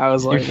that. I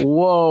was like,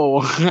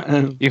 whoa.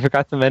 You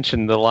forgot to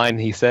mention the line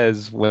he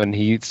says when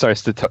he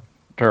starts to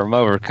turn him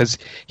over, because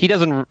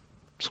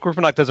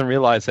Scorponok doesn't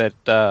realize that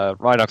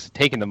Rhinox had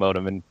taken the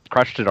modem and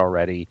crushed it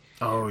already.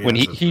 Oh, yeah. When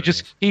he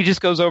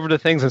just goes over to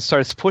things and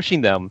starts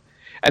pushing them,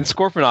 and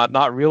Scorponok,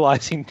 not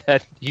realizing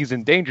that he's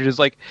in danger, is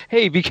like,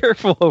 "Hey, be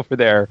careful over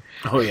there."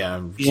 Oh yeah.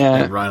 And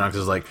Rhinox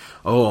is like,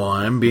 "Oh,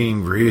 I'm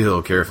being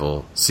real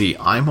careful. See,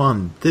 I'm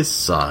on this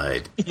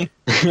side. I'm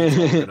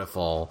gonna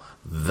fall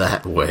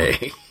that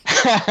way."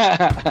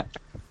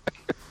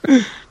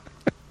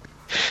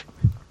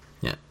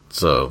 Yeah.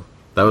 So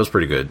that was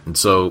pretty good. And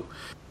so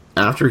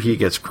after he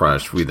gets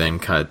crushed, we then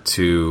cut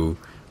to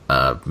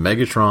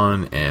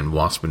Megatron and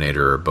Waspinator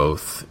are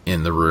both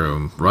in the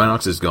room.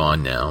 Rhinox is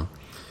gone now.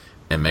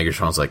 And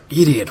Megatron's like,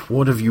 "Idiot,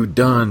 what have you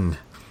done?"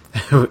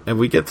 And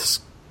we get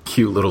this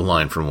cute little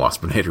line from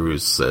Waspinator who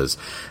says,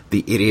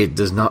 "The idiot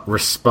does not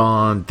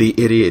respond. The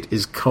idiot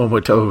is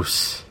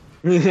comatose."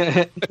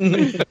 And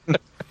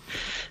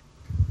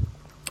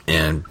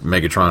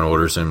Megatron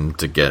orders him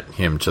to get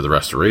him to the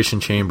restoration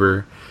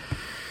chamber.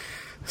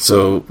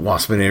 So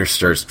Waspinator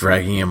starts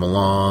dragging him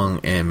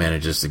along and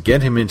manages to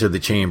get him into the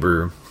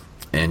chamber.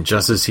 And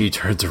just as he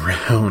turns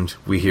around,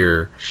 we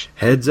hear,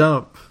 "Heads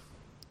up."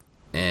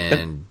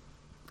 And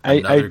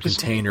another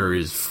container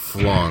is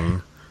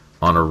flung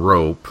on a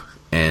rope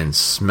and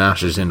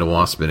smashes into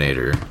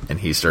Waspinator, and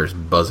he starts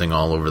buzzing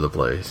all over the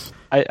place.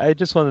 I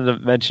just wanted to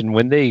mention,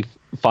 when they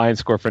find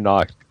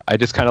Scorponok, I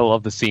just kind of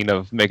love the scene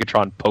of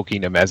Megatron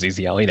poking him as he's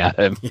yelling at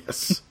him.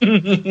 Yes.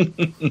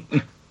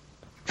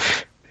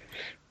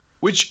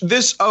 Which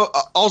this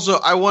also,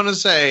 I want to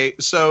say,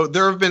 so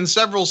there have been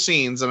several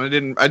scenes, and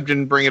I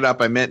didn't bring it up.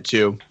 I meant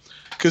to,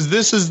 because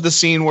this is the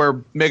scene where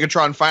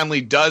Megatron finally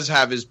does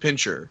have his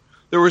pincher.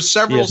 There were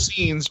several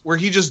scenes where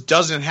he just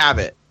doesn't have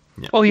it.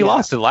 Yeah. Well, he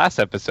lost it last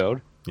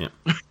episode. Yeah.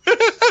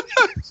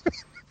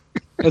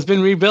 It's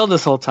been rebuilt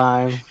this whole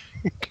time.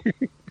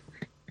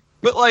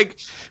 But like,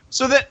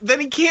 so that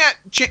then he can't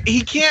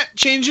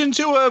change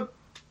into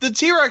the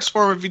T-Rex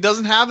form if he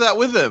doesn't have that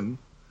with him.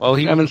 Well,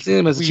 I haven't seen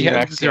him as a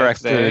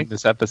T-Rex in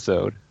this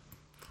episode.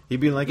 He'd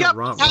be like a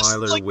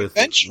Rottweiler like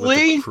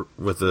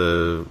with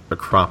a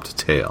cropped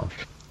tail.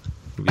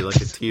 He'd be like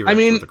a T-Rex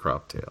with a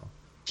cropped tail.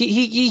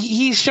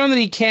 He's shown that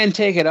he can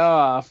take it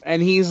off,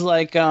 and he's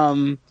like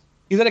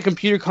he's at a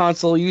computer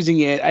console using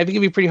it. I think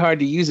it'd be pretty hard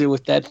to use it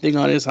with that thing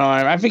on his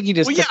arm. I think he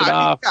just took it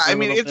off. Yeah, I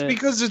mean it's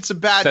because it's a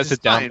bad design.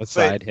 It down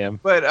beside him.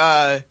 But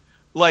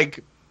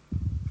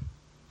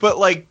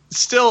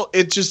still,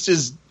 it just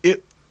is.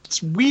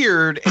 It's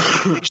weird.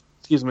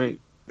 Excuse me.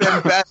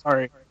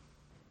 Sorry.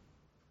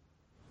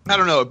 I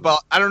don't know.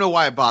 I don't know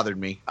why it bothered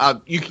me.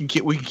 We can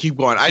keep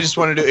going. I just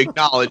wanted to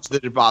acknowledge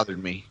that it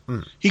bothered me.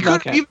 He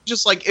could have even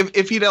just like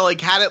if he'd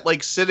had it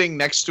like sitting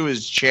next to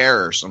his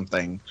chair or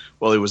something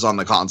while he was on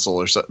the console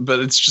or something. But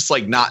it's just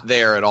like not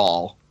there at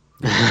all.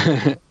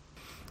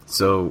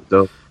 So,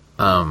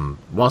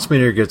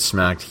 Waspinator gets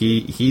smacked.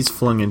 He's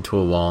flung into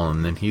a wall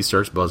and then he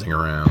starts buzzing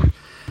around.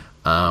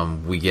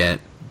 We get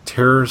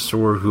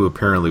Terrorsaur, who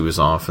apparently was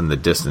off in the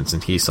distance,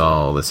 and he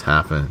saw all this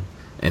happen.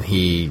 And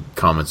he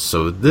comments,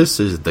 "So this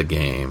is the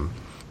game."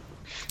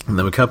 And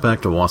then we cut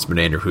back to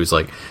Waspinator, who's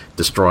like,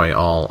 "Destroy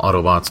all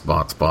Autobots,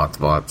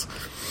 bots."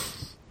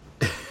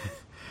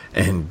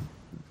 And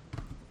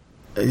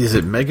is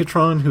it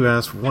Megatron who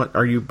asks, "What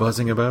are you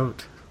buzzing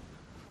about?"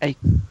 I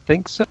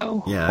think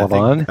so. Yeah,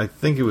 I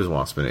think it was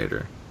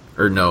Waspinator.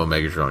 Or no,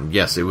 Megatron.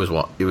 Yes, it was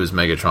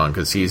Megatron,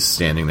 because he's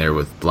standing there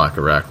with Black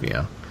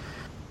Arachnia.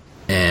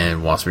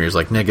 And Waspinator's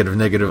like,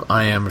 negative,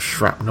 I am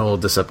Shrapnel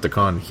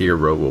Decepticon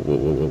hero.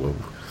 Whoa.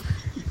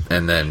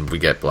 And then we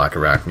get Black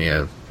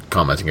Arachnia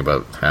commenting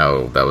about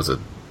how that was a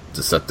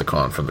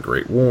Decepticon from the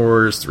Great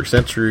Wars 3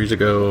 centuries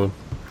ago.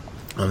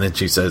 And then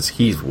she says,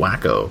 he's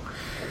wacko.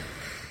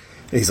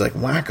 And he's like,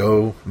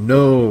 wacko?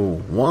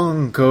 No,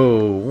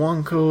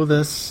 Wonko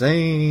the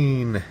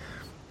Sane.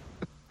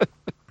 But,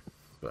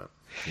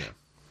 yeah.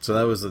 So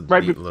that was a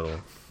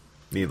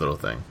neat little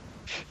thing.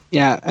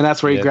 Yeah, and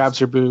that's where he grabs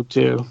her boob,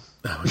 too.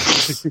 Oh,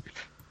 yes.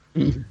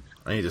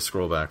 I need to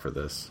scroll back for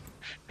this.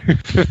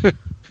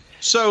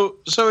 So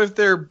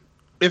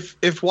if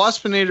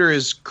Waspinator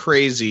is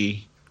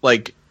crazy,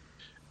 like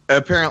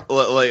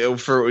apparently,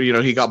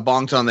 like he got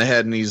bonked on the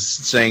head and he's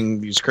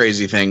saying these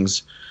crazy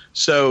things.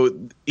 So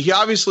he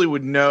obviously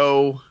would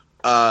know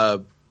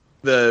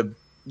the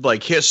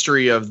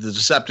history of the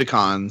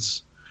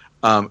Decepticons,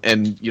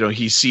 and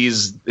he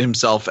sees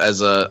himself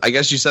as I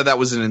guess you said that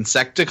was an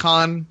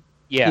Insecticon.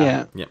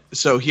 Yeah.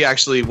 So he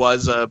actually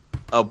was a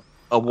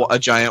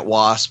giant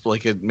wasp.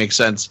 Like it makes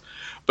sense,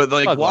 but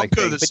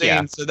Wonko the Sane.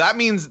 Yeah. So that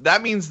means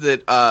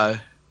that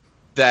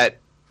that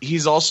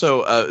he's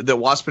also that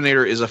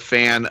Waspinator is a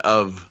fan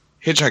of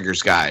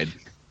Hitchhiker's Guide.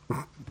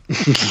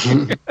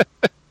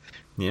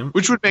 Yeah.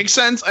 Which would make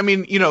sense. I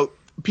mean,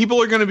 people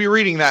are going to be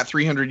reading that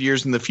 300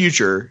 years in the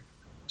future.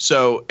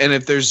 So, and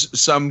if there's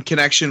some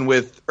connection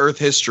with Earth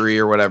history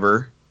or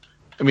whatever.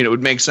 I mean, it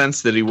would make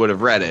sense that he would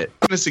have read it.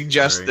 I'm going to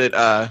suggest that...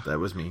 that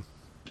was me.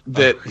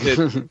 that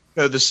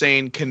the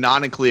Sane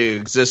canonically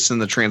exists in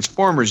the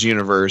Transformers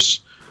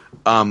universe,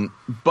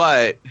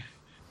 but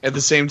at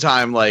the same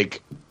time,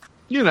 like,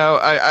 you know,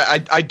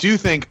 I do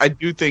think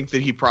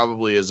that he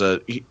probably is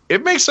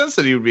it makes sense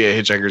that he would be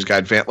a Hitchhiker's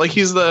Guide fan. Like,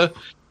 he's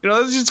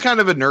he's kind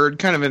of a nerd,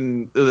 kind of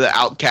in the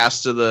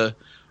outcast of the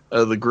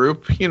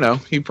group. You know,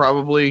 he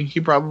probably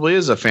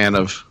is a fan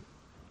of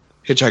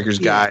Hitchhiker's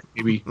Guide.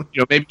 Maybe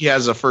he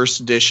has a first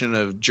edition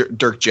of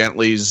Dirk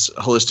Gently's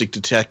Holistic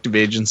Detective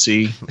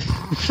Agency.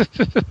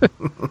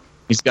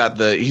 He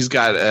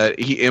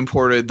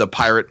imported the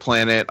Pirate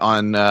Planet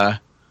on the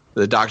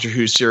Doctor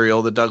Who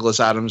serial that Douglas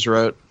Adams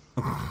wrote.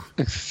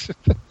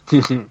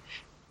 Who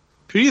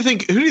do you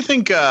think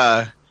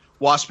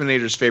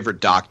Waspinator's favorite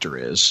Doctor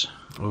is?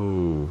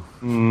 Oh.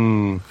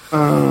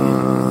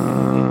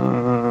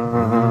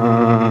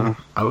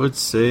 I would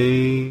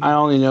say I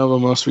only know the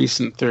most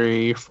recent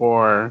 3,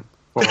 4.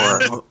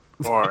 I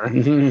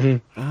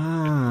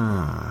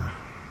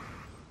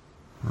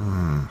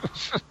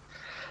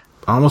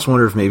almost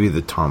wonder if maybe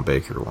the Tom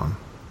Baker one.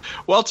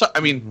 Well,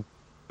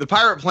 the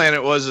Pirate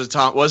Planet was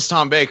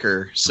Tom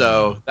Baker,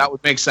 so that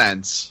would make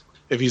sense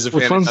if he's a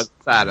fan of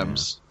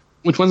Adams.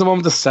 Which one's the one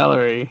with the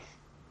celery?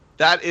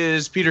 That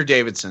is Peter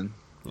Davidson.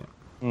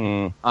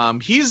 Yeah.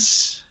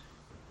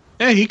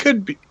 He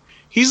could be.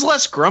 He's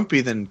less grumpy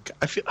than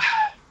I feel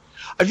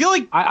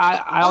like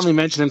I only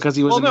mentioned him because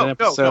he was in an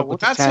episode. No, we're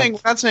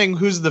not saying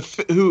who's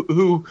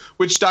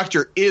which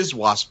Doctor is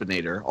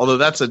Waspinator. Although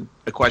that's a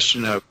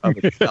question of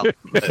itself.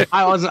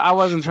 I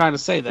wasn't trying to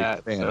say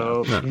that.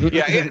 So.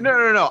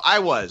 No. I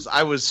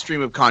was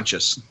stream of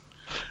conscious.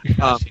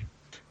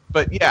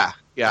 But yeah,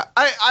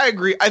 I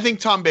agree. I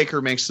think Tom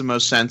Baker makes the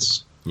most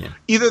sense. Yeah.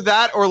 Either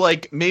that or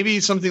like maybe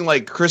something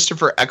like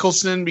Christopher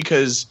Eccleston,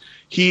 because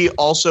he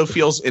also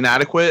feels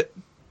inadequate.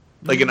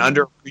 Like an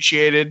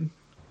underappreciated.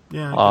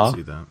 Yeah, I can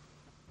see that. I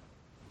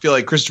feel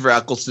like Christopher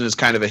Eccleston is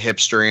kind of a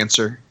hipster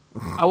answer.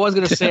 I was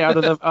gonna say out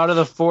of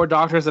the 4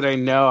 Doctors that I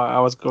know,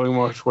 I was going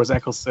more towards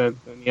Eccleston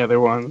than the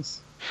other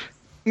ones.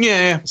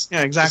 Yeah,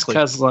 exactly.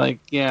 Because I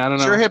don't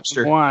know. You're a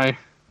hipster. Why?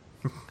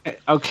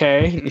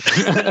 Okay.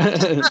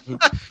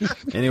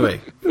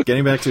 Anyway,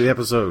 getting back to the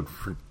episode.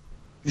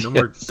 No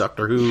more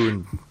Doctor Who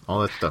and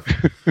all that stuff.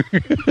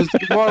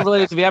 It's more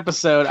related to the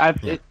episode. I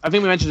think we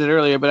mentioned it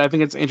earlier, but I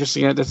think it's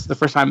interesting that this is the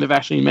first time they've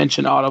actually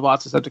mentioned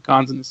Autobots and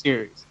Decepticons in the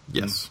series.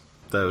 Yes.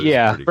 That was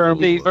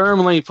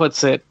firmly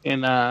puts it in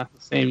the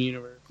same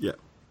universe. Yeah.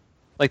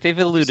 Like, they've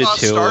alluded to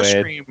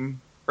Starscream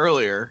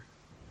earlier.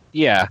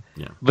 Yeah,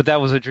 but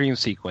that was a dream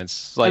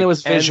sequence. Like, and it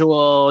was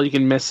visual. You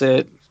can miss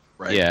it.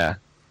 Right. Yeah.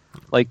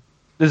 Like,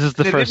 this is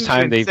the first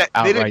time they've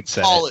outright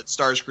said it. They didn't call it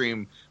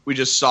Starscream. We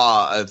just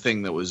saw a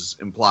thing that was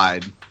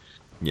implied.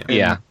 Yeah.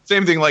 Yeah.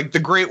 Same thing, like the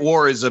Great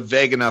War is a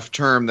vague enough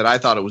term that I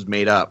thought it was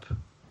made up.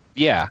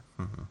 Yeah.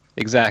 Mm-hmm.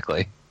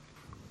 Exactly.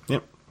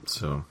 Yep.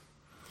 So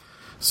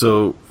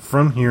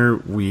from here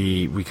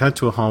we cut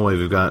to a hallway.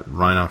 We've got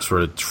Rhinox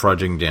sort of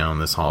trudging down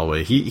this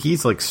hallway.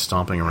 He's like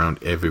stomping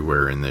around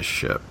everywhere in this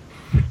ship.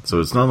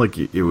 So it's not like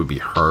it would be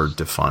hard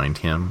to find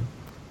him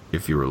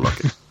if you were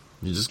lucky.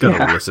 You just got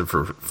to listen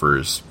for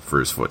his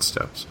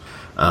footsteps.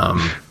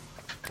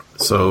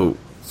 So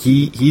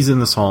he's in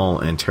this hall,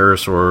 and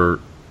Pterosaur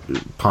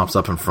pops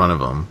up in front of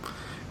him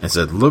and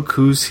said, "Look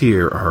who's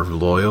here, our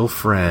loyal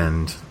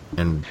friend."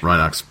 And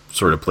Rhinox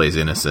sort of plays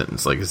innocent and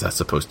it's like, is that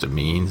supposed to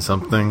mean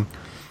something?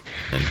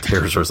 And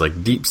Pterosaur's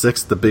like, "Deep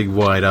Six, the big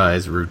wide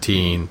eyes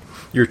routine.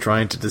 You're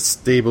trying to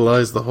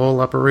destabilize the whole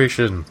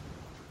operation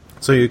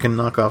so you can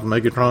knock off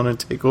Megatron and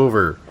take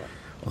over.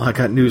 Well, I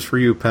got news for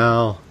you,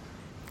 pal.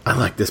 I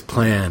like this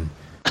plan.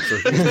 So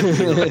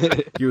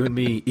you and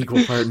me,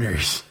 equal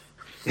partners."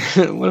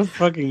 What a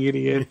fucking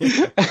idiot.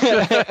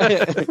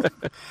 The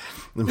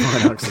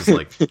Rhinox is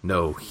like,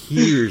 "No,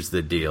 here's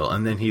the deal."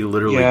 And then he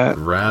literally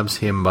grabs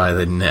him by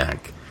the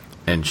neck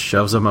and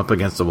shoves him up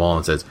against the wall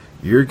and says,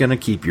 "You're going to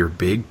keep your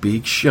big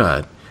beak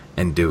shut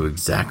and do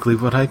exactly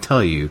what I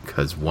tell you,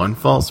 because one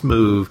false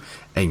move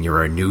and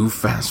you're a new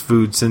fast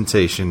food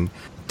sensation,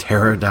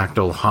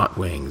 pterodactyl hot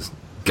wings.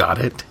 Got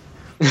it?"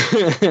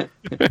 And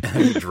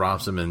he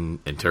drops him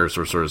and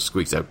Pterosaur sort of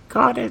squeaks out,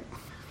 "Got it."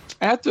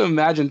 I have to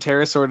imagine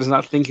Pterosaur does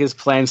not think his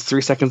plans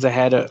 3 seconds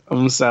ahead of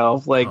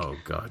himself. Like, oh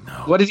god, no.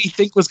 What did he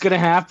think was going to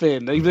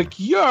happen? He's like,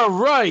 "You're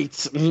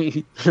right.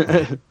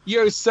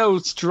 You're so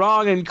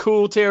strong and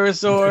cool,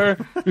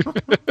 Pterosaur.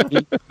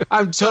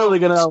 I'm totally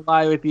going to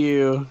ally with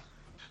you."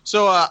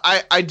 So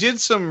I did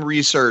some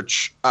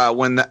research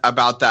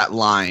about that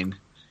line,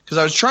 because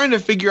I was trying to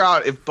figure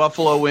out if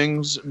buffalo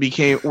wings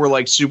were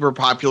like super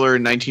popular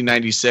in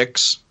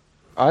 1996.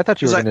 Oh, I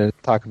thought you were going to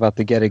talk about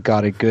the "Get It,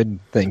 Got It" good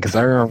thing, because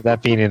I remember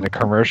that being in a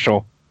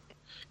commercial.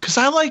 Because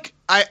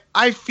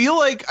I feel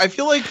like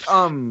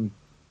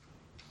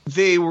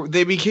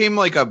they became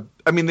like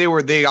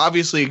they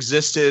obviously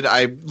existed.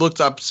 I looked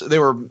up, they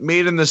were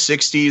made in the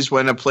 60s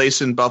when a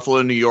place in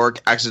Buffalo, New York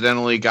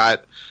accidentally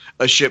got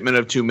a shipment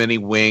of too many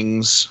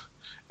wings,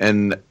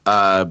 and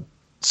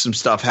some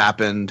stuff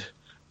happened.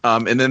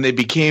 And then they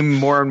became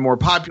more and more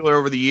popular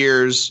over the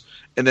years.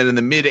 And then in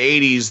the mid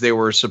 80s, they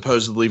were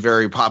supposedly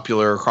very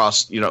popular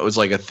across, it was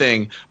like a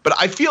thing. But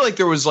I feel like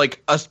there was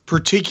like a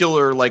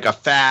particular, like a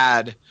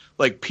fad,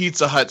 like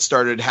Pizza Hut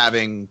started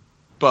having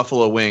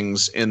buffalo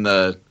wings in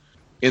the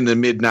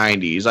mid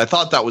 90s. I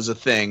thought that was a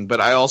thing, but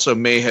I also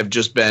may have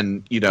just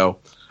been,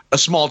 a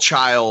small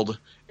child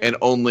and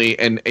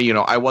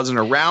I wasn't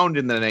around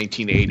in the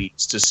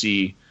 1980s to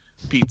see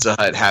Pizza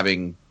Hut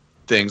having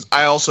things.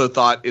 I also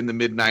thought in the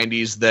mid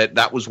 90s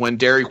that was when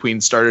Dairy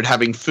Queen started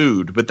having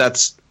food, but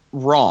that's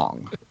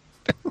wrong.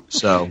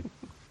 So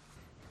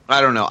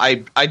I don't know.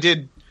 I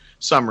did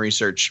some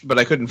research, but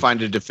I couldn't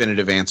find a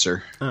definitive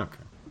answer. Okay.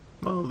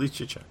 Well, at least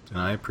you checked, and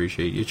I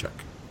appreciate you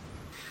checking.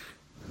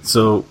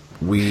 So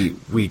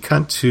we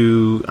cut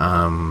to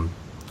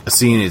a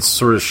scene. It's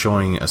sort of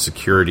showing a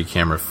security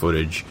camera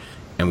footage,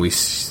 and we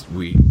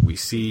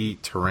see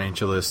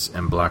Tarantulas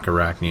and Black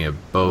Arachnia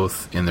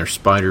both in their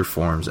spider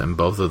forms, and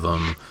both of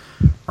them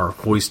are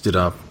hoisted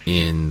up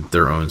in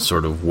their own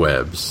sort of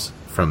webs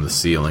from the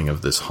ceiling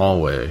of this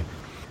hallway.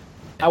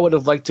 I would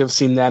have liked to have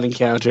seen that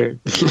encounter.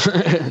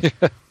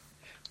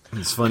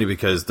 It's funny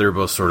because they're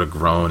both sort of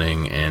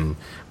groaning, and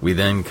we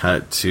then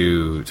cut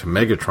to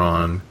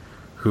Megatron,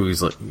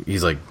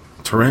 he's like,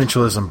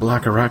 Tarantulas and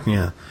Black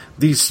Arachnia,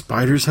 these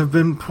spiders have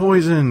been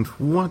poisoned.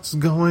 What's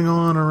going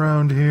on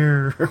around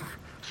here?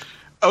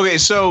 Okay,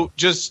 so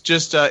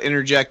just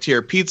interject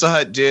here. Pizza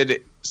Hut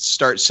did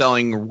start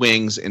selling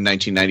wings in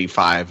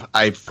 1995.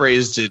 I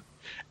phrased it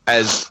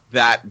as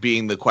that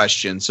being the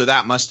question. So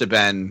that must have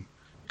been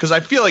because I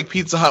feel like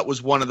Pizza Hut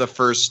was one of the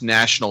first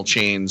national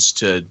chains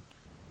to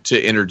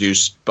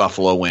introduce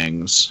buffalo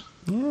wings.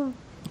 Yeah,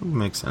 that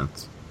makes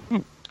sense.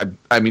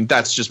 I mean,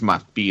 that's just my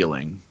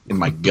feeling in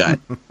my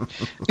gut.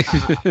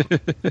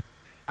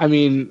 I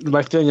mean,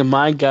 my feeling in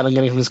my gut I'm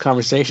getting from this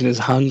conversation is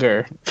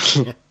hunger.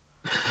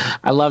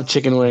 I love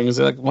chicken wings.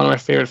 They're like one of my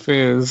favorite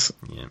foods.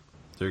 Yeah,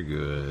 they're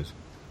good.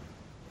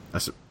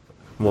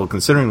 Well,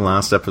 considering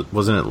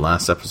wasn't it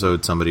last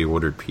episode somebody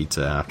ordered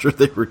pizza after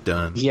they were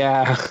done?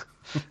 Yeah.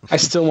 I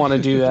still want to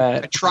do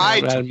that. I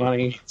tried to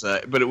money,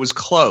 pizza, but it was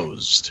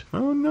closed.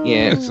 Oh, no.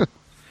 Yeah.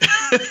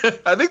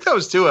 I think that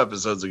was 2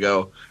 episodes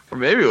ago. Or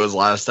maybe it was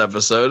last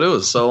episode. It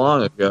was so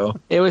long ago.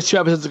 It was 2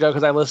 episodes ago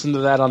because I listened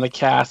to that on the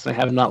cast, and I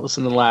have not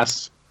listened to the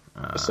last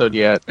episode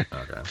yet.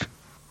 Okay.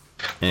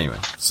 Anyway,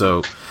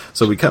 so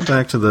we cut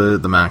back to the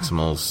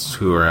Maximals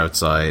who are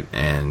outside,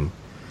 and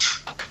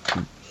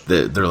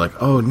they're like,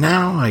 oh,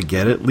 now I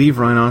get it. Leave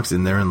Rhinox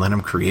in there and let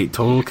him create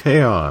total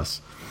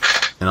chaos.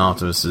 And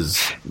Optimus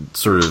is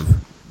sort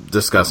of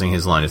discussing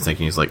his line of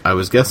thinking. He's like, I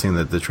was guessing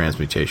that the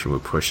transmutation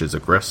would push his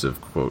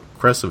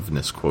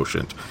aggressiveness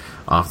quotient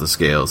off the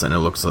scales, and it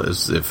looks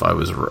as if I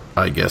was,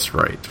 I guess,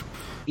 right.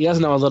 He does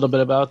know a little bit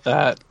about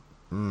that.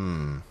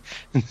 In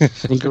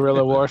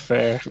guerrilla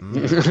warfare.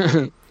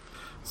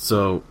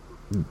 So,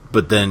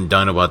 but then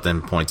Dinobot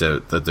then points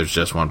out that there's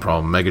just one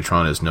problem.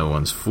 Megatron is no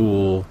one's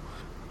fool,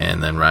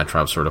 and then Rat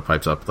Trap sort of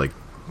pipes up like,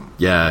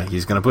 yeah,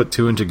 he's going to put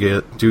 2 and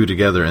 2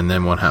 together, and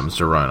then what happens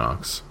to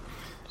Rhinox?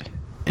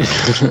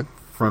 And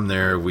from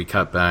there, we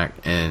cut back,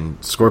 and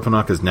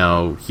Scorponok is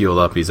now healed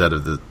up. He's out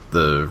of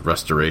the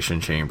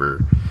restoration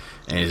chamber,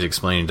 and he's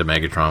explaining to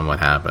Megatron what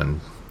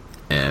happened.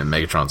 And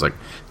Megatron's like,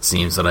 it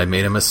seems that I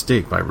made a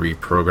mistake by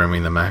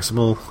reprogramming the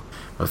Maximal,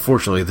 but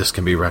fortunately this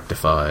can be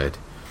rectified.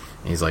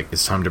 And he's like,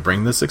 it's time to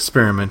bring this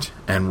experiment,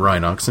 and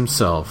Rhinox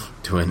himself,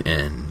 to an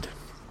end.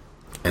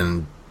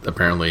 And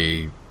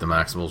apparently the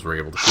Maximals were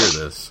able to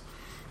hear this.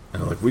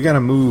 And they're like, we gotta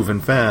move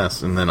and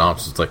fast. And then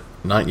Optimus is like,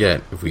 not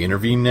yet. If we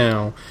intervene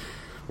now,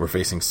 we're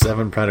facing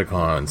 7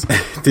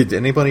 Predacons. Did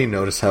anybody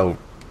notice how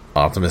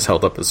Optimus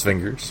held up his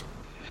fingers?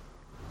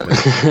 When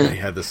he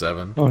had the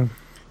 7. Oh.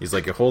 He's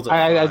like, he holds up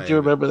 5. I do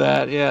remember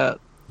that, yeah.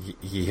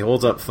 He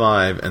holds up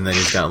 5, and then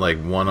he's got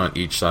like 1 on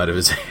each side of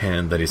his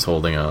hand that he's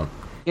holding up.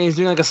 Yeah, he's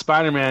doing like a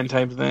Spider-Man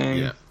type thing.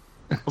 Yeah.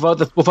 Without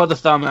the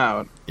thumb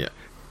out. Yeah.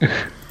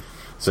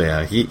 So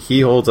yeah,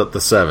 he holds up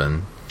the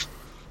 7,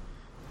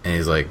 and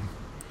he's like,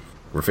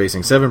 we're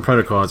facing 7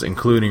 Predacons,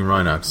 including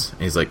Rhinox.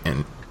 And he's like,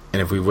 and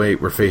if we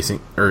wait, we're facing,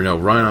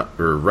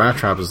 Rat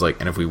Trap is like,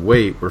 and if we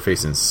wait, we're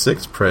facing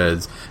 6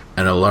 Preds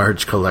and a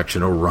large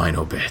collection of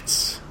Rhino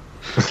bits.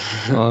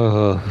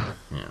 Yeah.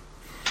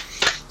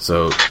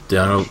 So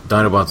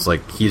Dinobot's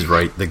like, he's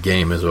right, the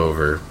game is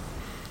over.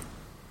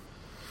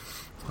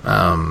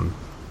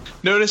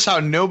 Notice how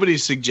nobody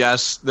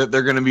suggests that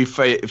they're going to be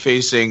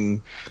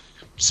facing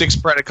 6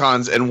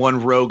 Predacons and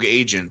 1 rogue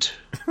agent.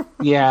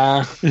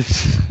 Yeah.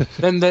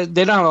 Then they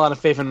don't have a lot of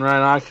faith in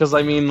Rhinox because,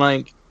 I mean,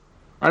 like,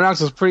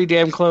 Rhinox was pretty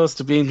damn close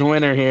to being the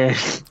winner here.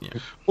 Yeah.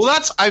 Well,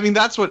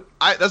 that's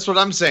what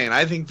I'm saying.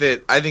 I think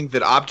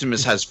that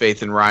Optimus has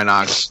faith in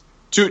Rhinox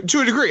to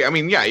a degree. I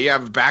mean, yeah, you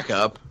have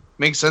backup.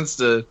 Makes sense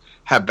to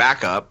have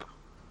backup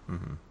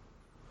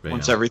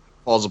once everything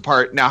falls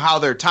apart. Now, how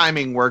their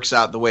timing works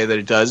out the way that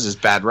it does is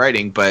bad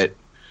writing, but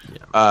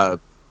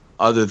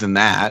other than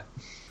that.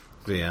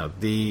 Yeah,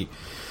 the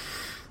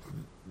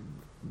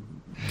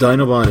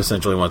Dinobot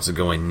essentially wants to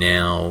go in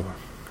now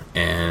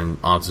And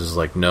Optimus is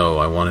like, no,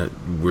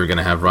 we're going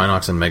to have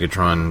Rhinox and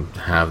Megatron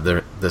have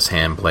this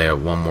hand play out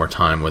one more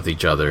time with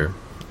each other.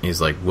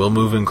 He's like, we'll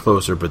move in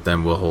closer, but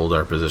then we'll hold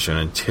our position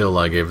until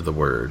I give the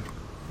word.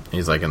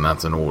 He's like, and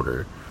that's an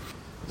order.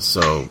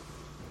 So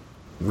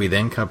we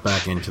then cut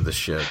back into the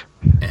ship,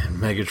 and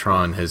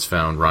Megatron has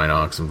found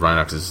Rhinox, and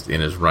Rhinox is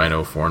in his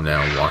Rhino form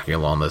now, walking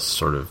along this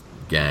sort of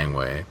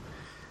gangway.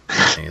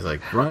 And he's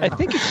like, Rhinox. I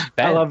think it's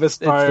I love this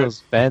part. It's those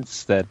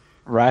vents that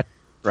Rat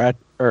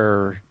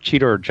or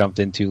Cheetor jumped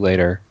into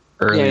earlier.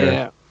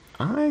 Yeah.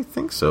 I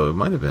think so. It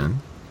might have been.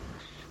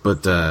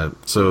 But,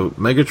 so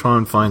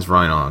Megatron finds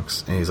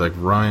Rhinox, and he's like,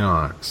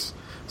 Rhinox,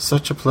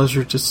 such a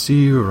pleasure to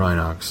see you,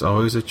 Rhinox.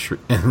 Always a treat.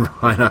 And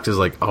Rhinox is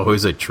like,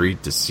 always a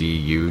treat to see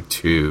you,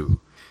 too.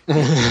 And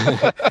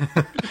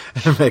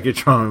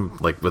Megatron,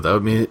 like,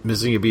 without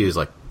missing a beat, is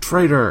like,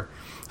 traitor.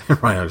 And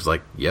Rhinox is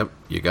like, yep,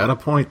 you got a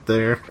point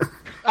there.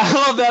 I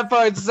love that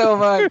part so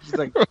much. He's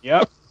like,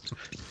 yep,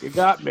 you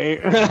got me.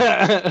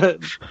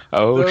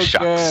 Oh, so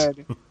shucks.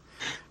 Good.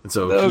 And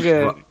so,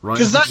 good.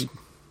 Rhinox...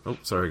 Oh,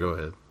 sorry, go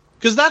ahead.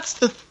 Because that's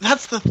the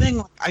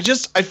thing. I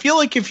feel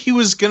like if he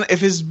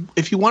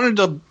wanted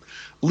to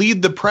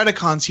lead the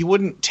Predacons, he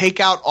wouldn't take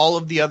out all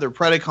of the other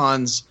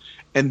Predacons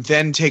and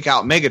then take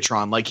out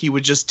Megatron. Like, he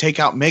would just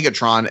take out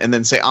Megatron and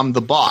then say, I'm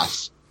the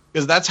boss.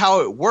 Because that's how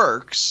it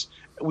works.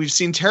 We've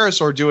seen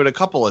Terrorsaur do it a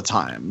couple of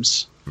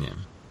times. Yeah.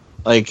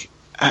 Like,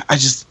 I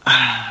just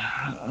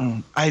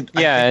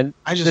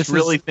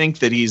really think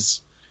that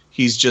he's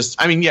just.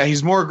 I mean, yeah,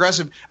 he's more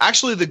aggressive.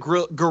 Actually, the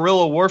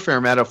guerrilla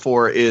warfare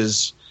metaphor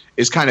is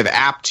kind of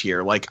apt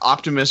here. Like,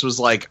 Optimus was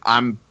like,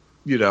 I'm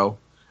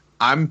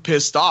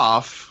pissed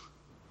off,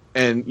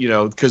 and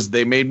because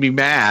they made me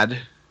mad,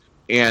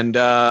 and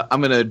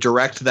I'm going to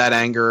direct that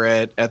anger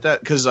at that,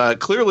 because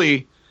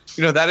clearly,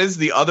 that is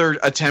the other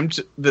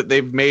attempt that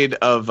they've made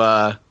of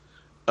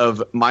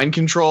mind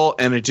control,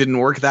 and it didn't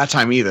work that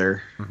time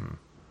either. Mm-hmm.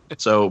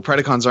 So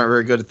Predacons aren't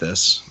very good at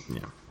this. Yeah.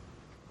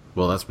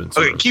 Well, that's been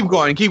okay. Keep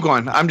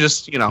going. I'm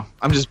just beating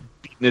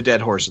a dead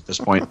horse at this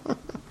point.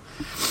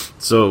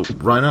 So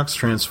Rhinox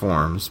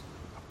transforms,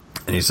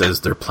 and he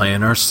says, "They're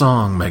playing our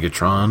song,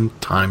 Megatron.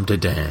 Time to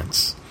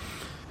dance."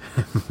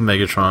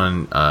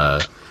 Megatron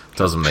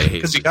tells him they hate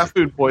because he got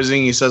food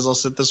poisoning. He says, "I'll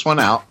sit this one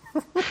out."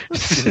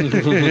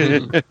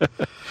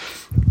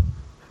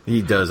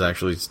 He does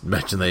actually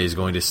mention that he's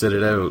going to sit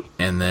it out,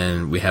 and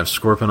then we have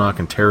Scorponok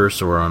and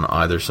Terrorsaur on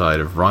either side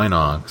of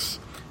Rhinox.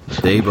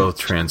 They both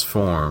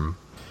transform.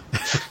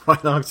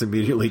 Rhinox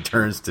immediately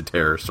turns to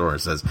Terrorsaur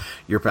and says,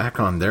 "You're back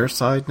on their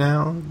side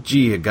now?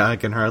 Gee, a guy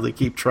can hardly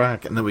keep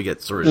track." And then we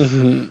get sort of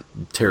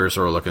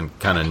Terrorsaur looking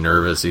kind of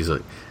nervous. He's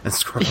like, and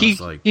Scorponok's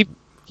like...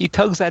 He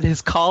tugs at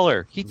his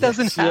collar. He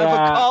doesn't have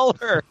a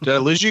collar. Did I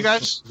lose you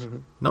guys?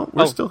 No,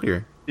 we're still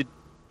here.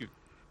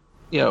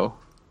 Yo.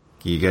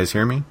 Can you guys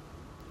hear me?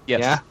 Yes.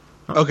 Yeah.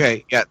 Oh.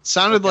 Okay. Yeah. It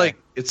sounded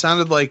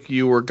like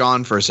you were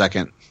gone for a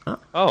second.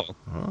 Oh.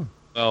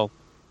 Well,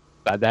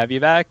 glad to have you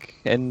back,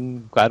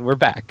 and glad we're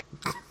back.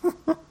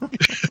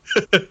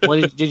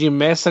 What did you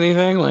miss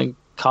anything? Like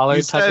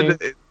collar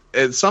tugging?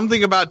 It's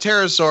something about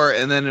Terrorsaur,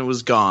 and then it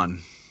was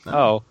gone.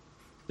 Oh.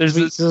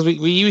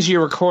 We use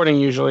your recording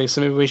usually,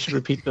 so maybe we should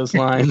repeat those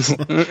lines.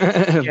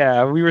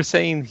 Yeah, we were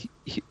saying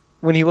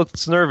when he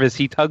looks nervous,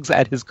 he tugs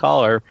at his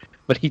collar,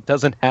 but he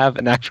doesn't have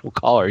an actual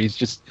collar. He's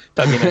just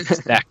tugging at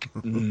his neck.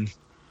 Mm-hmm.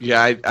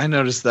 Yeah, I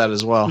noticed that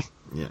as well.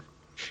 Yeah.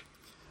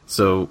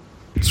 So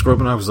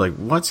Scorponok was like,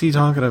 "What's he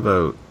talking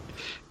about?"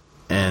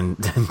 And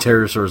then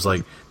Terrorsaur's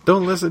like,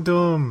 "Don't listen to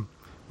him."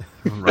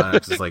 And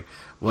Rhinox is like,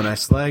 "When I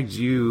slagged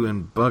you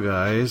and Bug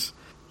Eyes,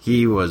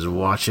 he was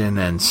watching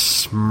and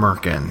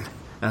smirking."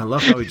 And I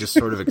love how he just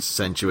sort of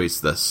accentuates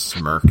the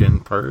smirking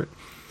part.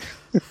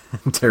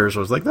 And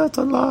Terrorsaur's like, "That's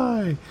a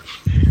lie."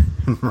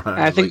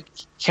 I think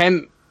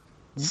Ken...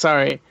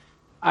 Sorry.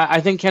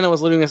 I think Ken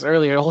was alluding this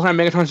earlier. The whole time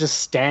Megatron's just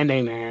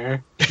standing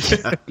there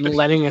and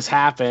letting this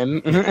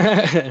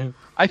happen.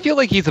 I feel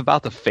like he's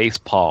about to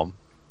facepalm.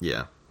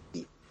 Yeah.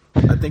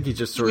 I think he's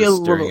just sort of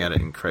staring at it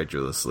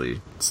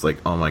incredulously. It's like,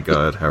 oh my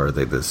god, how are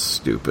they this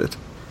stupid?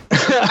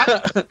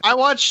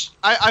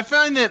 I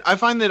find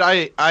that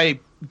I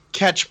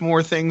catch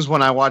more things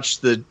when I watch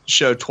the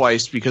show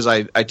twice because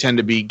I tend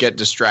to get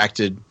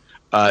distracted,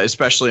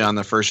 especially on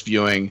the first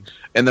viewing.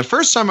 And the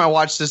first time I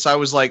watched this, I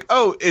was like,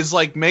 "Oh, is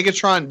like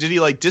Megatron? Did he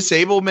like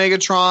disable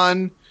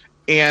Megatron?"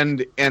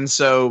 And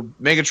so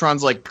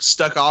Megatron's like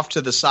stuck off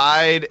to the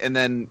side, and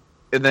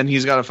then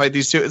he's got to fight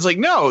these two. It's like,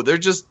 no, they're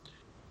just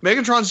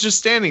Megatron's just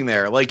standing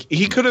there. Like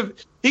he could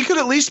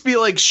at least be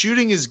like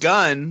shooting his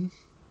gun.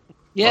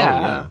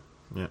 Yeah.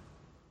 Yeah.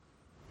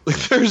 Like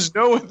there's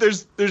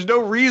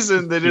no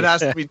reason that it has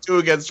to be 2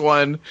 against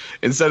 1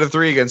 instead of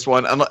 3 against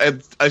 1,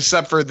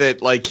 except for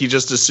that like he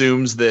just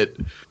assumes that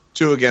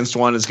 2 against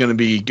 1 is going to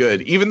be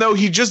good, even though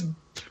he just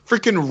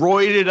freaking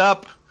roided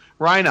up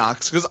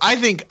Rhinox. Because I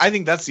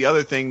think that's the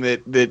other thing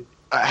that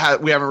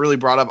we haven't really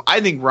brought up.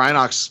 I think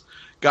Rhinox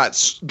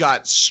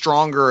got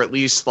stronger, at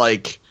least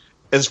like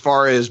as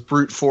far as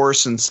brute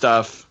force and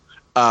stuff,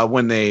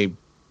 when they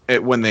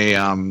when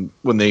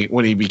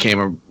he became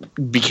a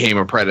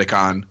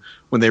Predacon,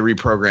 when they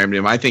reprogrammed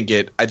him. I think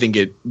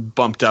it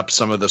bumped up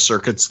some of the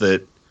circuits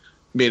that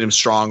made him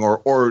strong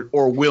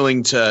or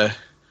willing to,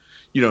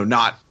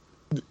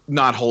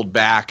 not hold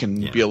back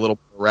and be a little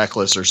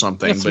reckless or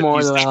something. It's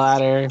more the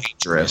latter.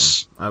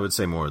 Dangerous. Yeah, I would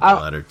say more the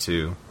latter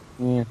too.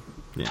 Yeah.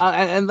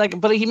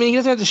 But he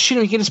doesn't have to shoot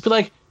him. He can just be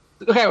like,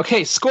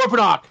 okay,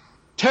 Scorponok,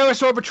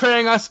 Terrorsaur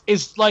betraying us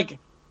is like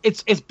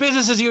it's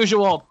business as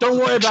usual. Don't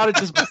worry about it.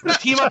 Just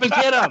team up and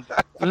get him.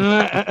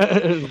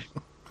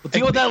 We'll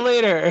deal with that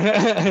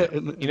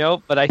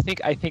later. But I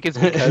think it's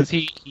because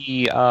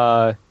he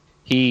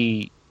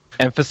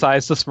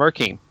emphasized the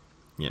smirking.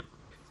 Yep.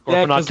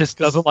 Scorponok just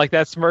doesn't like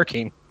that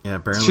smirking. Yeah,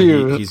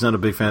 apparently he's not a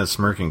big fan of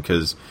smirking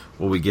because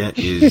what we get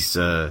is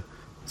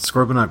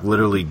Scorponok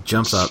literally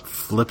jumps up,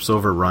 flips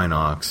over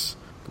Rhinox,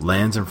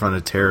 lands in front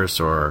of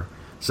Terrorsaur,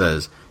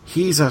 says,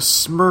 "He's a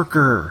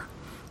smirker."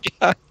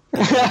 Yeah.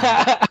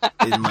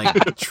 In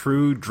like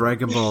true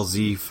Dragon Ball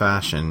Z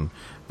fashion,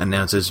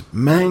 announces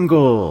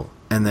 "Mangle,"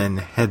 and then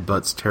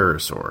headbutts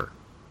Terrorsaur.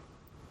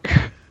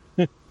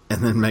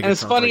 And then Megatron's and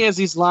as funny as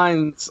these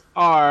lines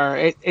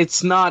are,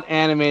 it's not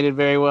animated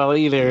very well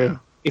either. Yeah.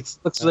 It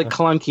looks like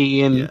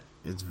clunky and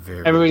it's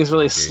very everything's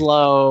really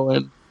slow.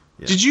 And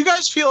did you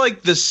guys feel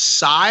like the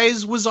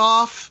size was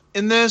off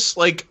in this?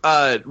 Like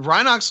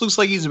Rhinox looks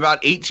like he's about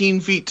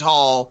 18 feet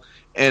tall,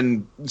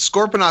 and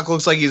Scorponok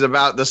looks like he's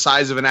about the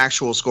size of an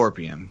actual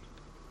scorpion.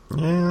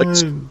 Yeah,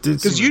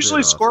 because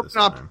usually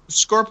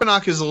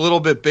Scorponok is a little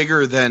bit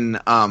bigger than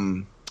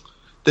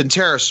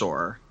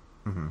Terrorsaur.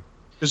 Mm-hmm.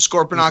 Because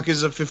Scorponok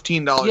is a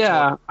 $15.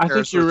 Yeah, I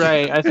think you're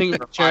right. I think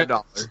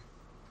 $5.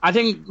 I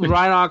think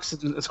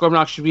Rhinox and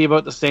Scorponok should be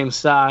about the same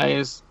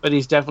size, but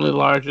he's definitely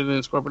larger than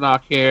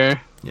Scorponok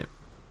here. Yep.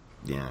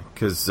 Yeah,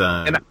 because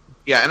and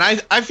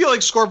I feel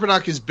like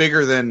Scorponok is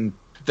bigger than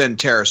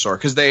Terrorsaur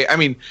because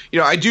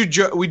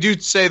we do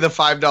say the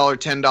 $5,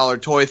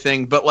 $10 toy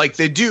thing, but like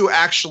they do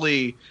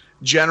actually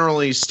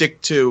generally stick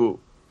to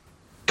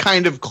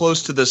kind of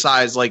close to the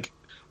size. Like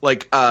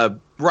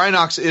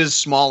Rhinox is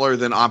smaller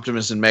than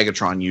Optimus and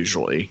Megatron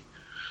usually.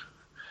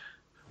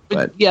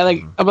 But yeah,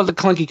 like about the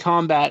clunky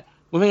combat.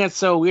 One thing that's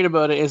so weird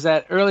about it is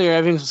that earlier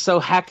everything was so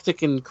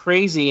hectic and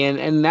crazy,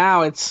 and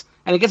now it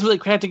gets really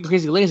hectic and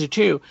crazy later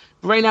too.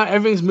 But right now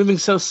everything's moving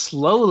so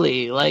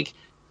slowly. Like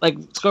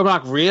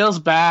Scorponok reels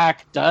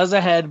back, does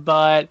a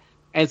headbutt,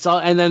 and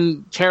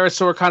then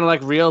Terrorsaur kind of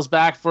like reels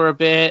back for a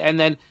bit, and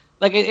then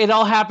like it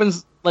all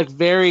happens like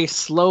very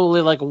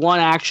slowly, like one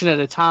action at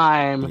a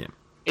time. Yeah.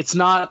 It's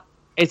not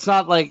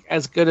like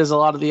as good as a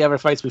lot of the other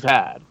fights we've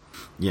had.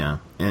 Yeah,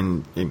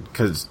 and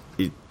because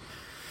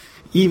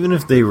even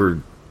if they were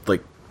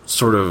like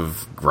sort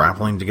of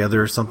grappling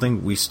together or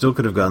something, we still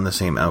could have gotten the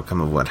same outcome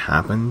of what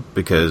happened,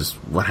 because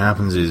what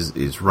happens is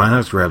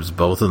Rhinox grabs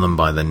both of them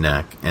by the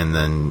neck and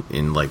then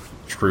in like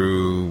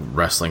true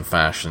wrestling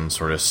fashion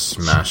sort of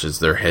smashes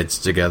their heads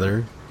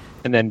together.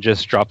 And then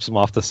just drops them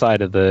off the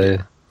side of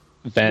the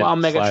vent while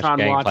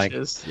Megatron /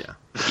 watches. Yeah.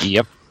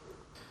 Yep.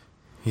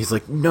 He's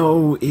like,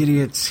 "No,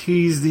 idiots,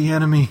 he's the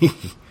enemy."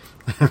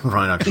 And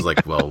Rhinox is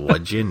like, "Well,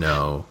 what'd you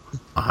know?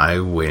 I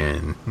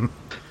win."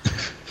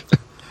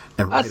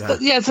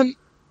 And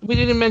we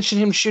didn't mention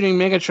him shooting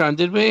Megatron,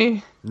 did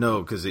we?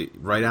 No, because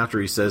right after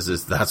he says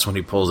this, that's when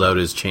he pulls out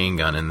his chain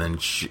gun and then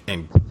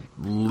and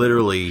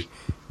literally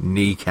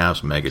kneecaps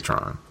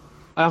Megatron.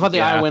 I thought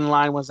the I win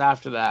line was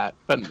after that,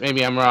 but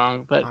maybe I'm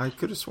wrong. But I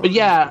could have sworn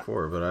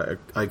before, but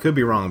I could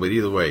be wrong. But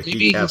either way,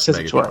 he caps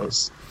Megatron.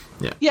 Twice.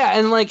 Yeah,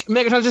 and like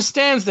Megatron just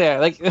stands there,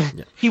 like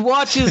he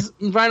watches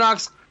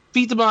Rhinox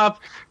beat him up,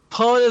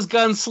 pull his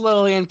gun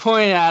slowly and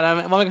point at him,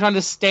 and Megatron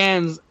just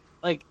stands,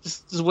 like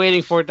just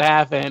waiting for it to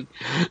happen.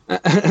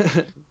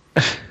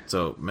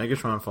 So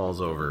Megatron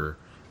falls over,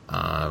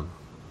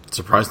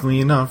 surprisingly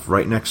enough,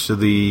 right next to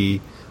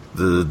the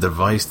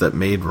device that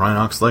made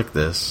Rhinox like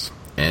this,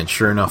 and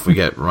sure enough, we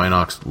get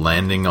Rhinox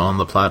landing on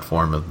the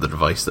platform of the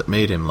device that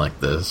made him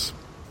like this.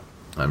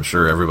 I'm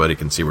sure everybody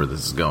can see where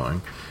this is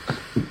going.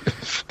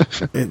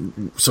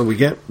 And so we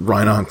get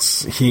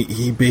Rhinox.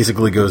 He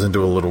basically goes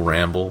into a little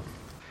ramble,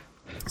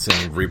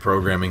 saying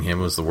reprogramming him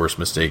was the worst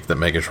mistake that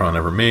Megatron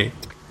ever made,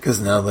 because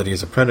now that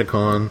he's a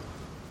Predacon,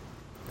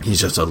 he's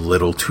just a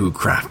little too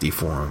crafty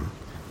for him.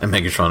 And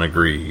Megatron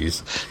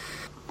agrees,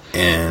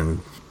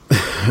 and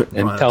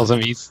tells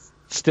him he's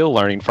still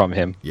learning from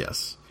him.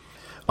 Yes.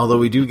 Although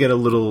we do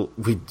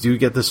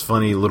get this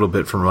funny little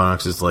bit from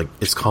Rhinox. It's like,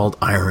 it's called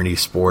Irony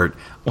Sport.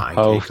 I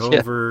take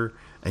over,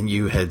 and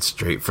you head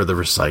straight for the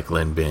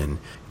recycling bin.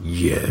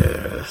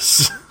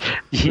 Yes.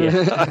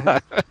 Yeah.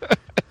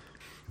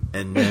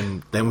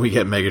 And then we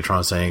get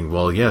Megatron saying,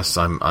 "Well, yes,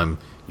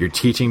 you're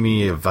teaching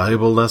me a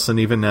valuable lesson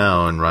even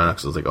now." And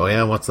Rhinox is like, "Oh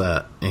yeah, what's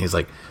that?" And he's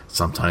like,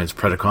 "Sometimes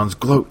Predacons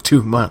gloat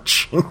too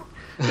much."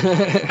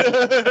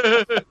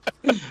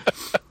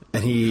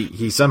 And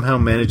he somehow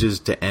manages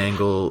to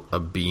angle a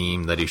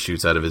beam that he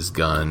shoots out of his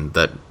gun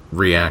that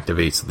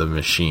reactivates the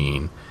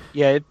machine.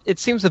 Yeah, it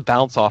seems to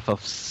bounce off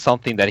of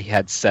something that he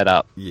had set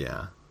up.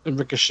 Yeah. It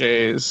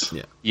ricochets.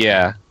 Yeah.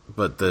 Yeah.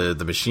 But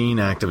the machine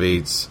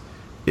activates,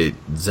 it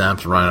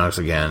zaps Rhinox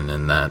again,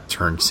 and that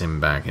turns him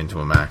back into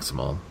a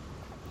Maximal.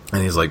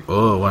 And he's like,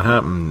 "Oh, what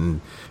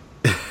happened?"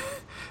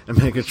 And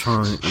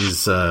Megatron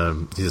is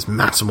he's this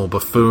Maximal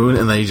buffoon,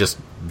 and then he just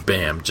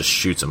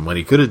shoots him when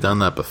he could have done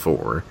that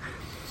before.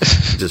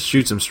 He just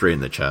shoots him straight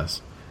in the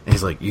chest, and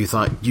he's like, "You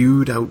thought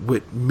you'd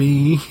outwit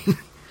me?"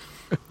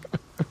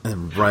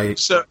 And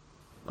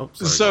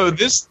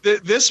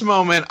this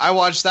moment, I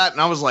watched that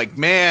and I was like,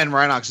 "Man,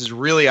 Rhinox is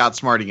really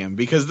outsmarting him,"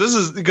 because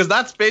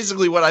that's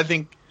basically what I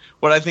think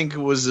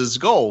was his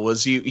goal.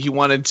 Was he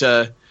wanted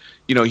to.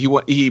 He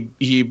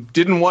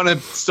didn't want to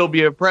still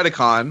be a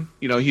Predacon.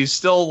 He's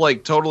still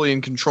like totally in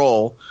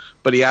control,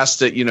 but he has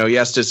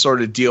to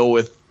sort of deal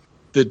with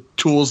the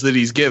tools that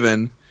he's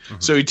given. Mm-hmm.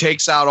 So he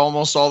takes out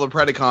almost all the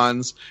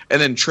Predacons and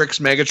then tricks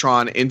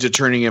Megatron into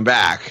turning him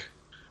back.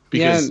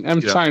 Because,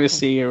 I'm trying to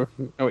see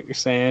what you're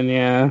saying.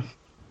 Yeah,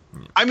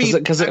 I mean,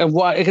 because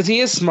he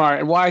is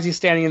smart, and why is he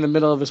standing in the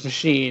middle of his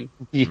machine?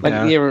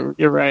 Yeah, you're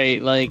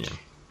right. Like. Yeah.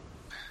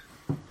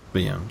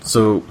 But yeah,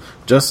 so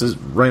just as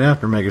right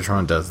after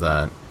Megatron does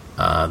that,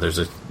 there's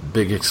a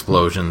big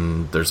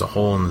explosion. There's a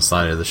hole in the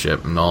side of the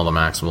ship, and all the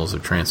Maximals are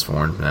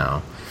transformed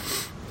now.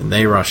 And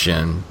they rush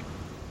in.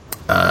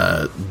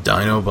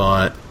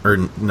 Dinobot,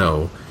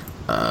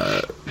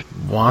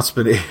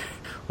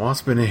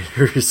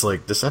 Waspinator is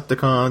like,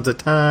 "Decepticons,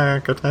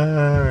 attack!"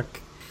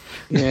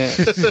 Yeah.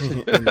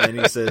 And then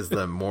he says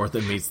that more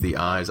than meets the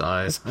eyes.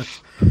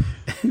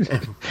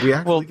 And we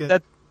actually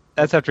get...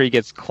 That's after he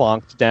gets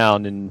clonked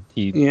down and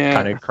he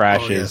kind of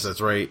crashes. Oh, yes,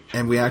 that's right.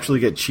 And we actually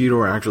get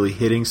Cheetor actually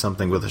hitting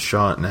something with a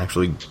shot and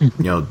actually,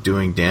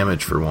 doing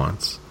damage for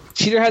once.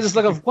 Cheetor has this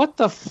look of what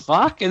the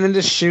fuck, and then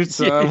just shoots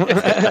him.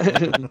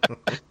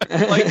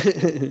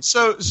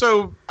 So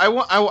I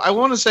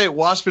want to say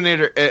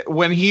Waspinator,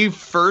 when he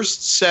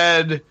first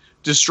said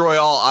destroy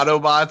all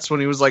Autobots, when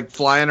he was like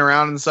flying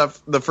around and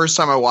stuff, the first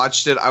time I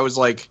watched it, I was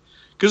like,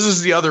 because this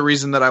is the other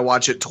reason that I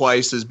watch it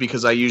twice, is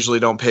because I usually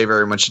don't pay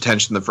very much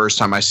attention the first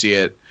time I see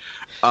it.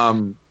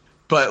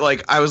 But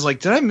like, I was like,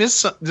 did I miss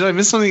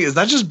something? Is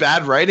that just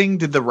bad writing?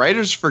 Did the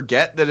writers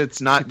forget that it's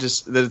not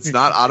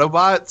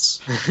Autobots?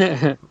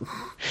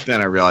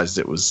 Then I realized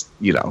it was,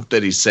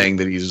 that he's saying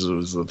that he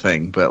was the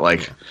thing. But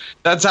like,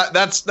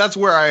 that's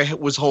where I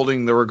was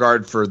holding the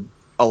regard for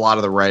a lot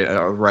of the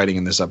writing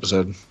in this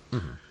episode.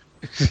 Mm-hmm.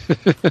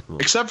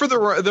 Except for the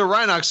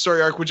Rhinox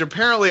story arc, which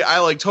apparently I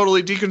like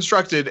totally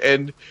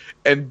deconstructed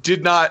and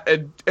did not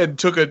and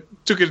took a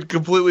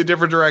completely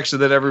different direction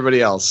than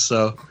everybody else.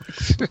 So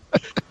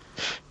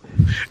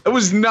it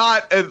was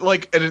not this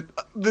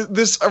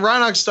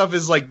Rhinox stuff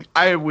is like,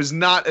 I was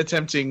not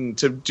attempting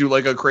to do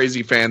like a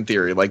crazy fan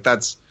theory. Like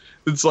it's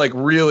like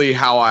really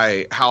how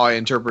I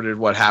interpreted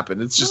what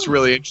happened. It's just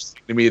really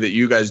interesting to me that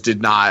you guys did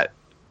not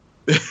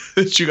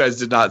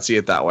see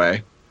it that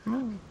way.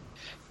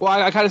 Well,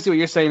 I kind of see what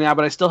you're saying now,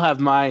 but I still have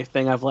my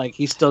thing of like,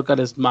 he's still got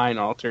his mind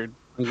altered.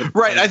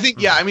 Right. I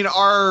think, I mean,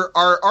 our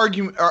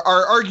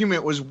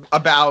argument was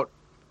about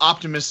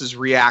Optimus's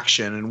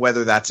reaction and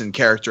whether that's in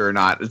character or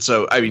not. And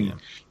so, I mean,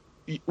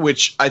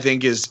 which I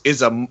think is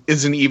an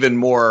even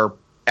more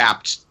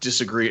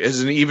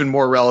is an even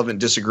more relevant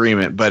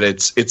disagreement. But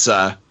it's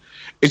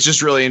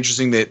just really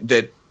interesting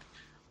that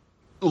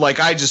like,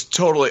 I just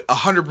totally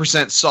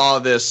 100% saw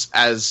this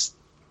as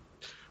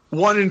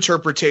one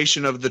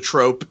interpretation of the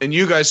trope, and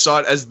you guys saw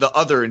it as the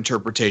other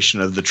interpretation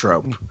of the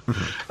trope.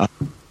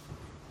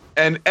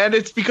 And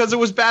it's because it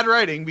was bad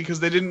writing,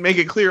 because they didn't make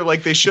it clear.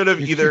 Like, they should have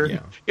either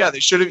they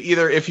should have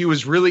either, if he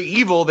was really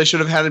evil, they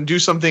should have had him do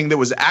something that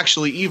was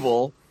actually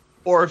evil,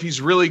 or if he's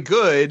really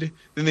good,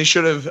 then they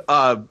should have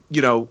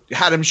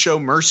had him show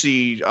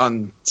mercy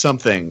on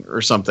something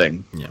or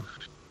something. Yeah.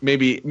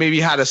 Maybe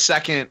had a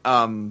second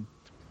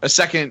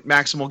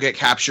Maximal get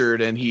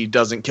captured and he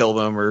doesn't kill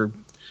them, or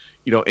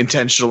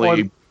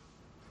intentionally,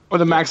 or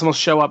the Maximals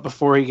show up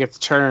before he gets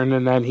turned,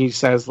 and then he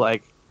says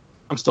like,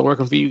 "I'm still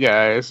working for you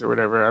guys," or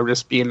whatever. I'm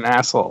just being an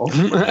asshole.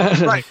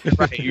 right,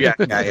 yeah.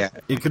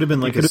 It could have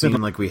been like a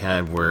scene like we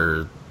had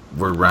where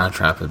Rat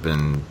Trap had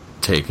been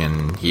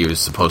taken. He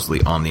was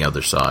supposedly on the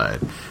other side.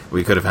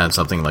 We could have had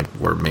something like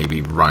where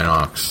maybe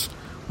Rhinox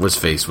was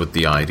faced with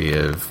the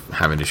idea of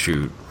having to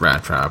shoot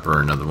Rat Trap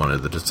or another one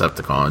of the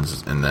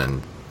Decepticons, and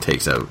then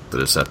takes out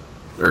the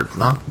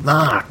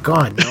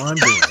God, no, I'm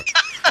doing it.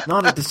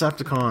 Not a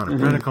Decepticon, a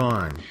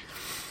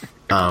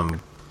Predacon.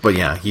 But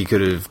yeah, he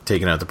could have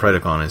taken out the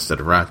Predacon instead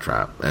of Rat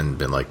Trap and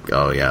been like,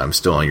 "Oh yeah, I'm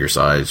still on your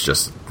side. It's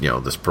just,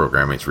 this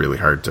programming, it's really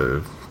hard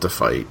to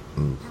fight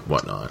and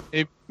whatnot."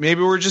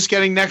 Maybe we're just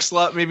getting next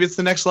level. Maybe it's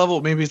the next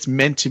level. Maybe it's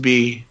meant to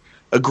be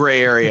a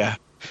gray area.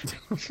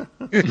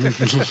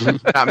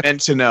 Not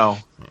meant to know.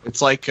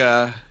 It's like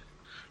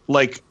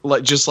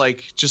just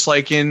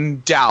like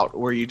in Doubt,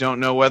 where you don't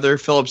know whether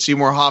Philip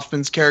Seymour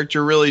Hoffman's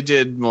character really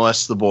did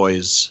molest the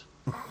boys.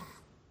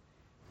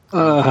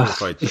 Not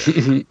quite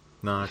there.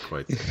 Not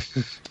quite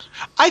there.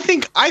 I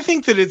think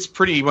that it's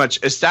pretty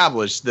much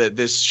established that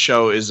this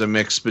show is a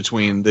mix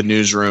between The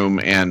Newsroom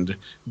and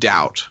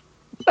Doubt.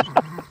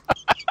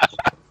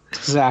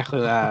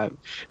 Exactly that.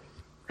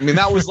 I mean,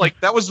 that's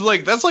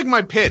like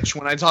my pitch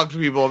when I talk to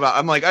people about.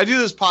 I'm like, I do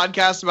this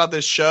podcast about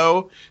this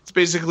show. It's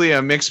basically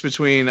a mix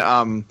between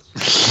like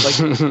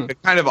a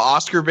kind of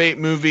Oscar bait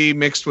movie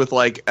mixed with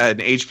like an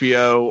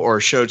HBO or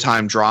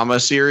Showtime drama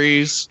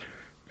series.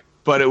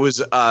 But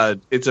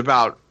it's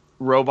about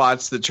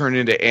robots that turn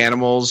into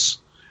animals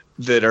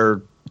that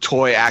are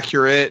toy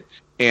accurate,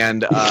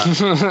 and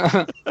it's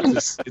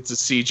a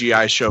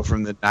CGI show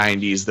from the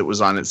 90s that was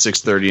on at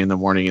 6:30 in the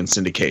morning in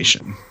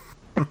syndication.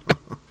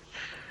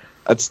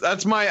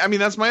 That's my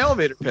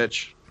elevator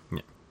pitch.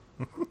 Yeah.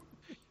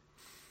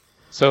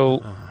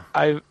 So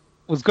I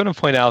was going to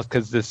point out,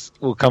 because this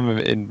will come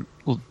in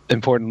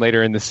important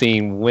later in the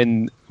scene,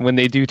 when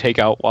they do take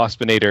out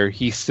Waspinator,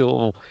 he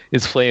still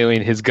is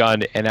flailing his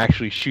gun and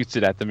actually shoots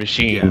it at the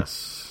machine.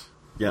 Yes.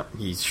 Yep.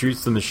 He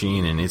shoots the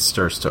machine and it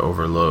starts to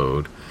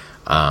overload.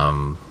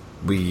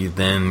 We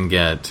then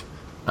get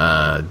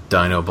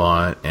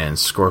Dinobot and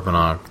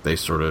Scorponok. They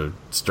sort of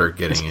start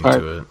getting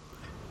into it.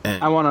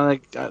 And I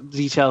want to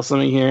detail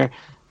something here.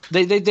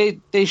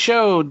 They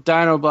show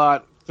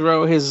Dinobot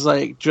throw his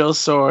drill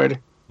sword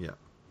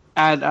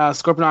at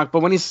Scorponok,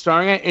 but when he's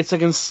throwing it, it's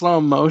in slow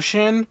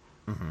motion.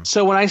 Mm-hmm.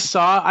 So when I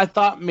saw, I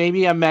thought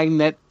maybe a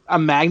magnet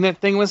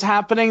thing was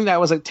happening that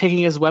was taking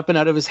his weapon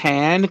out of his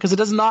hand, because it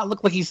does not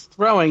look like he's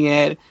throwing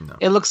it. No.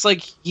 It looks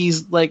like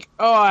he's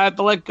I have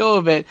to let go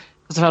of it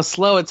because of how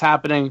slow it's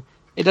happening.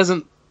 It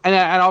doesn't, and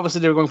obviously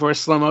they were going for a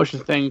slow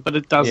motion thing, but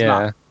it does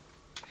not.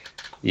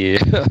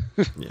 Yeah.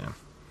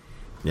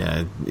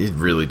 Yeah, it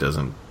really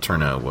doesn't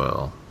turn out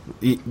well.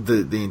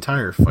 The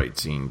entire fight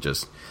scene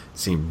just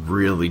seemed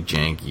really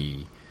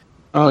janky.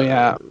 Oh,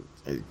 yeah.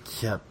 It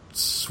kept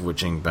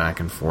switching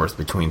back and forth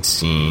between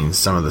scenes.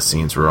 Some of the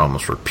scenes were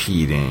almost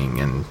repeating,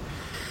 and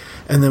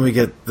then we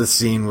get the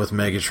scene with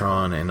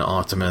Megatron and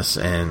Optimus,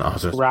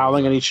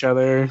 growling at each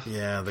other.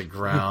 Yeah, the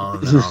growl,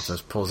 and then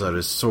Optimus pulls out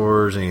his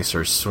swords and he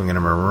starts swinging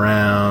them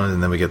around,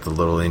 and then we get the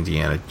little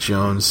Indiana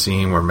Jones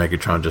scene where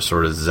Megatron just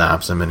sort of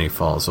zaps him and he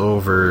falls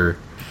over.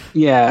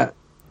 Yeah.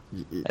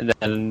 And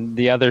then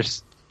the other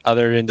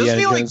Indiana Jones...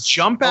 Doesn't he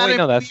jump at him?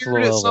 No, that's a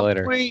little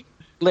later.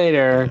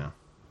 Later. Yeah.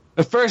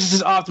 At first, it's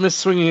just Optimus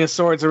swinging his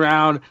swords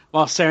around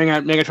while staring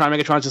at Megatron.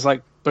 Megatron's just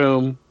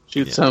boom,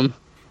 shoots him.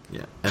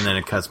 Yeah, and then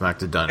it cuts back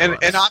to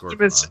Dinobot.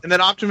 And then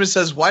Optimus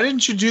says, "Why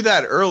didn't you do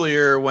that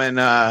earlier when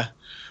standing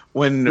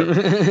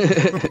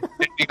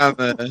on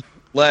the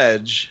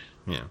ledge?"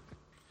 Yeah.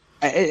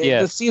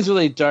 The scene's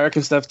really dark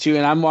and stuff too,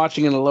 and I'm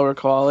watching in a lower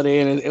quality,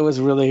 and it was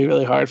really,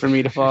 really hard for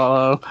me to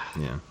follow.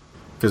 Yeah,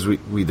 because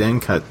we then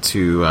cut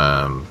to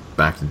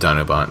back to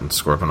Dinobot and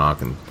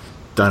Scorponok, and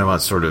Dinobot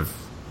sort of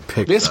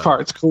picks this up.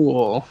 Part's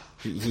cool.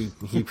 He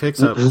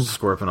picks up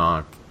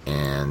Scorponok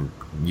and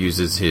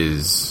uses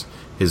his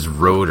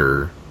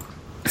rotor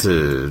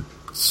to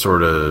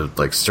sort of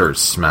start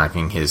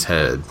smacking his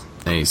head,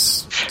 and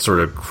he's sort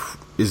of,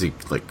 is he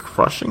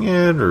crushing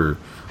it, or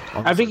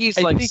I think he's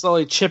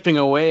slowly chipping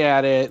away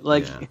at it.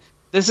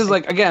 This is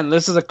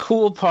this is a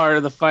cool part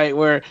of the fight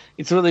where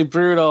it's really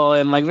brutal,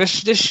 and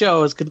this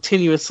show is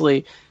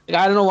continuously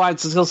I don't know why it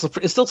still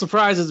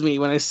surprises me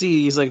when I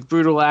see these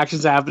brutal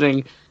actions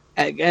happening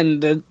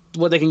and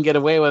what they can get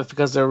away with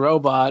because they're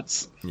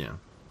robots. Yeah.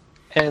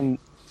 And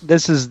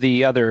this is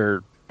the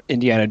other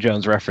Indiana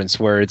Jones reference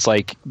where it's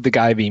the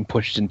guy being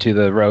pushed into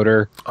the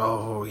rotor.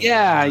 Oh,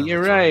 yeah,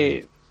 you're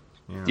right.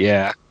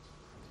 Yeah.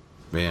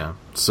 Yeah.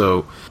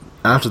 So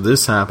after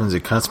this happens,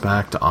 it cuts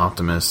back to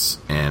Optimus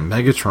and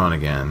Megatron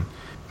again,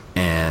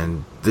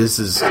 and this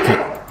is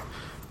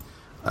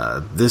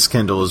this,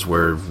 Kendall, is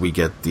where we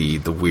get the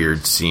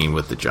weird scene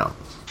with the jump.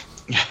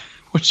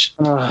 Which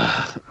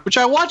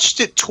I watched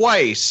it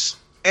twice,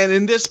 and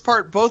in this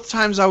part, both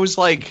times I was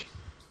like,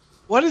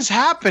 "What is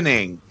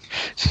happening?"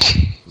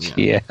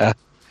 Yeah.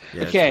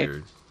 Okay.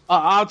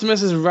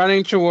 Optimus is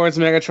running towards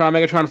Megatron.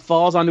 Megatron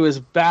falls onto his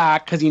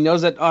back because he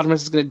knows that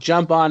Optimus is going to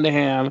jump onto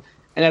him.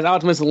 And as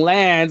Optimus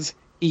lands,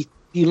 he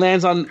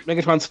lands on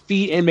Megatron's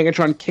feet, and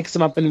Megatron kicks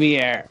him up in the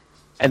air.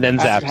 And then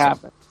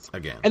zaps him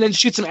again. And then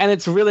shoots him, and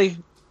it's really,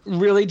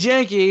 really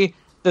janky,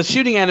 the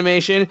shooting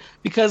animation,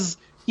 because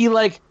he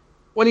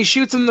when he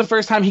shoots him the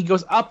first time, he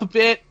goes up a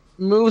bit,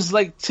 moves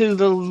to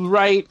the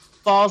right,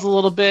 falls a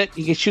little bit.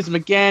 He shoots him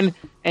again,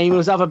 and he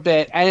moves up a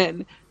bit.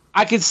 And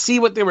I could see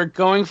what they were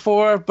going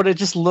for, but it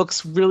just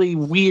looks really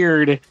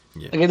weird.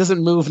 Yeah. It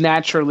doesn't move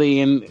naturally,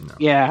 and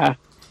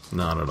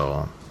not at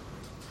all.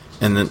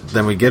 And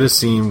then we get a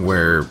scene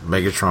where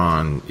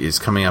Megatron is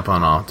coming up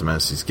on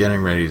Optimus. He's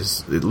getting ready.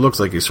 It looks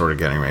like he's sort of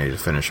getting ready to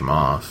finish him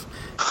off.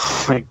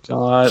 Oh my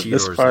god,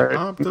 Cheetor's this part.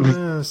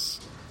 Optimus.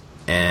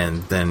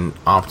 And then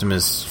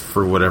Optimus,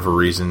 for whatever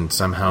reason,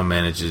 somehow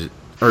manages...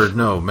 Or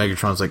no,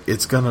 Megatron's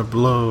it's gonna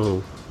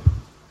blow.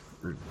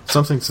 Or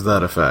something to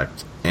that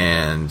effect.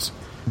 And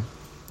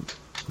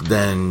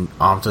then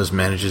Optimus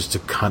manages to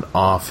cut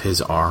off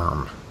his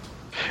arm.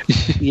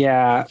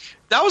 Yeah.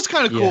 That was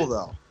kind of cool,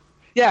 though.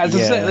 Yeah,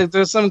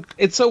 there's some...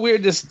 It's so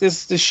weird, this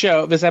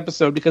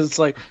episode, because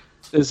it's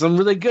there's some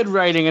really good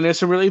writing, and there's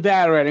some really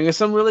bad writing. There's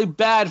some really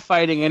bad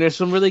fighting, and there's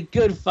some really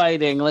good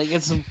fighting.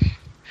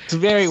 It's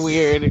very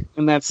weird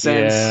in that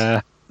sense.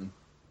 Yeah.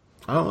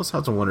 I almost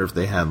have to wonder if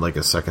they had like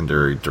a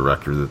secondary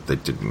director that they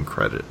didn't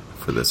credit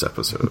for this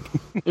episode.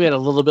 We had a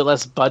little bit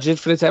less budget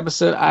for this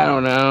episode. I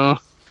don't know.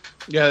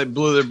 Yeah, they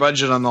blew their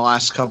budget on the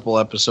last couple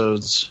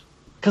episodes.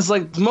 Because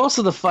like most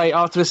of the fight,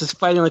 Optimus is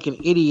fighting like an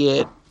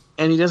idiot,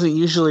 and he doesn't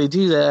usually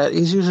do that.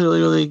 He's usually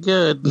really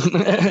good.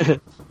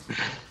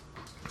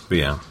 But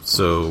yeah,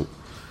 so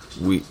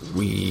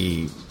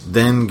we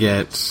then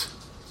get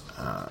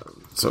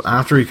so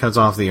after he cuts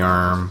off the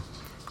arm,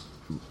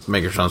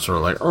 Megatron's sort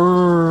of like,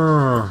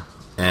 "Arr!"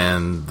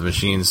 And the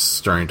machine's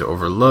starting to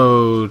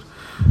overload.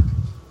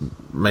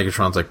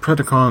 Megatron's like,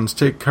 "Predacons,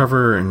 take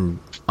cover," and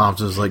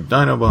Optimus is like,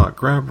 "Dinobot,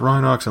 grab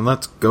Rhinox and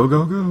let's go,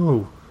 go,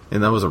 go."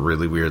 And that was a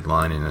really weird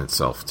line in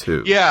itself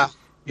too. Yeah.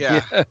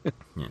 Dinobot,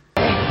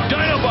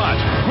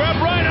 grab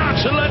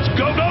Rhinox and let's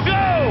go, go,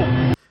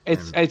 go!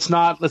 It's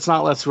not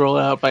let's roll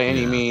out by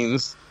any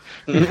means.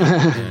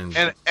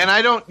 and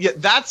I don't. Yeah,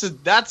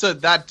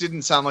 that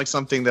didn't sound like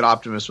something that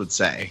Optimus would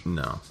say.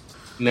 No.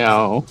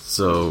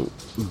 So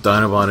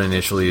Dinobot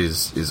initially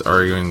is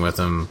arguing with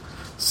him,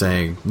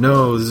 saying,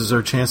 "No, this is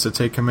our chance to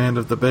take command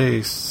of the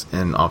base."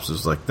 And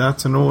Optimus is like,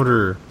 "That's an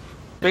order."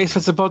 Base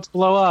was about to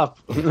blow up.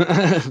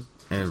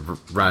 And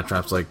Rat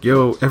Trap's like,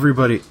 "Yo,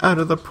 everybody out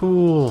of the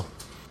pool."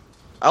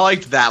 I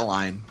liked that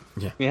line.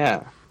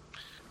 Yeah.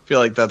 I feel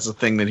like that's the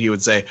thing that he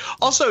would say.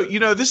 Also,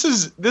 this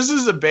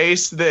is a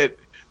base that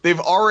they've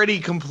already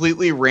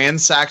completely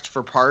ransacked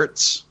for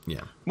parts.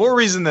 Yeah. More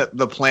reason that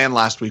the plan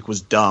last week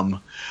was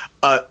dumb.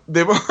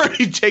 They've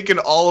already taken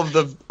all of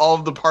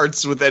the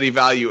parts with any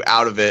value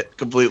out of it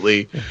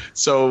completely.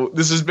 So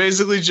this is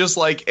basically just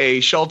like a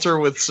shelter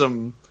with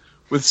some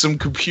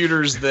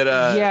computers that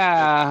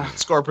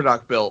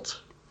Scorponok built.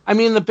 I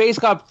mean, the base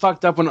got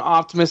fucked up when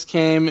Optimus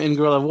came in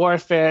Guerrilla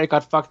Warfare. It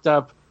got fucked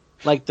up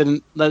like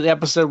the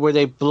episode where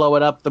they blow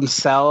it up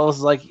themselves.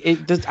 Like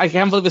I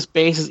can't believe this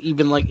base is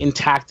even like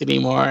intact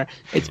anymore.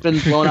 It's been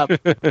blown up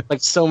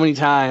like so many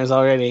times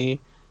already.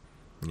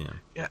 It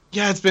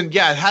has been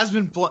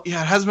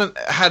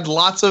had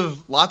lots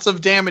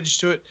of damage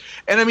to it.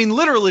 And I mean,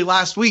 literally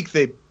last week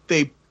they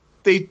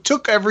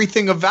took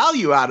everything of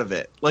value out of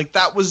it. Like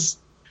that was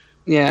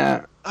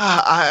I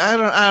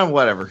don't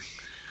whatever.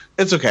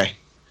 It's okay.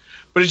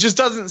 But it just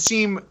doesn't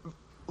seem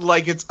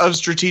like it's of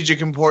strategic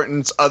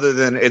importance other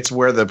than it's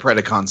where the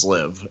Predacons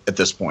live at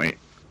this point.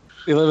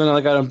 They live in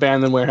like an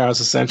abandoned warehouse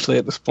essentially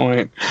at this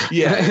point.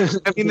 Yeah.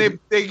 I mean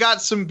they've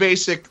got some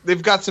basic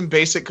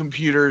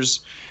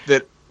computers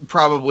that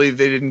probably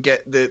they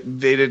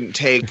didn't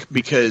take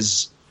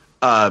because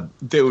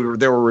they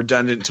were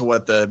redundant to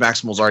what the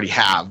Maximals already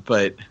have,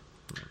 but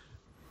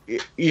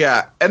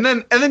and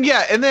then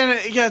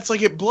it's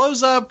like it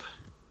blows up.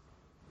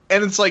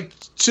 And it's like,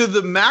 to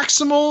the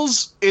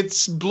Maximals,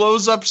 it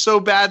blows up so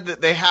bad that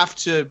they have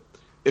to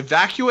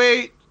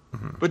evacuate.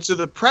 Mm-hmm. But to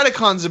the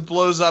Predacons, it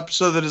blows up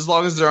so that as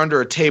long as they're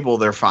under a table,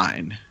 they're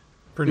fine.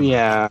 Pretty much.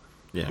 Yeah,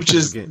 which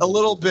is a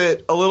little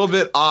bit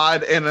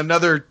odd, and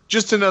another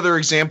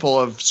example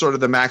of sort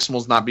of the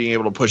Maximals not being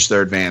able to push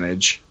their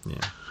advantage.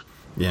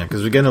 Yeah,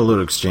 because we get a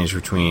little exchange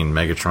between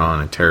Megatron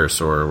and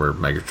Pterosaur, where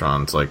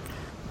Megatron's like,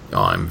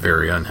 "Oh, I'm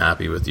very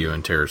unhappy with you,"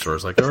 and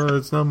Pterosaur's like, "Oh,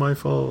 it's not my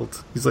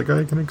fault." He's like,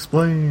 "I can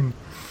explain."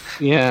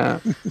 Yeah.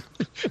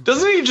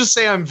 Doesn't he just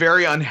say, "I'm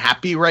very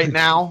unhappy right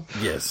now"?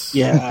 Yes.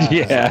 Yeah.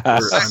 Yeah.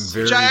 I'm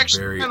very, which I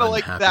actually very kind of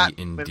like that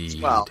indeed.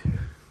 as well.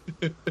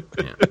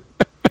 Yeah.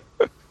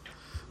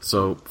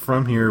 So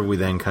from here, we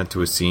then cut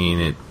to a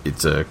scene.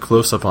 It's a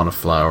close up on a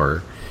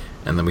flower,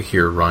 and then we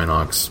hear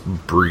Rhinox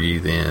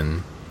breathe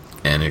in,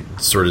 and it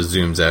sort of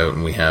zooms out,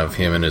 and we have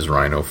him in his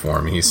rhino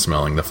form. He's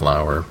smelling the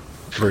flower.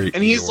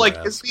 And he's like,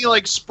 isn't he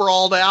like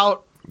sprawled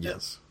out?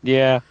 Yes.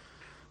 Yeah.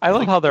 I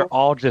love how they're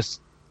all just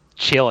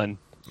chilling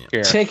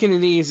here. Taking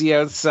it easy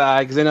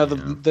outside because they know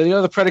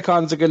the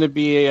Predacons are going to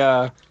be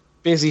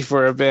busy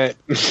for a bit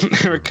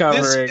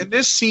recovering.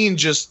 This scene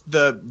just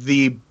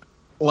the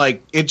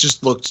like it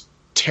just looked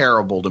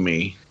terrible to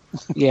me.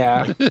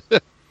 Yeah.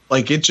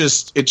 Like it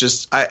just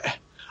I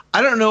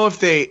don't know if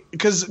they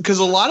because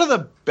a lot of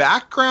the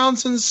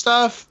backgrounds and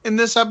stuff in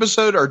this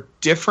episode are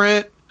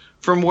different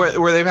from where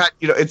they've had,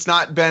 it's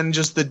not been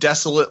just the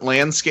desolate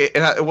landscape.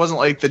 It wasn't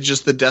like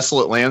just the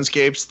desolate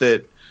landscapes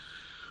that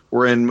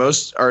were in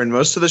most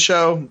of the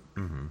show.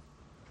 Mm-hmm.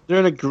 They're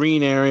in a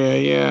green area,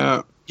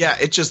 yeah. Yeah,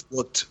 it just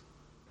looked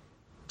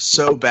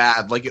so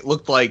bad. Like it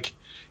looked like,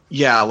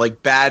 like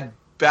a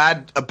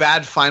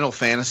bad Final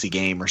Fantasy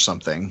game or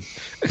something.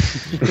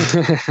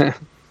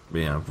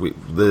 Yeah,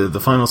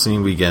 the final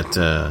scene we get.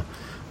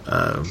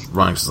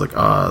 Rhinox is like,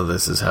 "Oh,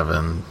 this is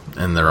heaven,"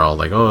 and they're all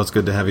like, "Oh, it's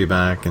good to have you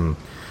back," and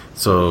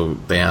so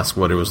they ask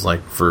what it was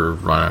like for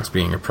Rhinox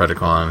being a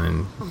Predacon,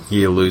 and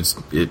he alludes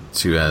it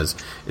to as,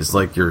 "It's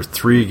like your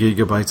 3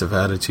 gigabytes of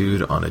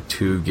attitude on a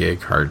 2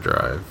 gig hard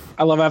drive."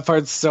 I love that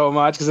part so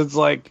much because it's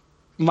like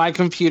my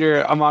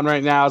computer I'm on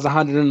right now is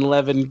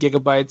 111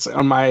 gigabytes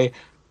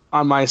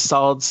on my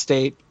solid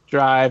state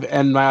drive,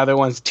 and my other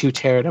one's 2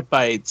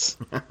 terabytes.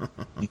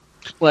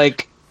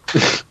 Like,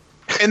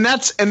 and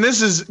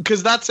this is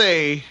because that's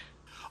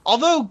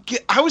Although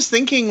I was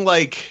thinking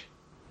like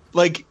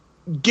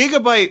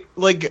gigabyte,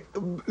 like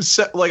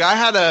I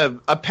had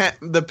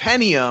the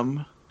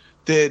Pentium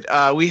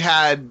that we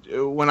had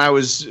when I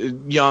was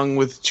young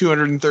with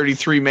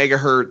 233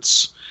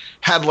 megahertz,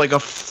 had like a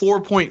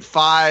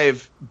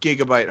 4.5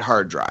 gigabyte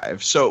hard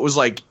drive. So it was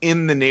like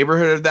in the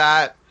neighborhood of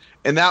that.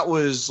 And that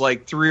was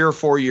like 3 or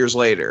 4 years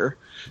later.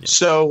 Yeah.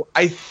 So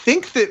I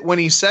think that when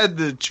he said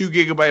the 2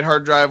 gigabyte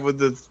hard drive with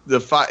the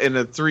 5 and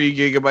the 3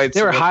 gigabytes,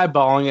 they were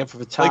highballing it for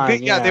the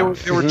time. Like they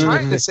were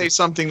trying to say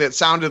something that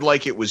sounded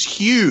like it was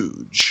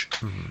huge,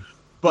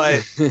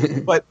 but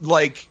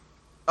like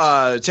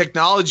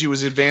technology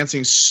was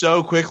advancing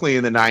so quickly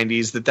in the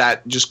 90s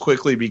that just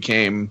quickly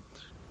became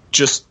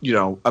just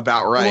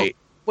about right.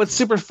 Well, what's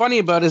super funny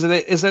about it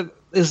is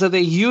that they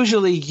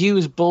usually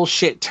use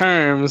bullshit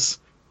terms.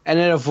 And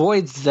it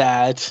avoids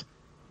that,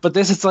 but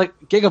this is like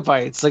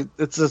gigabytes. Like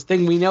it's this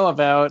thing we know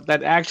about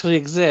that actually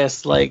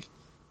exists. like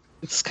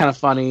it's kind of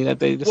funny that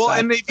they well,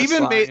 and they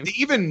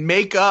even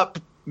make up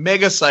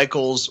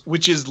megacycles,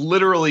 which is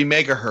literally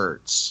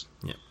megahertz.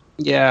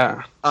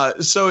 Yeah.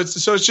 So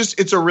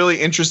it's a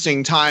really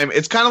interesting time.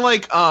 It's kind of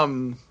like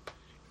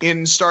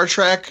in Star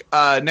Trek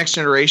Next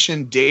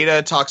Generation,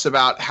 Data talks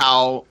about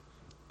how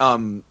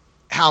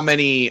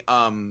many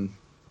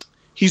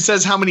he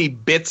says how many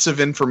bits of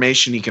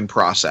information he can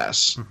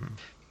process,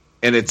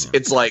 and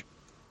it's like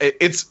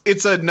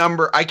it's a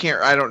number. I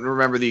don't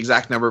remember the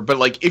exact number, but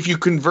like if you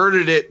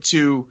converted it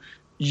to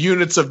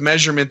units of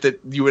measurement that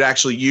you would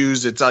actually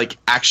use, it's like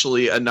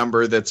actually a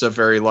number that's a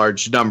very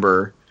large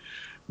number.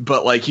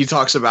 But like he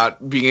talks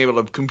about being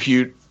able to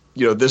compute,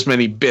 this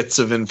many bits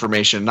of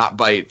information, not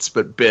bytes,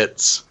 but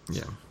bits.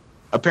 Yeah.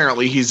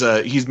 Apparently he's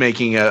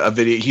making a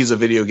video. He's a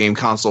video game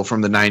console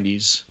from the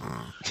 90s.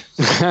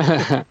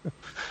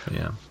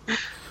 Yeah.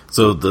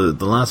 So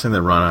the last thing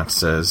that Rhinox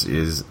says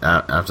is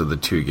after the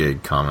 2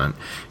 gig comment,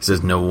 he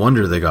says, no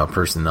wonder they got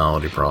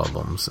personality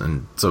problems.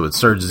 And so it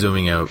starts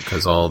zooming out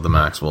because all the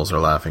Maxwells are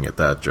laughing at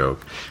that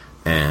joke.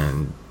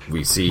 And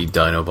we see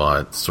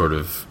Dinobot sort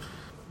of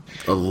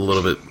a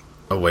little bit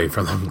away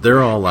from them.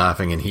 They're all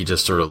laughing and he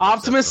just sort of...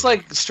 Optimus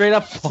like straight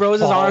up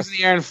throws his arms in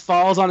the air and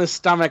falls on his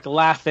stomach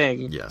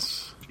laughing.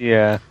 Yes.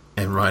 Yeah.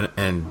 And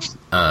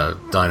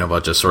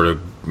Dinobot just sort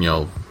of,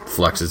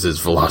 flexes his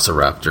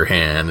Velociraptor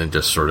hand and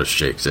just sort of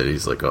shakes it.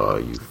 He's like, "Oh,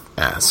 you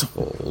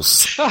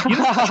assholes!" Casual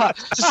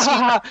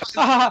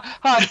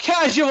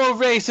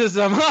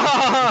racism.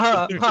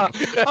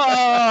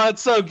 Oh,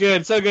 it's so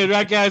good, so good.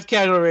 That guy's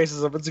casual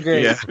racism. It's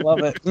great. Yeah.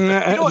 Love it.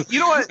 You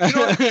know what?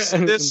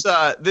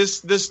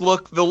 This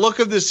look, the look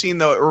of this scene,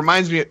 though, it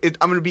reminds me.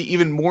 I'm going to be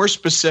even more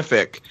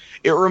specific.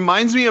 It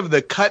reminds me of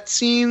the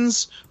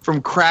cutscenes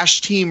from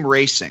Crash Team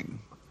Racing.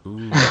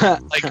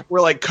 Like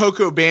where like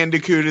Coco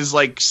Bandicoot is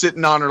like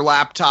sitting on her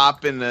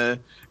laptop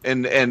and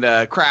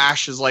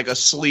Crash is like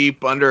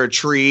asleep under a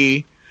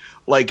tree.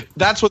 Like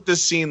that's what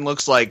this scene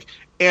looks like.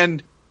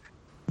 And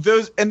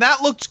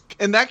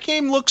that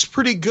game looks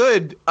pretty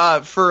good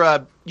for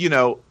a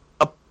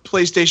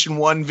PlayStation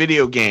 1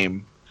 video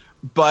game.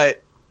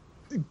 But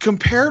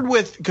compared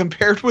with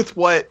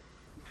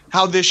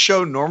how this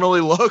show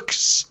normally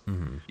looks,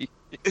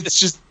 it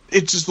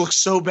just looks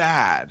so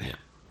bad. Yeah.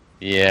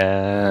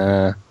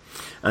 Yeah.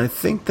 I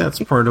think that's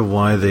part of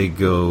why they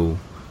go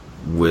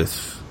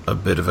with a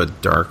bit of a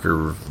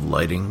darker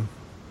lighting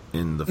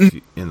in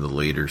the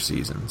later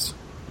seasons.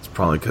 It's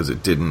probably because I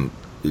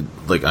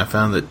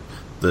found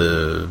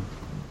that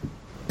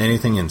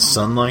anything in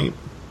sunlight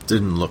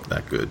didn't look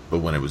that good, but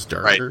when it was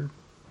darker,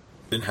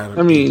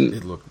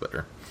 it looked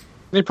better.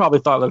 They probably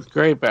thought it looked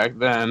great back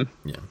then.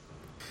 Yeah.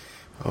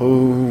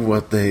 Oh,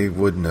 what they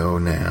would know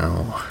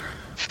now.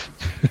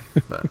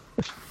 But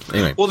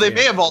anyway, well, they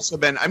may have also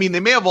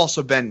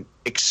been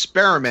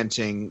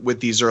experimenting with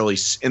this early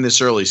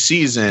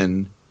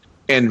season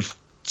and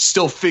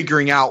still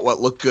figuring out what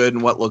looked good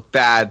and what looked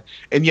bad.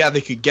 And yeah,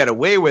 they could get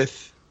away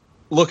with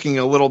looking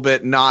a little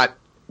bit not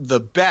the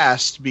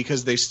best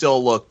because they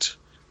still looked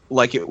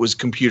like it was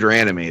computer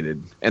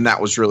animated, and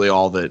that was really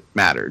all that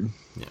mattered.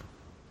 Yeah.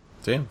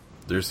 So yeah,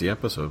 there's the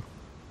episode.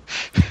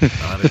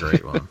 Not a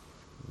great one.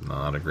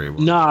 Not a great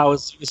one. No,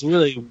 it was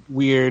really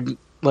weird.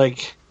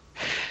 Like,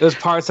 there's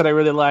parts that I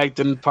really liked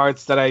and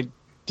parts that I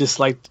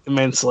disliked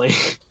immensely.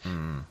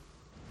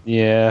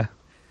 Yeah.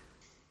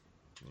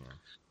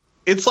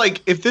 It's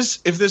like if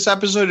this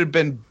episode had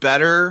been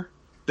better,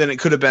 then it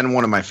could have been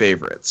one of my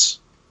favorites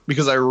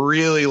because I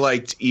really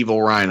liked Evil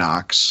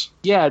Rhinox.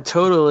 Yeah,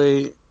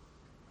 totally.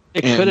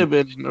 It could have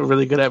been a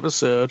really good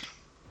episode.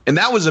 And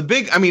that was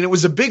it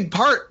was a big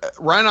part.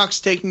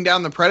 Rhinox taking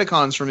down the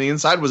Predacons from the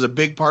inside was a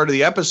big part of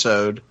the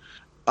episode.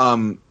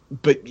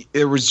 But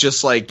it was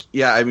just like,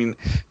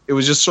 it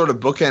was just sort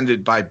of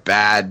bookended by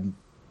bad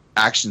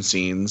action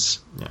scenes.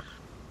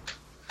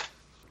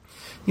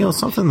 Yeah.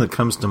 Something that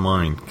comes to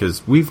mind,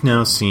 because we've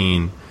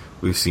seen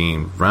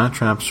Rat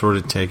Trap sort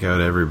of take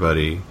out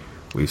everybody.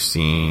 We've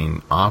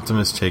seen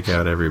Optimus take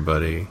out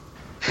everybody.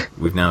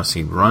 We've now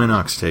seen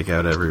Rhinox take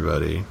out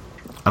everybody.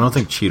 I don't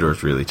think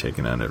Cheetor's really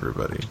taken out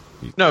everybody.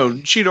 No,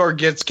 Cheetor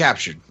gets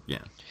captured. Yeah.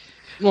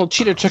 Well,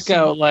 Cheetor took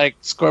out like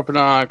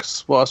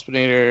Scorponok,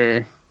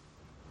 Waspinator,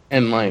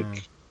 and like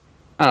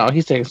I don't know.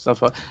 He's taking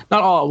stuff out,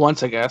 not all at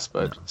once, I guess,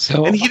 but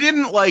and he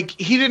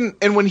didn't.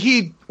 And when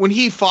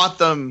he fought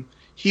them,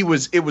 it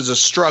was a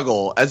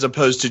struggle as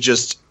opposed to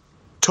just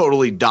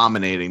totally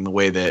dominating the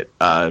way that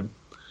Optimus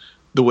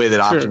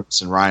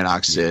and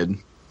Rhinox did.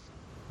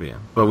 Yeah,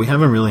 but we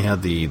haven't really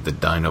had the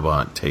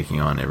Dinobot taking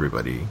on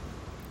everybody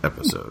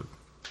episode.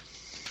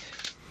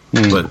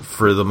 But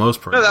for the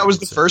most part, no, that was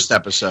the first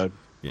episode.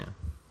 Yeah.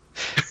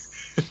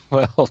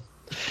 Well,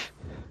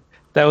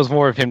 that was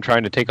more of him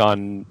trying to take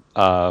on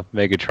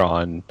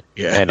Megatron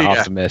and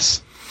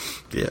Optimus.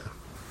 Yeah.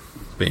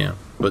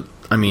 But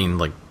I mean,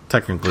 like,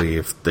 technically,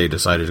 if they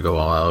decided to go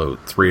all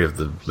out, 3 of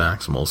the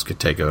Maximals could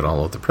take out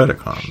all of the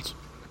Predacons.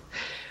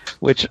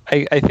 Which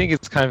I think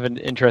it's kind of an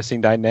interesting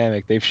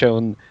dynamic. They've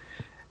shown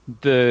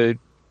the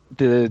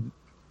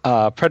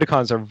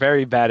Predacons are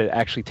very bad at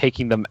actually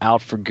taking them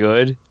out for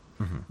good,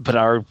 but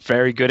are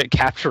very good at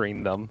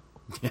capturing them.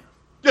 Yeah.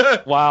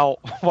 while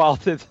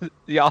the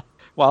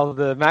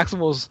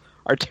Maximals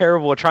are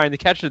terrible at trying to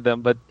capture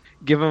them, but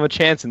give them a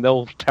chance and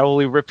they'll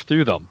totally rip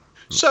through them.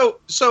 So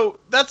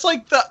that's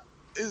like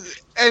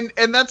and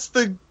that's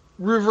the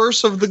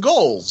reverse of the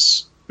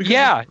goals.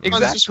 Yeah,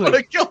 exactly. Just want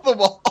to kill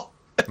them all.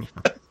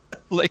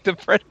 Like the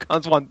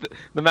Predacons want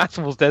the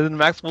Maximals dead, and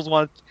the Maximals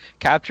want to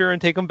capture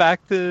and take them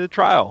back to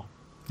trial.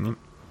 Yep.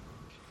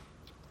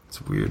 It's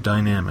a weird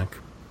dynamic.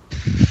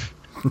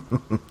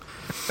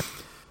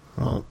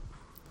 Well,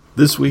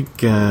 this week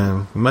we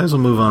might as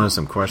well move on to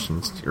some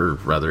questions, or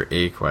rather,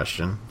 a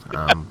question.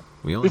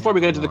 Before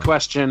we get into the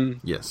question,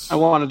 yes, I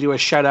want to do a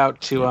shout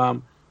out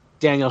to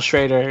Daniel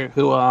Schrader,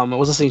 who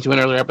was listening to an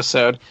earlier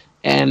episode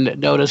and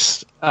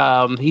noticed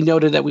he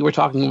noted that we were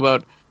talking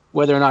about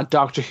whether or not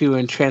Doctor Who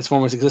and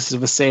Transformers existed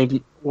in the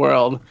same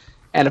world,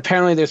 and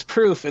apparently there's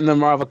proof in the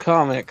Marvel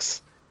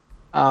Comics.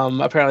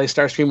 Apparently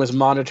Starscream was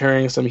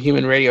monitoring some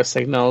human radio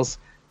signals,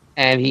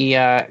 and he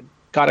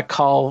got a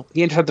call.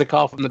 He intercepted a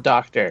call from the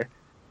Doctor.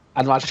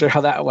 I'm not sure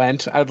how that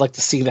went. I would like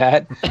to see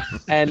that.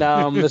 And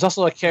there's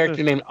also a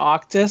character named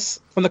Octus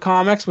from the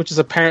comics, which is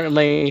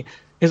apparently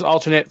his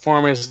alternate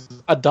form is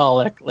a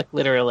Dalek, like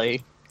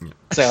literally. Yeah.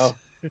 So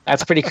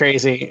that's pretty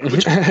crazy.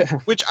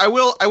 which I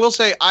will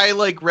say, I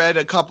like read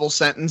a couple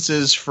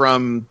sentences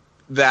from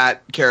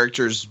that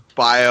character's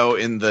bio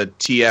in the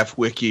TF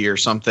wiki or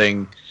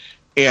something,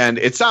 and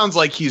it sounds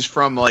like he's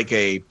from like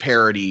a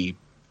parody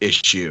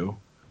issue,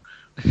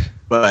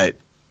 but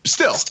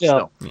still.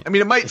 Yeah. I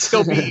mean, it might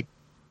still be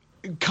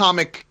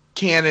comic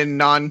canon,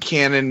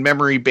 non-canon,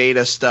 memory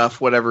beta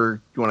stuff,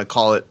 whatever you want to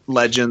call it,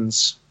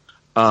 legends.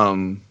 I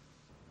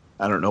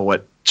don't know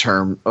what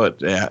term.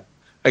 I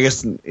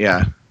guess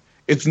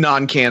it's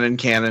non-canon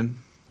canon.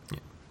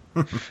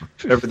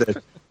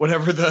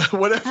 whatever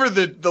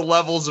the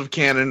levels of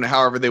canon,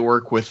 however they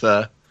work with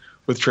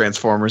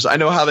Transformers. I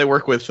know how they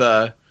work with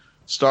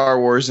Star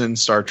Wars and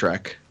Star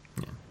Trek.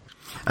 Yeah.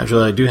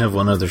 Actually, I do have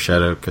one other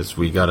shout out because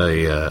we got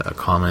a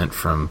comment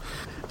from.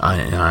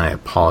 I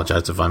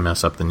apologize if I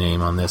mess up the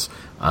name on this.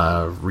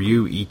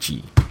 Ryu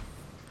Ichi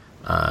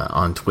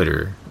on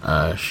Twitter.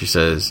 She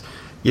says,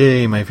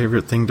 "Yay, my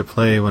favorite thing to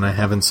play when I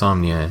have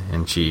insomnia,"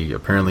 and she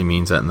apparently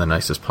means that in the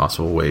nicest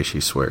possible way. She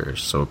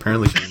swears. So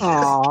apparently she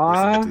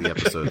listens to the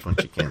episodes when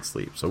she can't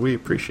sleep. So we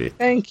appreciate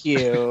that. Thank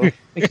you.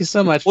 Thank you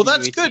so much. Well,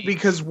 that's good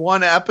because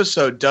one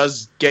episode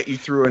does get you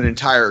through an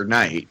entire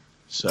night.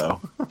 So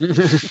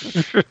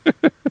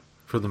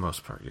for the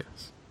most part,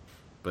 yes.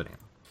 But anyway.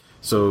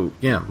 So,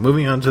 yeah,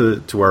 moving on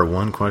to our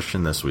one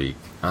question this week.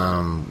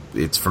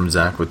 It's from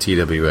Zach with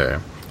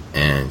TWA,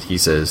 and he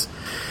says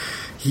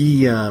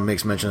he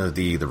makes mention of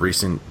the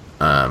recent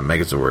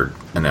Megazord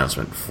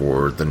announcement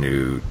for the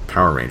new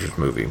Power Rangers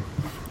movie,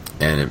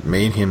 and it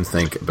made him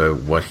think about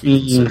what he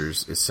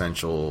considers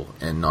essential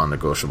and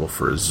non-negotiable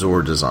for a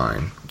Zord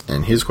design.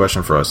 And his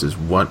question for us is,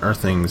 what are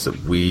things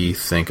that we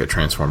think a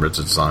Transformers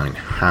design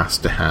has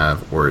to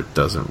have or it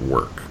doesn't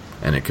work?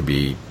 And it could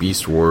be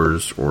Beast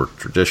Wars or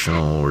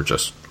traditional or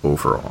just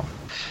overall.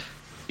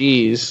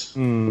 Jeez.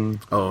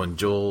 Oh, and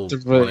Joel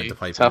wanted to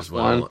pipe as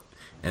well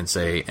and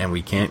say, and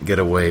we can't get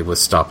away with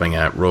stopping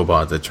at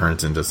robot that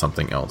turns into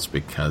something else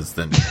because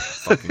then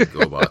fucking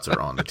GoBots are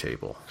on the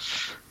table.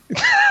 The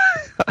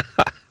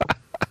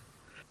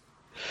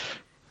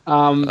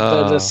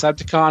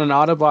Decepticon and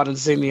Autobot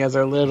insignias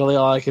are literally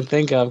all I can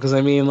think of because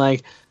I mean,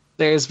 like,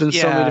 there's been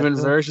so many different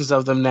versions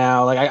of them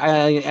now. Like,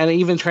 and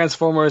even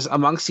Transformers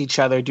amongst each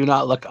other do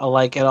not look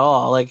alike at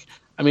all. Like,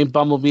 I mean,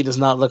 Bumblebee does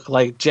not look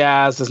like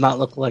Jazz, does not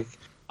look like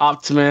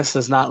Optimus,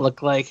 does not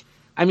look like.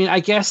 I mean, I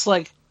guess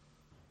like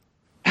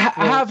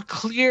have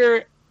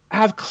clear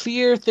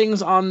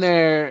things on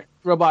their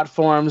robot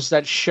forms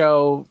that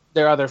show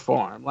their other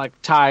form, like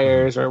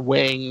tires or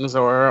wings,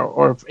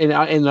 or in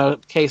the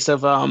case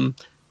of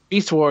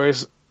Beast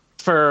Wars,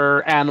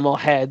 for animal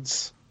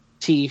heads,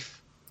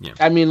 teeth. Yeah.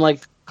 I mean,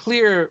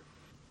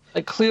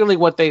 clearly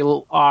what they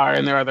are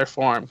in their other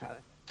form, kind of.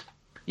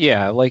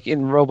 Yeah, like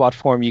in robot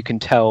form, you can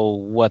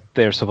tell what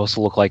they're supposed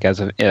to look like as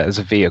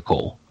a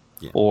vehicle,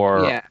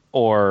 or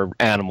or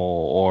animal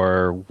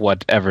or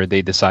whatever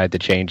they decide to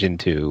change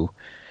into.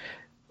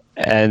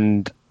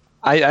 And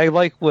I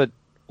like what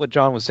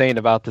John was saying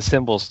about the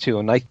symbols too.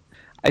 And I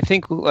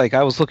think like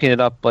I was looking it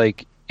up,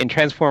 like in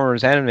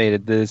Transformers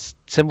Animated, the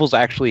symbols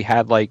actually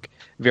had like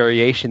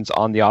variations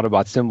on the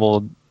Autobot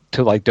symbol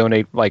to like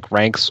donate like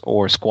ranks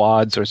or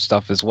squads or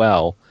stuff as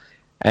well.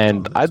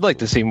 And I'd like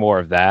to see more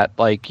of that.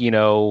 Like,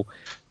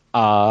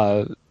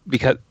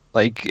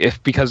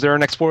 because they're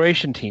an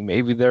exploration team,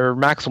 maybe their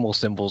maximal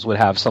symbols would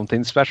have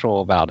something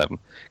special about them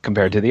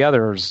compared to the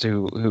others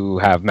who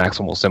have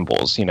maximal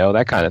symbols,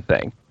 that kind of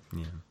thing.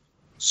 Yeah.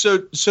 So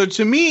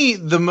to me,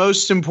 the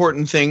most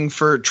important thing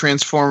for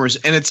Transformers,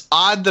 and it's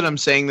odd that I'm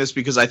saying this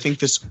because I think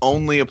this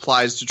only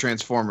applies to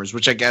Transformers,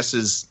 which I guess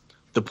is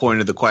the point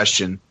of the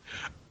question.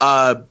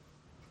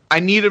 I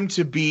need them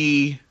to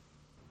be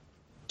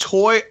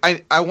toy.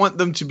 I want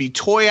them to be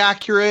toy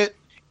accurate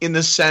in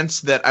the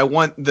sense that I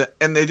want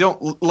and they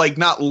don't like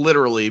not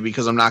literally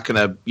because I'm not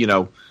gonna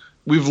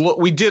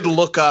we did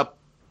look up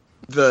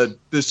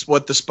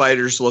what the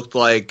spiders looked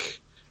like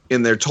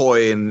in their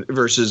toy and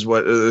versus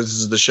what this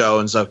is the show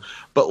and stuff.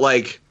 But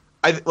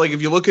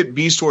if you look at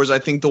Beast Wars, I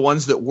think the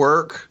ones that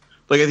work,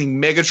 I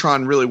think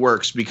Megatron really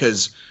works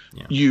because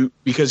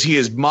because he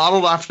is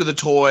modeled after the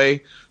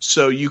toy,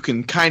 so you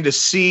can kind of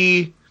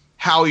see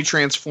how he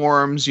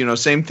transforms.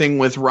 Same thing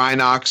with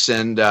Rhinox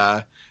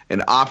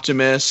and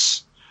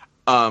Optimus.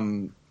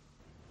 I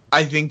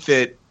think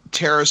that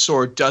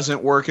Pterosaur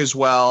doesn't work as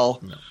well.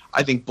 No.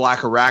 I think Black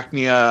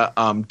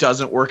Arachnia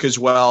doesn't work as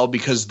well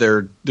because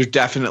they're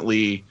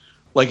definitely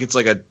it's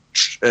like a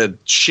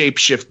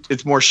shapeshift.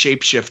 It's more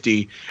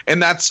shapeshifty,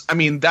 and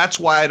that's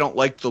why I don't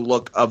like the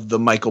look of the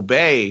Michael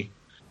Bay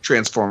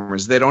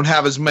Transformers. They don't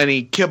have as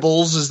many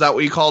kibbles. Is that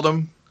what you called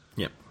them?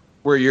 Yeah.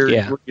 Where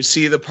you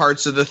see the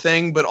parts of the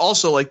thing, but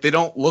also they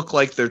don't look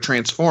like they're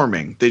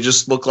transforming. They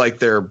just look like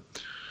they're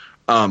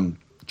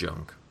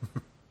junk.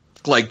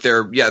 They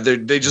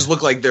just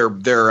look like they're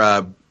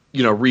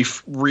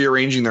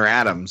rearranging their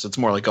atoms. It's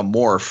more like a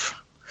morph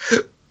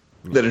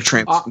than a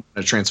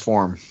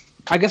transform.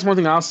 I guess one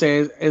thing I'll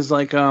say is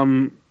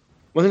one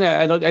thing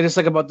that I just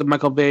like about the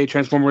Michael Bay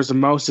Transformers the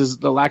most is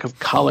the lack of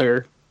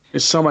color.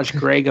 There's so much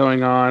gray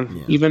going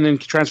on, even in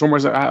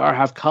Transformers that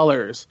have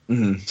colors.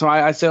 Mm-hmm. So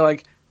I say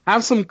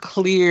have some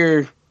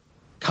clear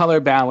color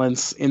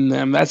balance in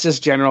them. That's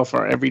just general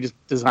for every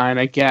design,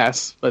 I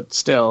guess, but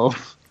still.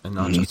 And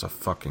not just a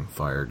fucking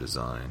fire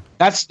design.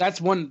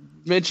 That's one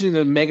mentioning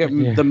the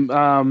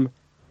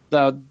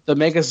the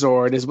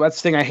Megazord is what's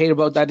the thing I hate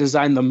about that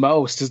design the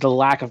most is the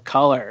lack of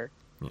color.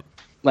 Yeah.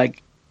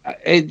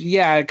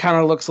 It kind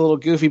of looks a little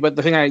goofy, but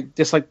the thing I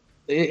dislike,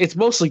 it's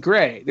mostly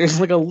gray. There's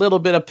a little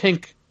bit of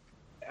pink,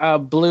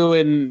 blue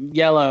and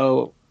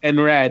yellow and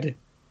red.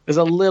 There's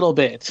a little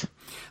bit,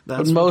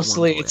 but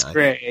mostly it's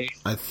gray.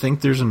 I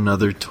think there's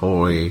another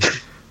toy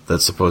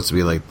that's supposed to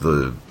be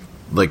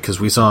because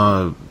we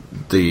saw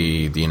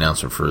the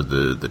announcement for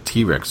the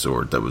T-Rex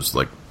Zord that was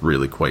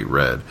really quite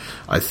red.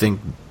 I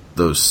think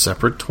those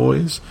separate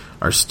toys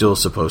are still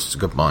supposed to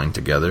combine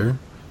together,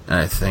 and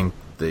I think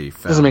they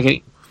found doesn't make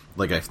any.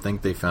 I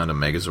think they found a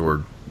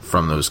Megazord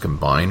from those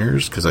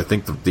combiners because I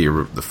think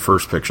the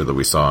first picture that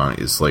we saw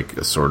is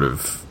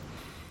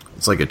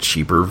it's like a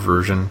cheaper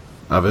version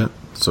of it,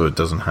 so it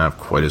doesn't have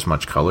quite as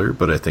much color.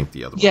 But I think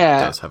the other one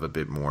does have a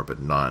bit more,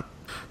 but not.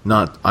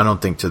 I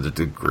don't think to the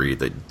degree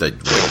that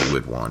what you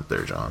would want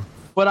there, John.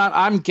 But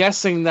I'm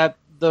guessing that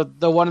the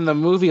one in the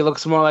movie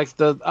looks more like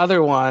the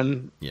other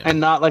one, and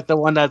not like the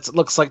one that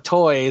looks like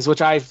toys,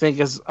 which I think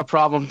is a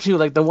problem too.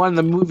 The one in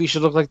the movie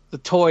should look like the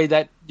toy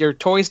that your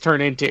toys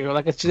turn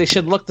into. They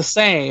should look the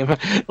same.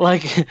 Well,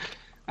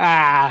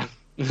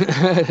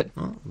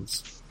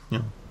 it's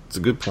a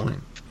good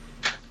point.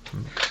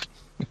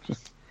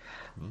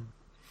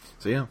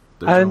 So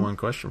there's one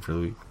question for the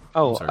week.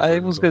 Oh, I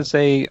was going to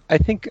say, I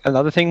think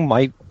another thing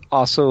might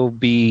also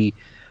be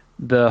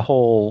the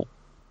whole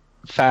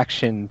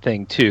faction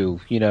thing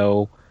too.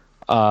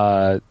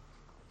 Maximals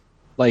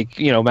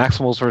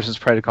versus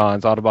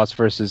Predacons, Autobots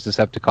versus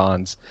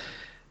Decepticons,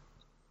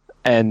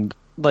 and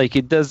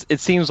it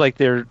seems like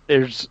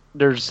there's.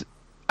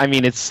 I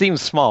mean, it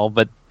seems small,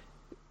 but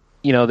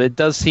it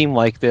does seem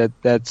like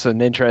that's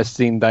an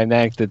interesting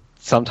dynamic that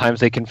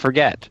sometimes they can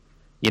forget.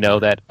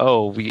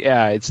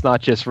 It's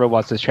not just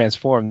robots that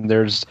transform.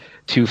 There's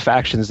two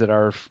factions that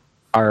are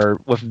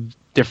with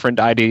different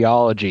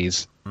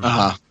ideologies.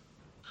 Uh-huh.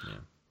 Yeah.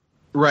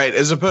 Right,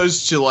 as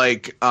opposed to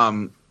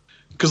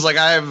because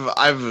I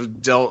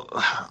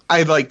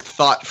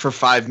thought for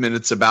 5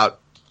 minutes about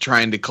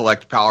trying to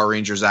collect Power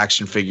Rangers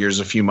action figures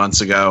a few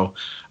months ago,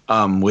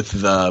 with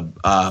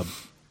the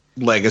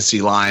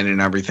Legacy line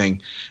and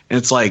everything, and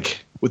it's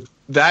with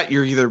that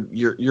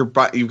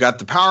you've got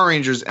the Power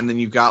Rangers and then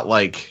you've got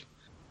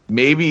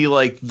maybe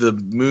the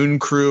Moon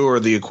Crew or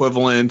the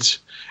equivalent,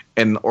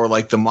 or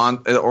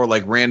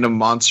random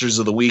monsters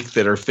of the week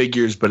that are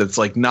figures, but it's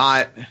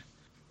not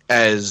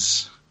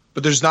as,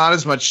 but there's not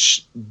as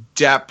much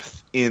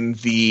depth in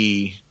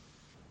the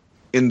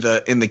in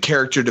the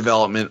character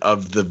development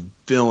of the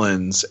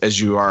villains as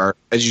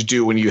you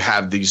do when you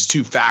have these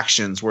two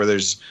factions where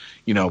there's,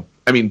 you know,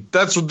 I mean,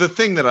 that's the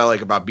thing that I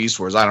like about Beast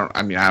Wars. I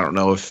don't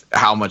know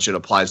how much it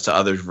applies to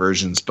other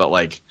versions, but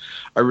like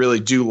I really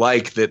do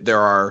like that there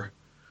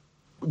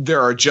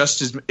are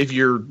just as, if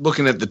you're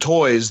looking at the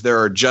toys, there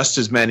are just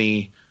as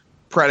many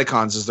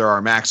Predacons as there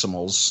are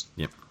Maximals.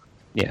 Yep.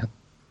 Yeah.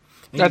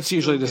 That's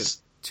usually the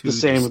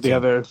same with the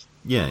other.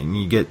 Yeah,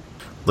 and you get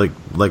like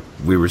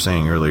we were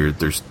saying earlier.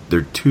 There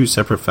are two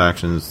separate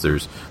factions.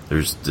 There's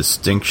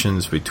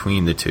distinctions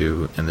between the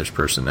two, and there's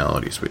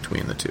personalities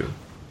between the two.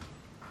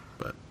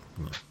 But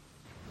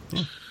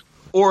yeah.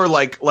 Or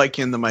like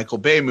in the Michael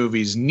Bay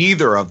movies,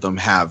 neither of them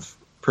have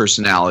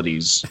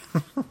personalities.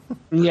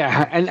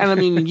 Yeah, and I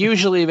mean,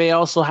 usually they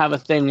also have a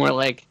thing where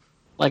like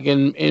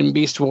in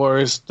Beast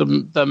Wars, the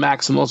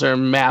Maximals are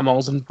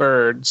mammals and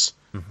birds,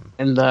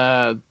 and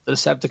the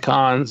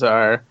Decepticons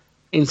are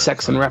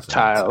insects and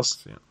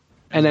reptiles. Yeah.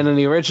 And then in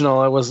the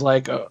original, it was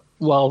like, the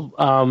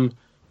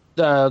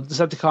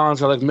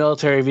Decepticons are like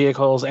military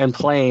vehicles and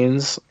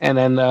planes, and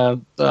then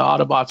the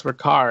Autobots were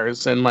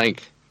cars and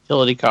like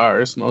utility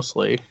cars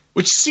mostly.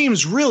 Which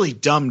seems really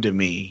dumb to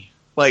me.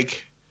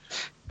 Like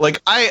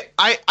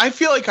I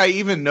feel like I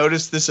even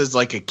noticed this as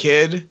like a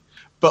kid,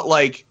 but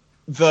like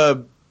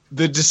the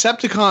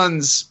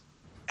Decepticons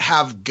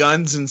have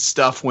guns and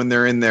stuff when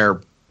they're in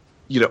their,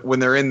 you know, when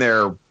they're in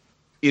their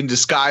in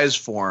disguise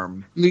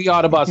form. The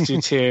Autobots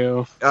do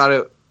too.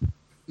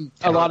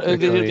 A lot of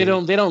they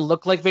don't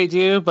look like they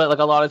do, but like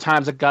a lot of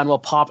times a gun will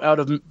pop out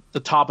of the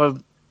top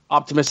of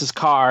Optimus's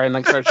car and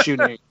like start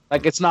shooting.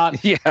 Like it's not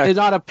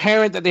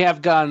apparent that they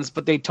have guns,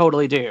 but they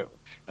totally do.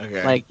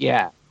 Okay. Like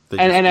yeah. They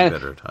and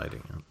better at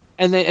hiding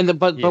it.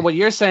 But what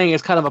you're saying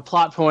is kind of a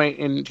plot point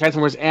in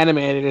Transformers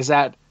Animated is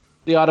that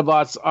the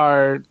Autobots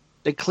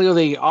they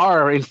clearly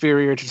are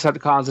inferior to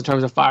Decepticons in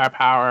terms of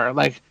firepower.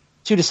 Like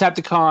 2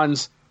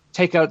 Decepticons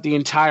take out the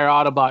entire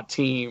Autobot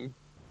team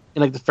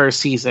in like the first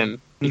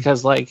season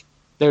because like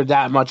they're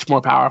that much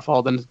more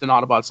powerful than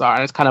Autobots are,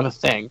 and it's kind of a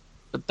thing.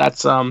 But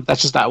that's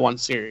just that one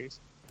series.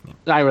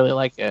 And I really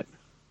like it.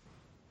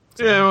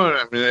 Yeah, well,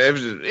 I mean,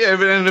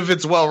 if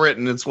it's well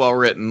written, it's well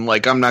written.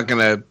 Like I'm not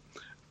gonna,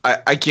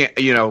 I can't,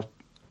 you know,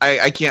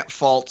 I can't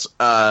fault.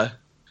 I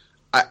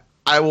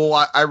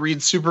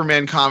read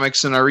Superman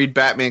comics and I read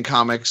Batman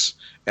comics,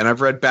 and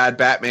I've read bad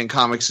Batman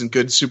comics and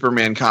good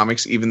Superman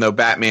comics, even though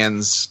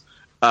Batman's,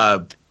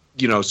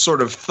 you know,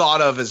 sort of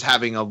thought of as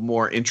having a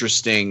more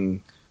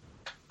interesting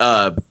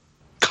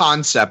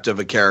concept of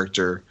a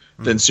character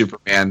than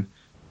Superman.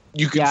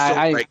 You can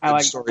still write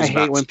good stories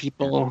about when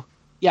people.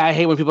 Yeah, I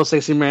hate when people say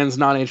Superman's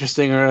not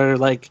interesting or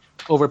like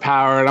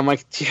overpowered. I'm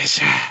like,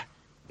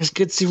 there's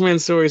good Superman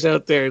stories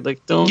out there.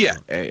 Like, don't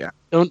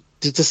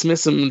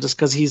dismiss him just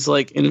because he's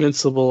like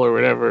invincible or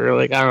whatever.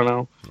 Like, I don't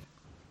know.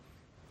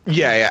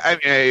 Yeah. I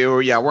mean,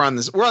 we're on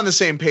the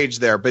same page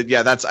there. But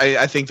yeah,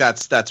 I think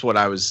that's what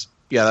I was.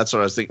 Yeah, that's what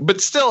I was thinking. But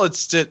still,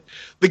 it's the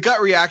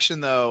gut reaction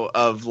though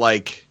of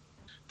like,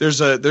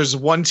 there's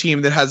one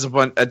team that has a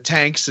bunch of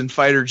tanks and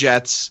fighter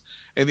jets,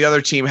 and the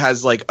other team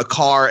has like a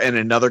car and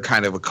another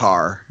kind of a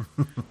car.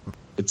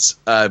 It's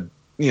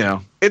you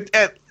know,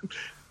 at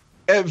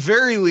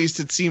very least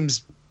it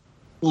seems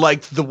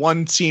like the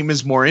one team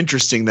is more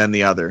interesting than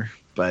the other.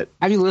 But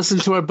have you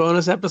listened to our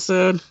bonus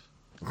episode?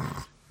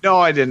 No,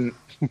 I didn't.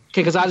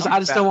 Okay, because I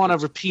just don't want to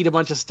repeat a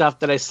bunch of stuff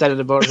that I said in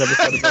the bonus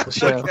episode about the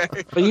show.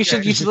 Okay, but you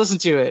should listen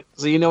to it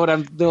so you know what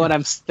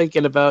I'm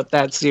thinking about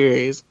that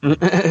series.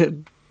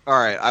 All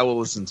right, I will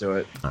listen to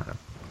it. All right.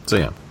 So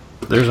yeah,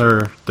 there's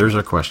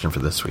our question for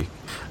this week.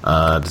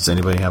 Does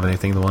anybody have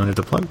anything they wanted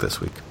to plug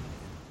this week?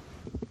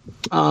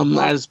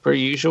 As per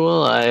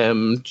usual, I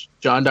am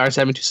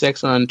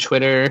JohnDar726 on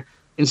Twitter,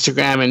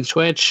 Instagram, and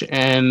Twitch.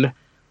 And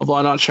although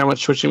I'm not sure how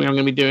much Twitching I'm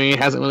going to be doing, it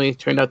hasn't really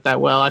turned out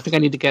that well. I think I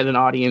need to get an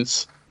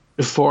audience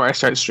before I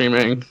start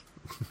streaming,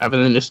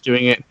 rather than just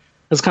doing it.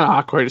 It's kind of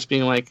awkward, just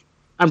being like,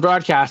 I'm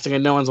broadcasting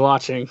and no one's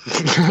watching.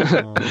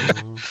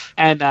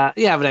 And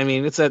yeah, but I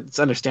mean, it's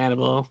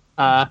understandable.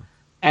 And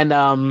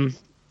my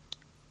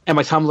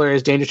Tumblr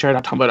is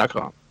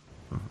dangerchair.tumblr.com.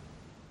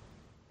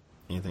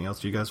 Anything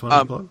else you guys want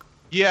to plug?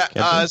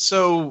 Yeah,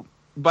 so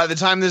by the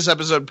time this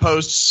episode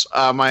posts,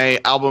 my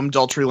album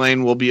Daltrey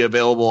Lane will be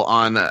available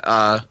on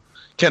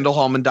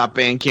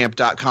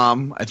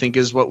kendallhallman.bandcamp.com, I think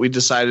is what we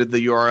decided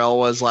the URL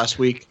was last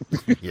week.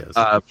 Yes.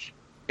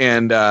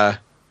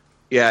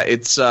 Yeah,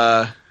 it's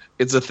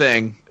a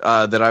thing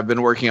that I've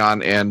been working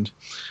on, and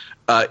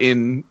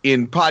in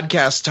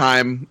podcast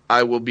time,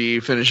 I will be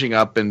finishing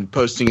up and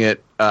posting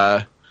it.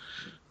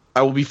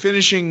 I will be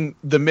finishing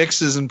the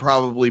mixes and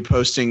probably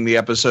posting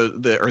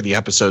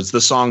the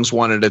songs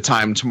one at a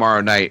time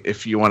tomorrow night.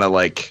 If you want to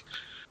like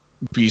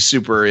be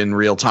super in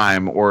real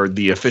time, or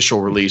the official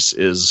release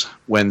is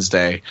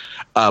Wednesday.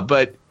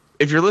 But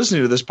if you're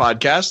listening to this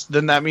podcast,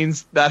 then that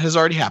means that has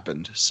already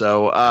happened.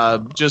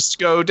 So just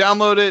go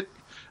download it.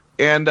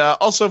 And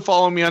also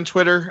follow me on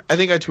Twitter. I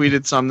think I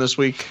tweeted some this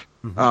week.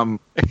 I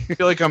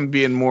feel like I'm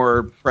being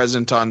more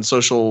present on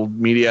social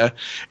media,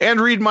 and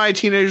read my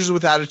Teenagers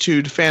with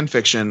Attitude fan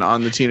fiction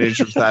on the Teenagers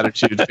with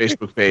Attitude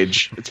Facebook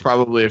page. It's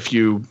probably a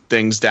few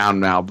things down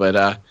now,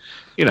 but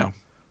you know.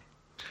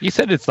 You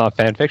said it's not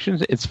fan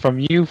fiction. It's from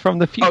you from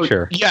the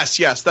future. Oh,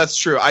 yes, that's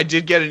true. I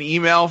did get an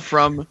email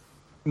from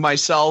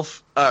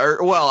myself,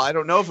 I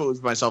don't know if it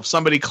was myself,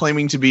 somebody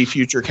claiming to be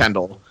future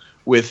Kendall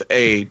with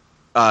a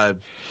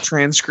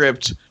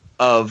transcript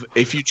of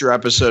a future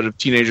episode of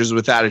Teenagers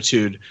with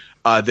Attitude.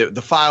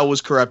 The file was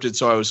corrupted,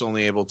 so I was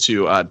only able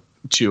to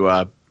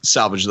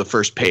salvage the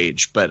first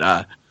page.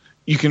 But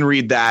you can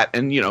read that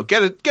and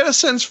get a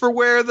sense for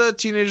where the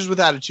Teenagers with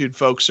Attitude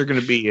folks are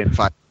going to be in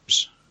 5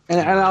 years. And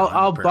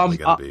I'll bump.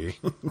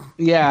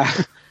 Yeah,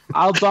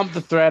 I'll bump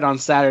the thread on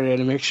Saturday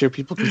to make sure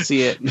people can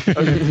see it.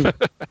 Okay.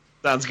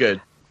 Sounds good.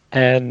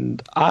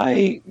 And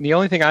the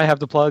only thing I have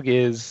to plug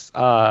is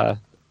the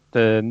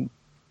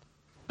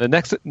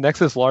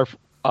Nexus LARP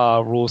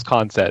rules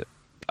concept.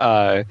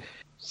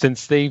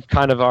 Since they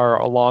kind of are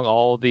along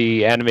all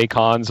the anime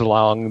cons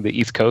along the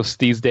East Coast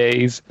these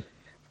days,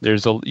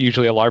 there's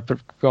usually a LARP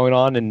going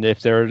on, and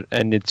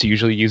it's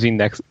usually using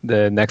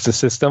the Nexus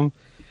system.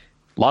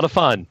 A lot of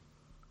fun.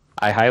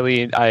 I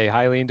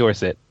highly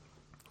endorse it.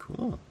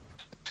 Cool.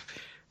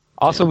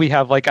 Also, we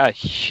have like a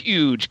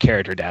huge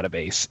character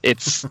database.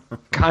 It's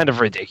kind of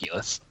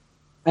ridiculous.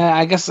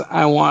 I guess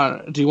I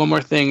want to do one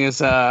more thing.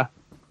 And I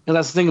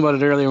was thinking about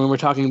it earlier when we were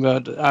talking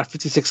about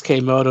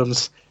 56K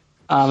modems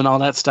and all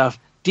that stuff.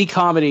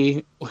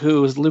 D-Comedy,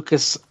 who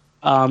Lucas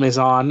is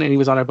on, and he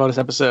was on our bonus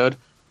episode.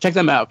 Check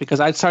them out, because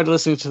I started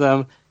listening to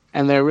them,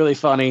 and they're really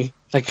funny.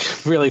 Like,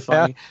 really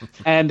funny. Yeah.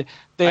 And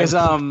there's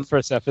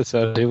first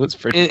episode, it was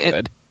pretty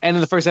good. And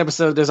in the first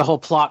episode, there's a whole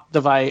plot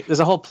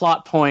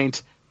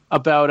point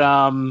about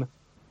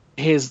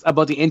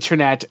the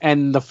internet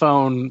and the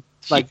phone,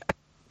 like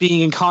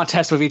being in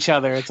contest with each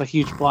other. It's a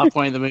huge plot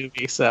point in the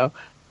movie, so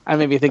I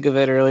made me think of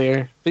it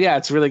earlier. But yeah,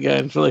 it's really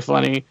good. It's really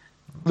funny.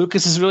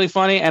 Lucas is really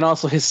funny, and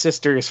also his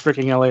sister is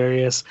freaking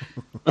hilarious.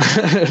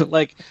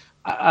 Like,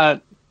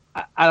 I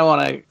don't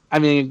want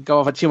to, go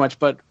off it too much,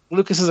 but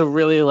Lucas is a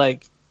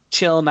really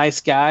chill, nice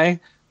guy,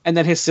 and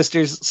then his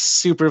sister's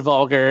super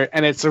vulgar,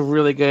 and it's a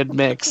really good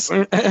mix.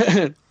 So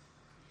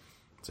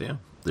yeah,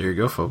 there you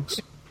go,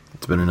 folks.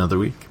 It's been another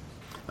week.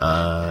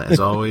 As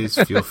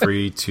always, feel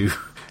free to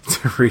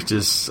reach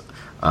us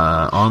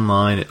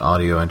online at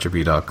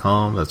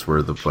audioentropy.com. That's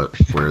where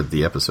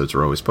the episodes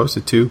are always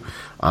posted to.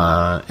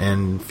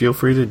 And feel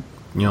free to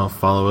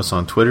follow us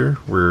on Twitter.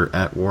 We're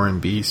at Warren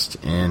Beast,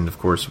 and of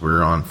course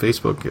we're on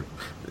Facebook.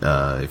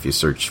 If you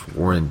search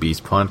Warren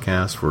Beast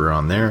Podcast, we're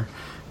on there.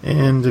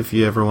 And if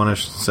you ever want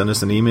to send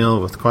us an email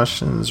with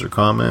questions or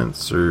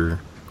comments or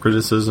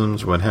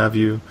criticisms, what have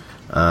you,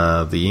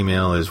 the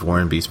email is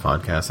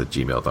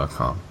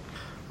warrenbeastpodcast@gmail.com.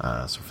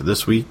 So for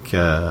this week,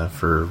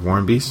 for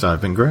Warren Beast,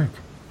 I've been Greg.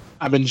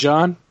 I've been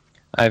John.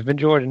 I've been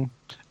Jordan.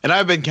 And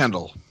I've been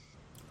Kendall.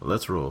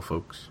 Let's roll,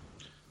 folks.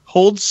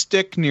 Hold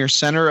stick near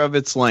center of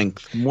its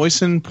length.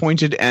 Moisten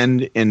pointed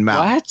end in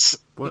mouth.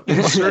 What?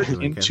 Insert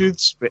in tooth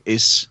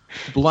space.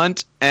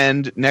 Blunt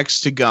end next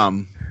to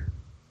gum.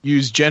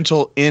 Use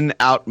gentle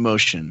in-out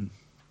motion.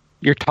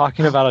 You're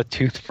talking about a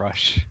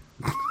toothbrush.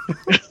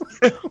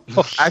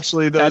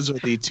 Actually, those are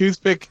the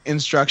toothpick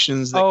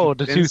instructions that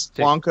convinced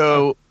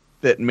Blanco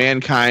that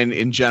mankind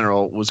in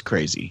general was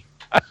crazy.